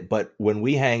a minute, but when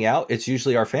we hang out, it's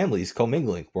usually our families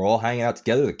commingling. We're all hanging out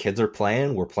together. The kids are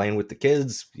playing. We're playing with the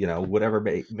kids, whatever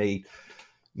may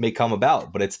come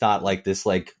about. But it's not like this,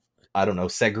 like, I don't know,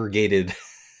 segregated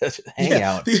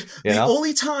hangout. The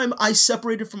only time I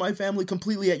separated from my family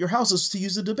completely at your house is to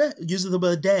use the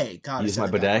bidet. God, use my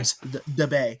bidet.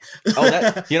 Bidet.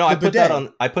 Oh, I put that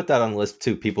on the list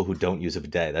too. People who don't use a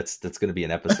bidet. That's going to be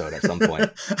an episode at some point.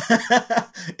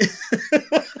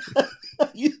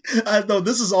 I know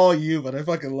this is all you, but I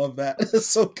fucking love that. It's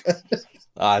so good.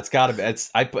 It's gotta be. It's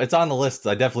on the list.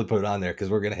 I definitely put it on there because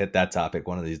we're gonna hit that topic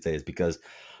one of these days because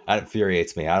that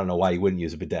infuriates me. I don't know why you wouldn't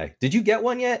use a bidet. Did you get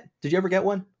one yet? Did you ever get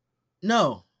one?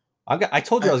 No. I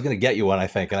told you I was going to get you one, I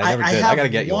think, and I never did. I got to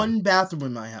get you one. One bathroom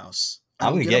in my house.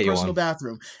 I'm going to get you one. Personal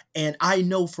bathroom, and I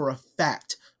know for a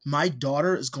fact my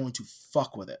daughter is going to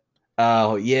fuck with it.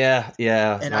 Oh, yeah.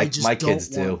 And I just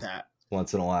don't want that.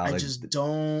 Once in a while. I just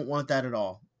don't want that at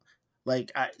all.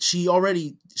 Like, she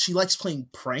likes playing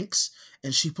pranks,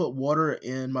 and she put water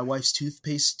in my wife's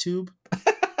toothpaste tube.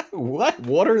 What?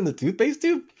 Water in the toothpaste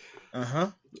tube?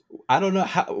 Uh-huh. I don't know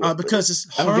how. Because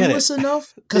it's harmless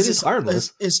enough. Because it's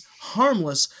harmless. It's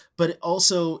harmless, but it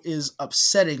also is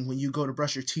upsetting when you go to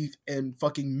brush your teeth and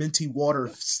fucking minty water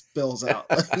spills out.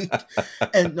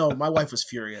 And no, my wife was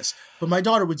furious. But my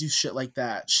daughter would do shit like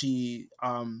that. She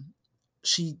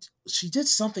did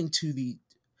something to the.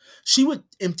 She would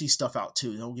empty stuff out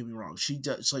too. Don't get me wrong. She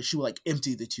does she would like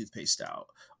empty the toothpaste out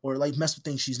or like mess with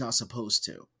things she's not supposed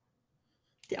to.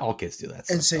 Yeah, all kids do that.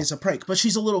 And say it's a prank, but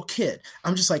she's a little kid.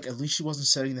 I'm just like, at least she wasn't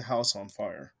setting the house on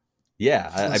fire. Yeah,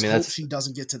 I mean, she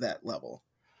doesn't get to that level.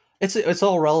 It's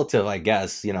all relative, I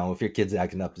guess. If your kid's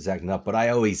acting up, it's acting up. But I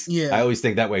always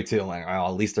think that way too. I'm like, oh,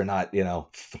 at least they're not,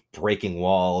 breaking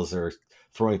walls or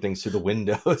throwing things through the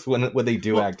windows when they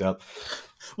do act up.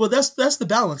 Well, that's the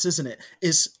balance, isn't it?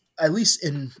 Is at least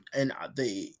in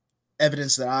the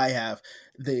evidence that I have,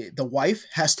 the wife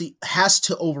has to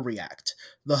overreact.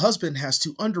 The husband has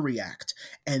to underreact.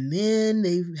 And then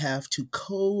they have to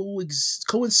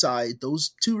coincide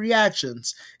those two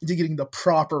reactions into getting the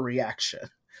proper reaction.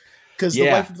 Because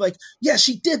the wife would be like, yeah,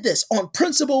 she did this on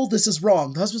principle. This is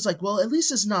wrong. The husband's like, well, at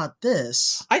least it's not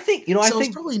this. I think, it's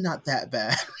probably not that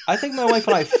bad. I think my wife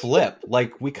and I flip.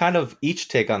 Like, we kind of each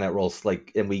take on that role,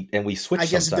 like, and we switch. I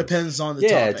guess sometimes. It depends on the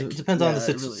topic. It depends on the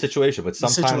situation. But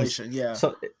sometimes,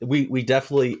 we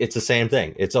definitely, it's the same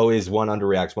thing. It's always one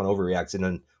underreacts, one overreacts, and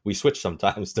then we switch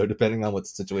sometimes. So depending on what the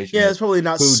situation is. Yeah, it's probably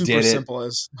not super simple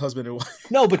as husband and wife.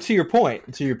 No, but to your point,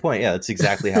 yeah, that's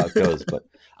exactly how it goes. But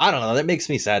I don't know. That makes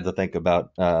me sad to think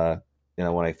about.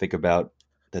 When I think about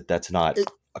that's not a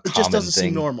common thing. It just doesn't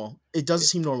seem normal. It doesn't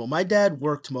seem normal. My dad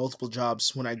worked multiple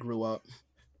jobs when I grew up,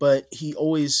 but he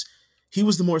was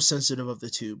the more sensitive of the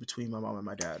two between my mom and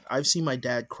my dad. I've seen my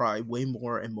dad cry way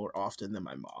more and more often than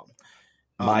my mom.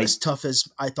 As tough as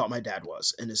I thought my dad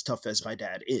was, and as tough as my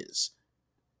dad is.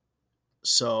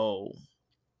 So,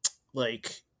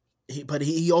 like. But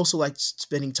he also liked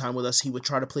spending time with us. He would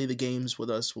try to play the games with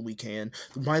us when we can.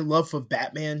 My love for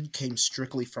Batman came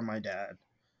strictly from my dad.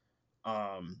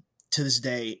 to this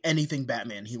day, anything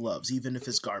Batman he loves, even if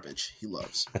it's garbage, he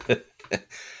loves.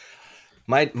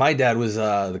 My dad was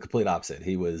the complete opposite.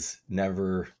 He was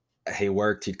never. He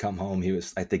worked. He'd come home.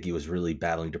 I think he was really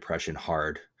battling depression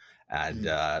hard, and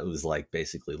it was like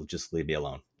basically just leave me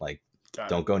alone. Like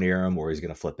don't go near him, or he's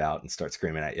gonna flip out and start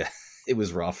screaming at you. It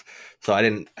was rough. So I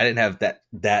didn't have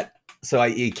that. So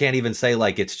you can't even say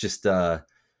like it's just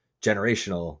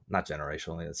generational. Not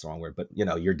generational. That's the wrong word. But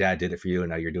your dad did it for you,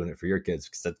 and now you're doing it for your kids.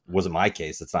 Because that wasn't my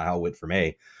case. That's not how it went for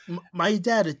me. My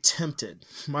dad attempted,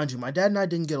 mind you. My dad and I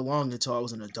didn't get along until I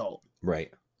was an adult.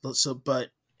 Right. So, but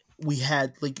we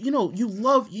had you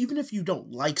love, even if you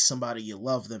don't like somebody, you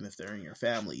love them if they're in your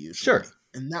family usually. Sure.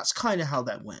 And that's kind of how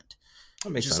that went.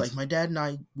 That makes just sense. like my dad and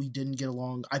I, we didn't get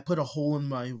along. I put a hole in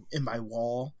my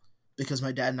wall because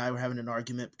my dad and I were having an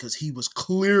argument because he was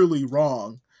clearly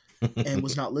wrong and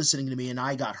was not listening to me, and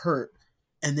I got hurt.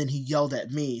 And then he yelled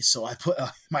at me, so I put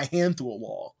my hand through a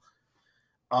wall.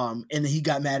 And then he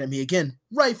got mad at me again,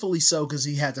 rightfully so, because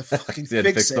he had to fucking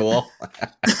fix the wall.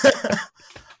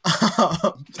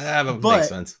 That makes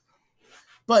sense.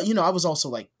 But I was also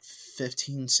like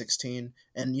 15, 16,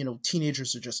 and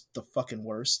teenagers are just the fucking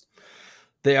worst.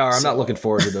 They are. I'm not looking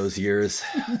forward to those years.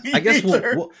 I guess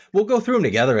we'll go through them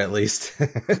together at least. I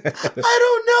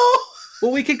don't know.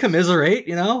 Well, we can commiserate,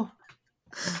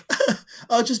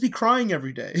 I'll just be crying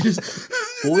every day.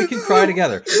 Well, we can cry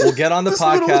together. We'll get on the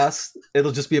podcast.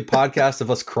 It'll just be a podcast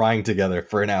of us crying together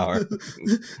for an hour.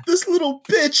 This little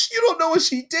bitch, you don't know what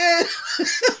she did.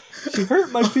 She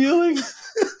hurt my feelings.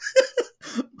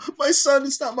 My son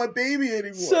is not my baby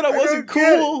anymore. Said I wasn't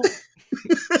cool.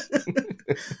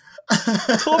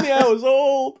 Told me I was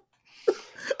old.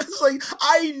 It's like,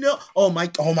 I know. Oh my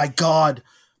God.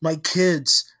 My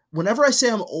kids. Whenever I say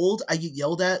I'm old, I get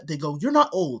yelled at. They go, "You're not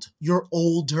old. You're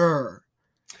older."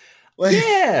 Like,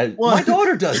 yeah, my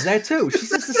daughter does that too. She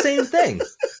says the same thing.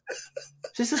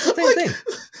 She says the same thing.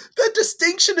 That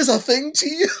distinction is a thing to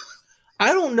you.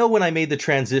 I don't know when I made the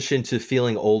transition to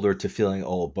feeling older to feeling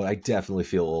old, but I definitely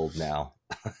feel old now.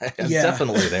 I'm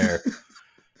definitely there.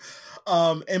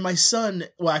 And my son,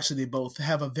 well, actually, they both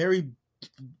have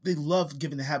they love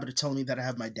giving the habit of telling me that I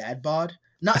have my dad bod.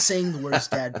 Not saying the words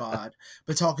dad bod,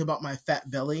 but talking about my fat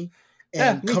belly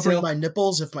and covering my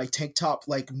nipples if my tank top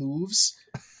moves.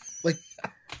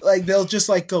 Like they'll just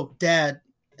go, "Dad,"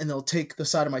 and they'll take the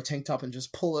side of my tank top and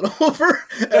just pull it over.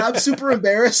 And I'm super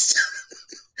embarrassed.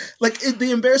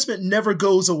 The embarrassment never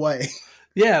goes away.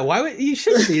 Yeah, you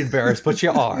shouldn't be embarrassed, but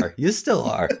you are. You still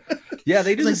are. Yeah,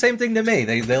 they do the same thing to me.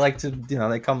 They like to,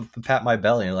 they come and pat my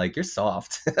belly and you're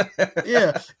soft.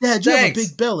 Yeah, Dad, you have a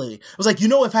big belly. I was like,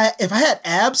 if I had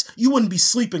abs, you wouldn't be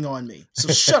sleeping on me. So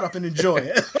shut up and enjoy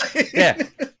it. Yeah,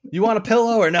 you want a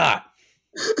pillow or not?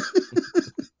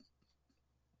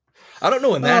 I don't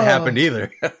know when that happened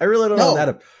either. I really don't know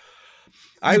when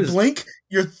that. Blink.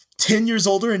 You're 10 years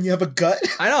older and you have a gut.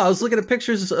 I know. I was looking at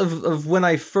pictures of when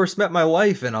I first met my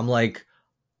wife, and I'm like,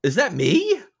 is that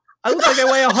me? I look like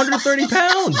I weigh 130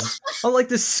 pounds. I'm like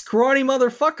this scrawny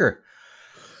motherfucker.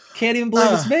 Can't even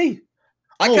believe it's me.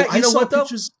 You know what though?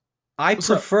 I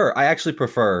actually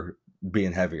prefer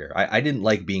being heavier. I didn't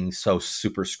like being so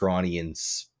super scrawny and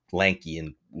lanky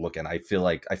and looking. I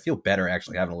feel better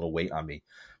actually having a little weight on me.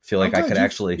 I feel like I could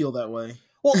actually feel that way.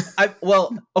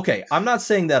 Okay. I'm not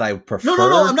saying that I prefer.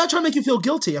 No. I'm not trying to make you feel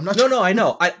guilty. I'm not. No. I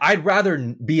know. I'd rather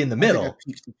be in the middle. I think I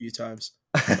peaked a few times.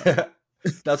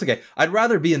 That's okay. I'd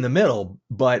rather be in the middle,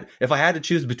 but if I had to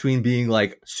choose between being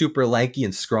super lanky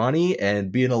and scrawny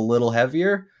and being a little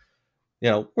heavier,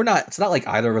 it's not like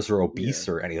either of us are obese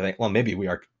or anything. Well, maybe we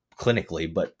are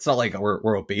clinically, but it's not like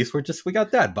we're obese. We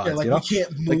got dad bods. We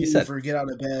can't move or get out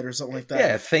of bed or something like that.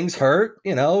 Yeah, if things hurt,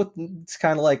 it's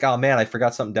kind of like, oh man, I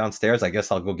forgot something downstairs. I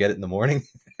guess I'll go get it in the morning.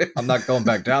 I'm not going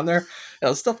back down there.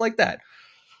 Stuff like that.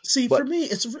 See, for me,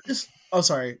 it's oh,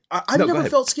 sorry. I've never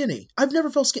felt skinny. I've never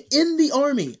felt skinny. In the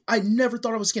Army, I never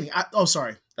thought I was skinny.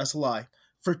 Sorry. That's a lie.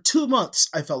 For 2 months,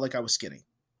 I felt like I was skinny.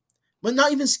 But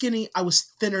not even skinny. I was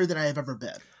thinner than I have ever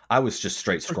been. I was just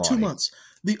straight scrawny. For 2 months.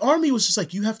 The Army was just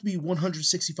like, you have to be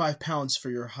 165 pounds for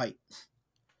your height.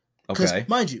 Because,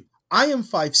 mind you, I am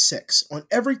 5'6". On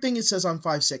everything it says I'm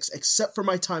 5'6", except for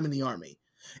my time in the Army.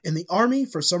 In the Army,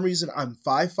 for some reason, I'm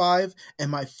 5'5", and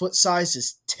my foot size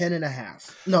is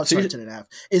 10.5. No, it's not 10.5.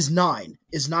 Is 9.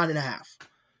 Is 9.5.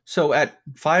 So at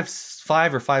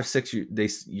 5'5" or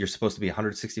 5'6", you're supposed to be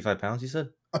 165 pounds, you said?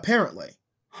 Apparently.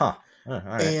 Huh. All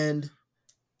right. And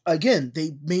again,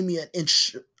 they made me an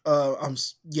inch.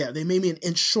 They made me an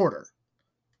inch shorter.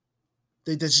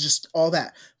 That's just all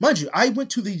that. Mind you, I went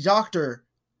to the doctor.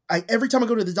 Every time I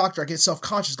go to the doctor, I get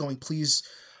self-conscious going, please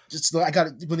Just I got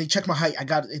when they check my height,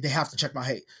 they have to check my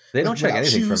height. They don't check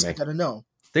anything shoes, from me. I gotta know.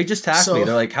 They just ask me.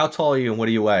 They're like, "How tall are you and what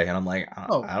do you weigh?" And I'm like, "I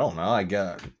don't know. I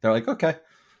get." They're like, "Okay."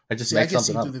 I just make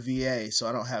something up. through the VA, so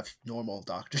I don't have normal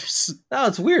doctors. No,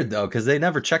 it's weird though because they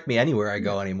never check me anywhere I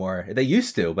go anymore. They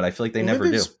used to, but I feel like they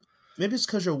never do. Maybe it's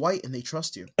because you're white and they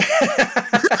trust you.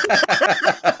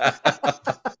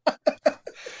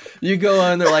 You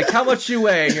go in, they're like, "How much you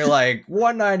weigh?" And you're like,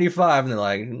 195. And they're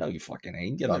like, "No, you fucking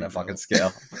ain't. Get on that fucking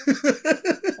scale."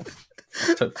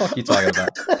 What the fuck you talking about?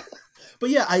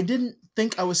 But yeah, I didn't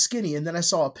think I was skinny, and then I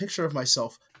saw a picture of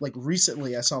myself. Like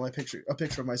recently, I saw a picture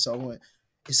of myself. And went,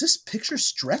 "Is this picture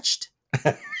stretched?"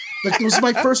 Like it was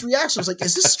my first reaction. I was like,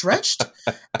 "Is this stretched?"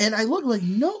 And I looked like,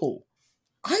 no,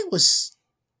 I was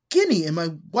skinny. And my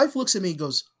wife looks at me and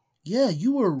goes, "Yeah,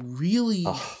 you were really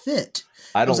fit."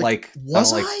 I don't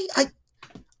Was I? I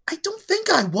don't think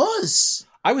I was.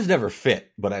 I was never fit,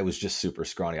 but I was just super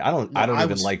scrawny. I don't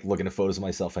even like looking at photos of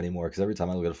myself anymore because every time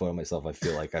I look at a photo of myself, I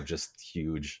feel like I'm just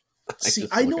huge.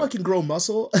 I know I can grow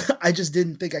muscle. I just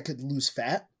didn't think I could lose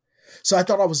fat. So I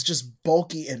thought I was just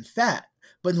bulky and fat.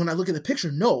 But when I look at the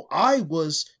picture, no, I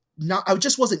was not. I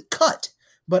just wasn't cut,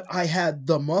 but I had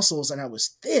the muscles and I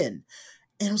was thin.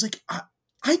 And I was like, I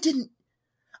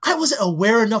wasn't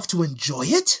aware enough to enjoy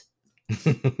it.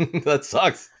 That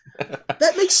sucks.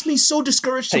 That makes me so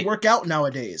discouraged to work out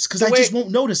nowadays because I just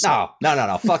won't notice it.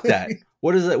 No. Fuck that.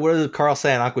 What is it? What does Carl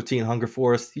say on Aqua Teen Hunger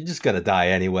Force? You're just gonna die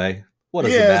anyway. What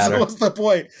does it matter? So what's the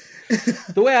point?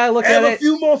 The way I look at it, have a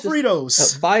few more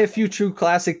Fritos. Buy a few True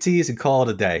Classic teas and call it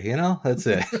a day. You know, that's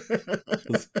it.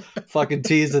 Fucking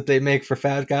teas that they make for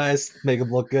fat guys, make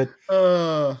them look good.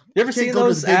 You ever seen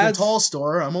those ads? Tall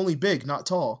store. I'm only big, not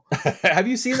tall. Have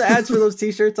you seen the ads for those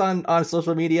T-shirts on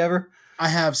social media ever? I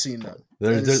have seen them.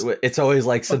 It's always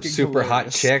like some super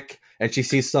hot chick, and she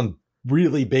sees some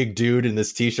really big dude in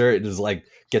this T-shirt and is like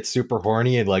gets super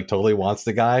horny and like totally wants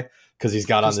the guy because he's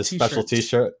got on this special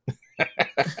T-shirt.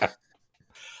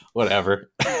 Whatever.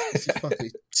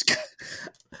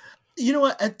 You know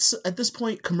what? At this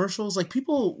point, commercials, like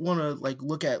people want to like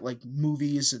look at like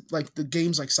movies, like the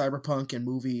games like Cyberpunk and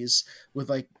movies with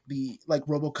like the like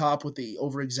RoboCop with the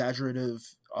over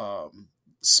exaggerative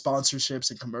sponsorships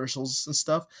and commercials and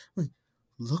stuff. Like,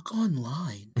 look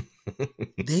online.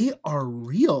 They are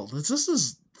real. This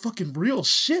is fucking real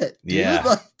shit. Dude. Yeah.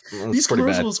 Like, these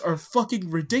commercials are fucking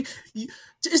ridiculous.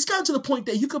 It's gotten to the point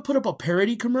that you could put up a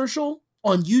parody commercial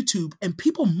on YouTube and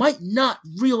people might not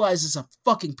realize it's a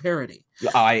fucking parody.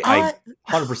 I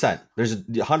 100%. There's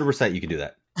 100% you can do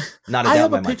that. Not a doubt I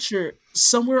have in a my picture mind.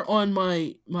 somewhere on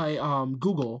my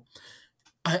Google.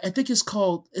 I think it's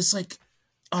called. It's like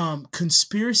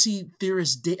conspiracy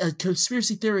theorist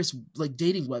like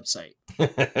dating website.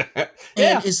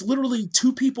 And it's literally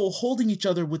two people holding each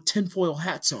other with tinfoil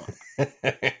hats on.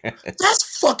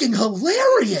 That's fucking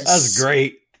hilarious. That's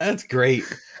great. And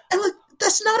like,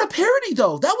 that's not a parody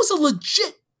though. That was a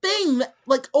legit thing that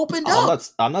like opened up.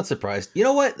 I'm not surprised. You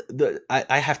know what?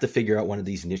 I have to figure out one of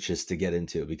these niches to get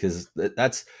into because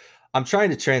I'm trying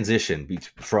to transition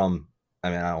from. I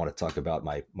mean, I don't want to talk about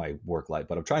my work life,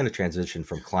 but I'm trying to transition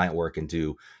from client work and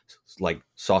do like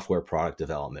software product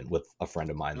development with a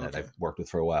friend of mine that I've worked with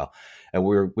for a while. And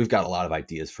we've got a lot of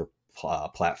ideas for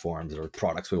platforms or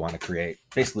products we want to create,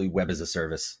 basically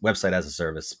website as a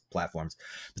service platforms.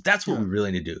 But that's what we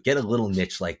really need to do. Get a little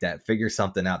niche like that, figure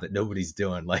something out that nobody's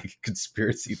doing, like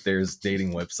conspiracy theorist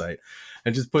dating website,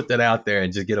 and just put that out there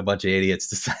and just get a bunch of idiots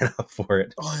to sign up for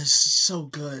it. Oh, it's so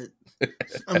good.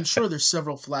 I'm sure there's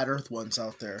several flat earth ones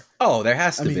out there. Oh, there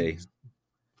has to be.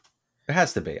 There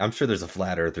has to be. I'm sure there's a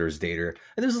flat earthers dater.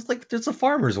 And there's a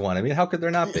farmers one. I mean, how could there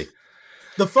not be?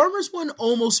 The farmers one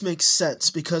almost makes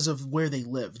sense because of where they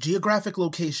live. Geographic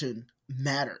location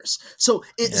matters. So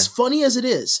as funny as it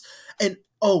is, and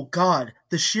oh God,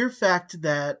 the sheer fact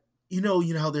that you know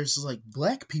how there's like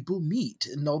black people meet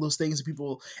and all those things,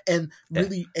 people and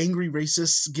really angry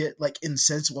racists get like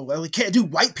incensed. Well, we can't do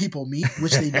white people meet,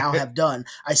 which they now have done.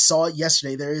 I saw it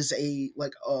yesterday. There is a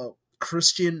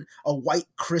white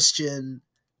Christian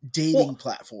dating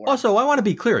platform. Also, I want to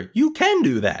be clear. You can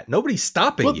do that. Nobody's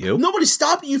stopping you. Nobody's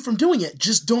stopping you from doing it.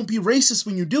 Just don't be racist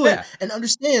when you do it. And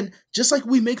understand, just like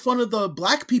we make fun of the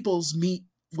black people's meet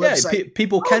website.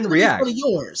 People can react.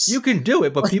 Yours. You can do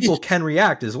it, but people can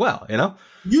react as well, you know?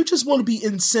 You just want to be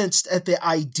incensed at the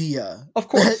idea. Of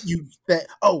course.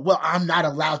 I'm not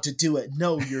allowed to do it.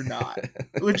 No, you're not.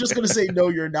 We're just going to say, no,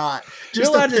 you're not. You're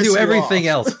allowed to do everything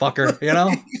else, fucker, you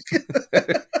know?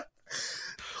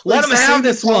 Let him have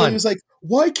this one. He was like,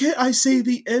 why can't I say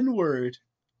the N-word?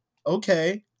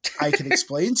 Okay. I can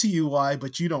explain to you why,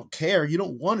 but you don't care. You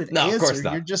don't want an answer. Of course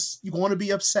not. You want to be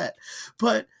upset.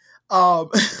 But Um,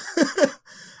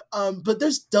 but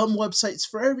there's dumb websites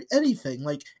for anything.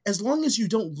 Like, as long as you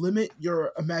don't limit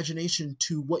your imagination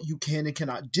to what you can and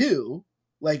cannot do,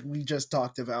 like we just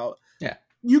talked about, Yeah.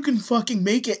 you can fucking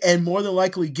make it and more than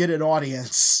likely get an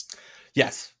audience.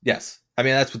 Yes. I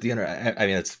mean, that's what the internet. I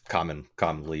mean, it's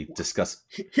commonly discussed.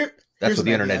 Here's That's what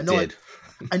the an idea. internet did.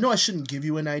 I know I shouldn't give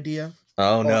you an idea.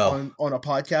 Oh no! On a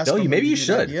podcast. No, but maybe you give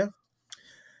an should. idea.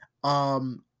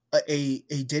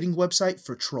 A dating website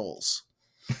for trolls.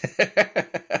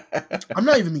 I'm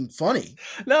not even being funny.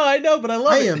 No, I know, but I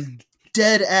love it. I am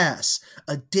dead ass.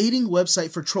 A dating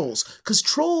website for trolls, because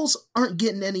trolls aren't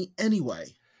getting any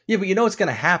anyway. Yeah, but you know what's going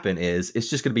to happen is it's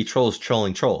just going to be trolls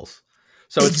trolling trolls.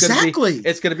 So exactly.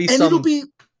 It's going to be and some.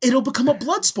 It'll become a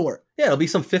blood sport. Yeah, it'll be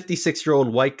some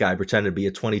 56-year-old white guy pretending to be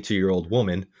a 22-year-old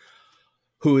woman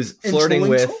who's flirting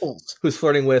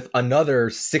with another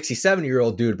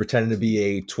 67-year-old dude pretending to be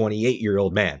a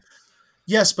 28-year-old man.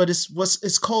 Yes, but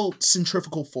it's called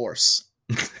centrifugal force.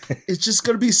 It's just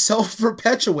going to be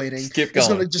self-perpetuating. Keep going. It's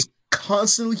going to just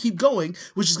constantly keep going,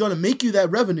 which is going to make you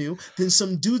that revenue. Then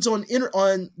some dudes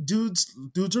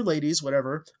dudes or ladies,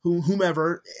 whatever,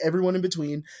 whomever, everyone in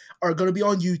between, are going to be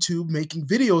on YouTube making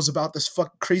videos about this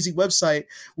crazy website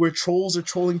where trolls are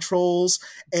trolling trolls,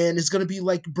 and it's going to be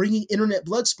like bringing internet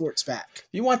blood sports back.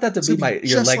 You want that to be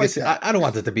your legacy? Like I don't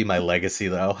want that to be my legacy,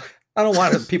 though. I don't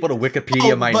want people to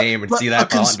Wikipedia my name and see that. A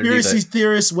conspiracy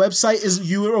theorist website, is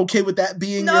you are okay with that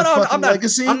being your fucking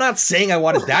legacy? I'm not saying I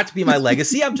wanted that to be my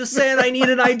legacy. I'm just saying I need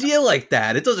an idea like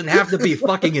that. It doesn't have to be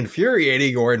fucking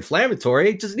infuriating or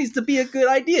inflammatory. It just needs to be a good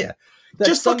idea.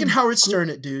 Just fucking Howard Stern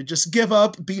it, dude. Just give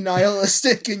up, be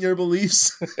nihilistic in your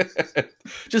beliefs.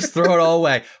 Just throw it all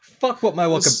away. Fuck what my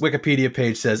Wikipedia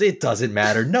page says. It doesn't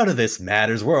matter. None of this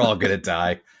matters. We're all gonna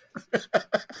die.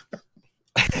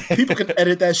 People can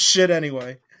edit that shit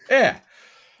anyway. Yeah.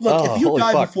 Look, if you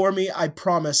die before me, I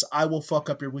promise I will fuck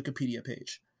up your Wikipedia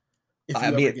page. If you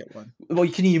ever get one. Well,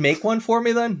 can you make one for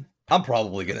me then? I'm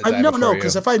probably going to die No,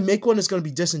 because if I make one, it's going to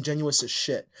be disingenuous as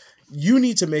shit. You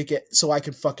need to make it so I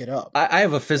can fuck it up. I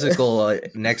have a physical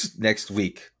next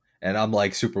week. And I'm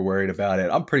like super worried about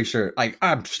it. I'm pretty sure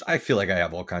I feel like I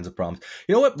have all kinds of problems.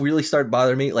 You know what really started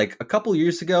bothering me? Like a couple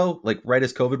years ago, like right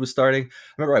as COVID was starting, I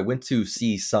remember I went to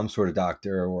see some sort of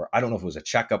doctor, or I don't know if it was a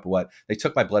checkup or what. They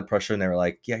took my blood pressure and they were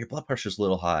like, yeah, your blood pressure's a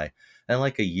little high. And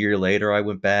like a year later, I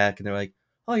went back and they're like,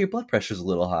 oh, your blood pressure's a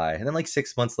little high. And then like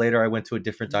 6 months later, I went to a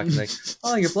different doctor and like,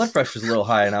 oh, your blood pressure's a little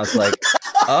high. And I was like,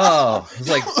 oh, I was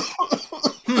like,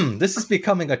 this is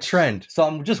becoming a trend. So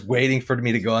I'm just waiting for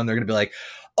me to go and they're going to be like,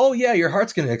 oh yeah, your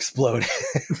heart's going to explode.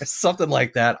 Something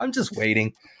like that. I'm just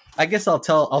waiting. I guess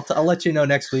I'll let you know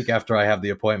next week after I have the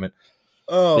appointment.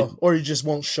 Oh, or you just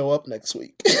won't show up next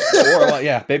week. Or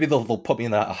yeah, maybe they'll put me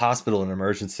in the hospital in an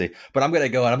emergency. But I'm going to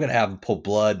go and I'm going to have them pull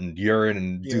blood and urine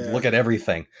and look at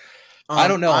everything. I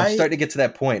don't know. I'm starting to get to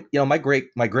that point. You know, my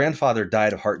grandfather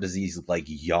died of heart disease like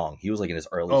young. He was like in his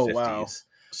early 50s. Wow.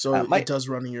 So it does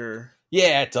run in your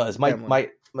Yeah, it does.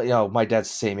 My dad's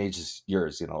the same age as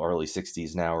yours, early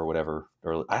 60s now or whatever.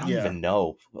 I don't even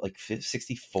know, like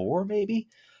 64 maybe.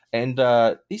 And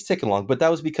he's ticking along, but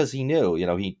that was because he knew,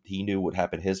 he knew what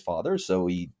happened to his father. So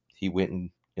he went and,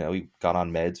 he got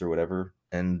on meds or whatever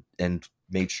and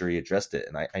made sure he addressed it.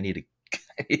 And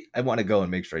I want to go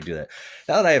and make sure I do that.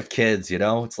 Now that I have kids,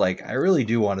 it's like, I really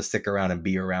do want to stick around and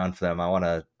be around for them. I want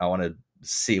to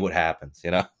see what happens,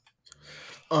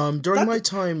 During my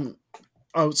time,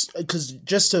 because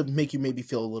just to make you maybe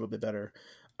feel a little bit better,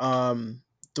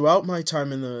 throughout my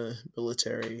time in the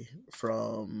military,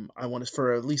 I'm going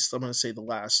to say the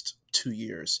last 2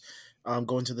 years,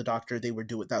 going to the doctor,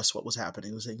 that's what was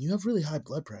happening. It was saying, you have really high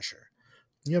blood pressure.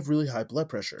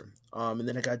 And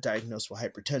then I got diagnosed with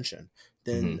hypertension.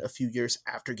 Then a few years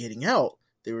after getting out,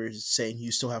 they were saying,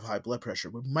 you still have high blood pressure.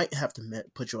 We might have to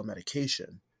put you on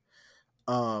medication.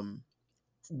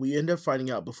 We ended up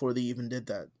finding out before they even did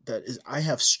that I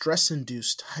have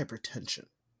stress-induced hypertension.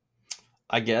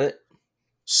 I get it.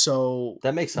 So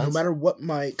that makes sense. No matter what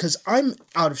because I'm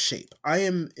out of shape. I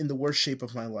am in the worst shape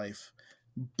of my life,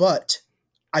 but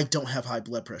I don't have high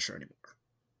blood pressure anymore.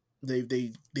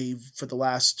 They've for the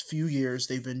last few years,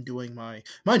 they've been doing mind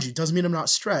you, it doesn't mean I'm not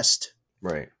stressed.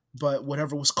 Right. But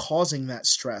whatever was causing that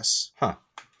stress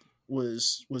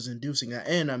was inducing that.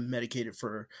 And I'm medicated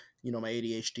for my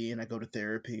ADHD, and I go to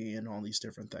therapy and all these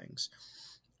different things.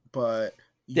 But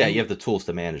you have the tools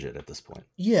to manage it at this point.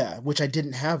 Yeah, which I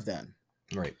didn't have then.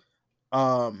 Right.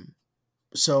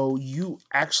 So you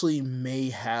actually may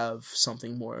have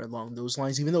something more along those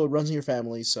lines, even though it runs in your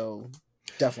family. So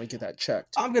definitely get that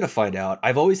checked. I'm going to find out.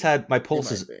 I've always had, my pulse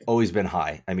might has be. always been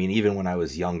high. I mean, even when I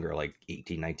was younger, like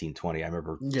 18, 19, 20, I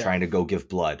remember Yeah. trying to go give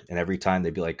blood. And every time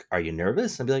they'd be like, are you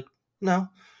nervous? I'd be like, no.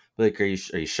 Be like, are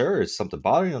you sure? Is something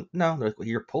bothering you? No. They're like, well,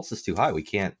 your pulse is too high. We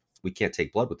can't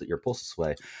take blood with it. Your pulse is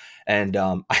way. And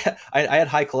I had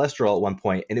high cholesterol at one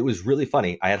point, and it was really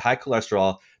funny. I had high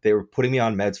cholesterol. They were putting me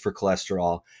on meds for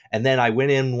cholesterol. And then I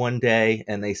went in one day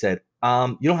and they said,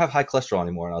 you don't have high cholesterol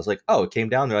anymore. And I was like, oh, it came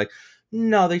down. They're like,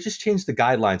 no, they just changed the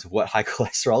guidelines of what high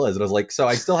cholesterol is. And I was like, so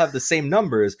I still have the same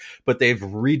numbers, but they've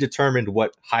redetermined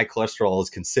what high cholesterol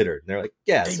is considered. And they're like,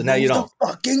 yeah, They so now you moved don't. the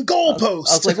fucking goalpost.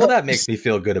 I was like, well, that makes me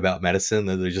feel good about medicine.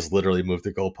 That they just literally moved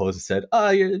the goalpost and said,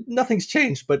 nothing's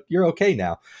changed, but you're okay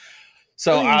now.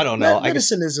 So I don't know.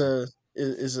 Medicine is a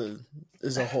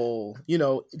whole.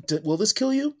 Will this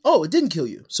kill you? Oh, it didn't kill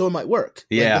you, so it might work.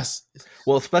 Yeah.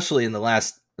 Well, especially in the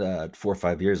last 4 or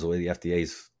 5 years, the way the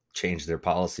FDA's changed their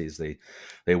policies,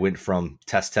 they went from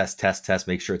test,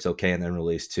 make sure it's okay, and then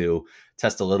release, to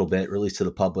test a little bit, release to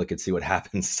the public, and see what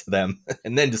happens to them,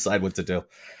 and then decide what to do.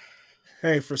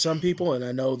 Hey, for some people, and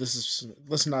I know this is,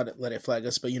 let's not let it flag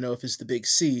us, but if it's the big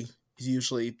C, it's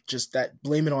usually just that.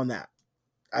 Blame it on that.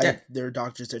 There are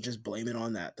doctors that just blame it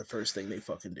on that. The first thing they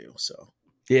fucking do. So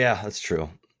yeah, that's true.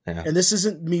 Yeah. And this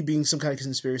isn't me being some kind of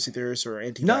conspiracy theorist or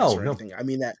anti-vax or anything. I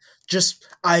mean that just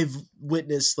I've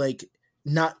witnessed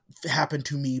not happen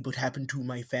to me, but happen to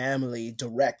my family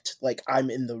direct. Like I'm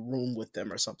in the room with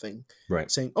them or something, right?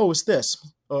 Saying, "Oh, it's this,"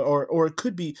 or it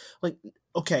could be like,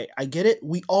 okay, I get it.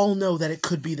 We all know that it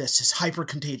could be this. It's hyper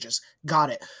contagious. Got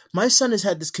it. My son has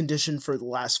had this condition for the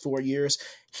last 4 years.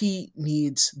 He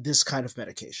needs this kind of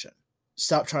medication.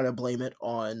 Stop trying to blame it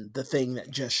on the thing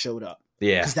that just showed up.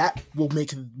 Yeah. Because that will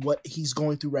make what he's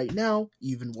going through right now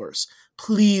even worse.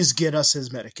 Please get us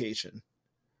his medication.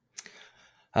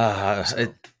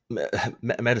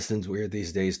 Medicine's weird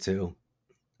these days too.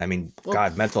 I mean,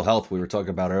 God, mental health we were talking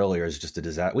about earlier is just a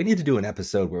disaster. We need to do an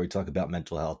episode where we talk about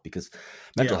mental health, because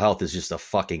mental health is just a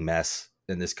fucking mess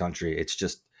in this country.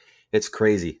 It's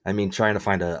crazy. I mean, trying to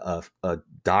find a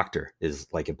doctor is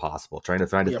like impossible. Trying to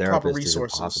find a therapist is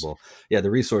impossible. Yeah, the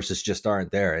resources just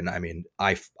aren't there. And I mean,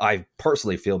 I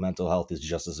personally feel mental health is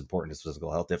just as important as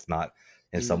physical health, if not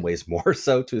in some ways more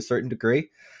so to a certain degree.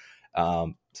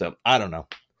 So I don't know.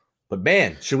 But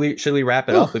man, should we wrap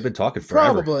it up? We've been talking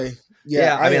forever. Probably.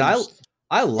 Yeah, I mean,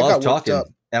 I love talking,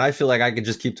 and I feel like I could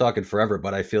just keep talking forever.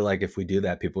 But I feel like if we do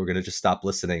that, people are going to just stop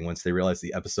listening once they realize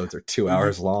the episodes are 2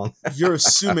 hours long. You're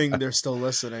assuming they're still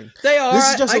listening. They are. This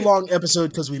is just a long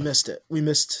episode because we missed it. We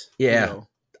missed. Yeah,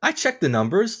 I checked the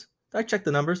numbers.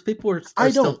 People are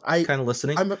still kind of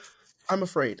listening. I'm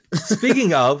afraid.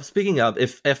 Speaking of,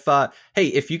 if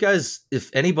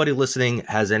anybody listening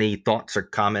has any thoughts or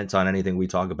comments on anything we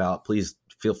talk about, please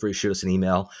feel free to shoot us an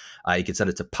email. You can send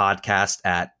it to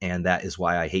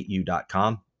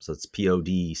podcast@andthatiswhyihateyou.com. So it's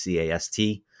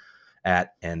podcast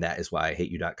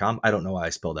 @andthatiswhyihateyou.com. I don't know why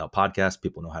I spelled out podcast.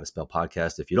 People know how to spell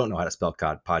podcast. If you don't know how to spell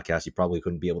podcast, you probably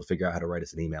couldn't be able to figure out how to write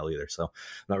us an email either. So I'm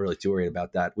not really too worried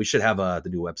about that. We should have the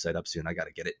new website up soon. I got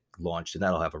to get it launched, and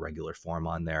that'll have a regular form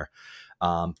on there.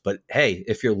 But hey,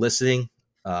 if you're listening,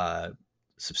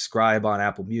 subscribe on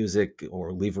Apple Music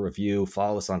or leave a review.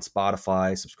 Follow us on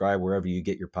Spotify. Subscribe wherever you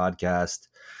get your podcast.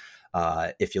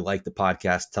 If you like the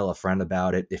podcast, tell a friend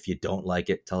about it. If you don't like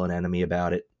it, tell an enemy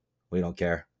about it. We don't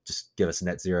care. Just give us a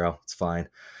net zero. It's fine.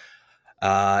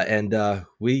 And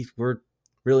we're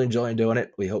really enjoying doing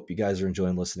it. We hope you guys are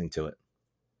enjoying listening to it.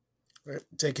 All right,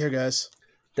 take care, guys.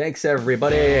 Thanks,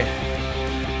 everybody.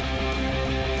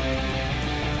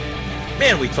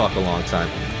 Man, we talk a long time.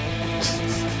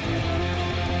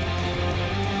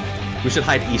 We should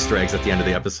hide Easter eggs at the end of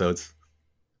the episodes.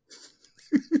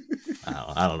 I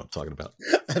don't know what I'm talking about.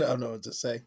 I don't know what to say.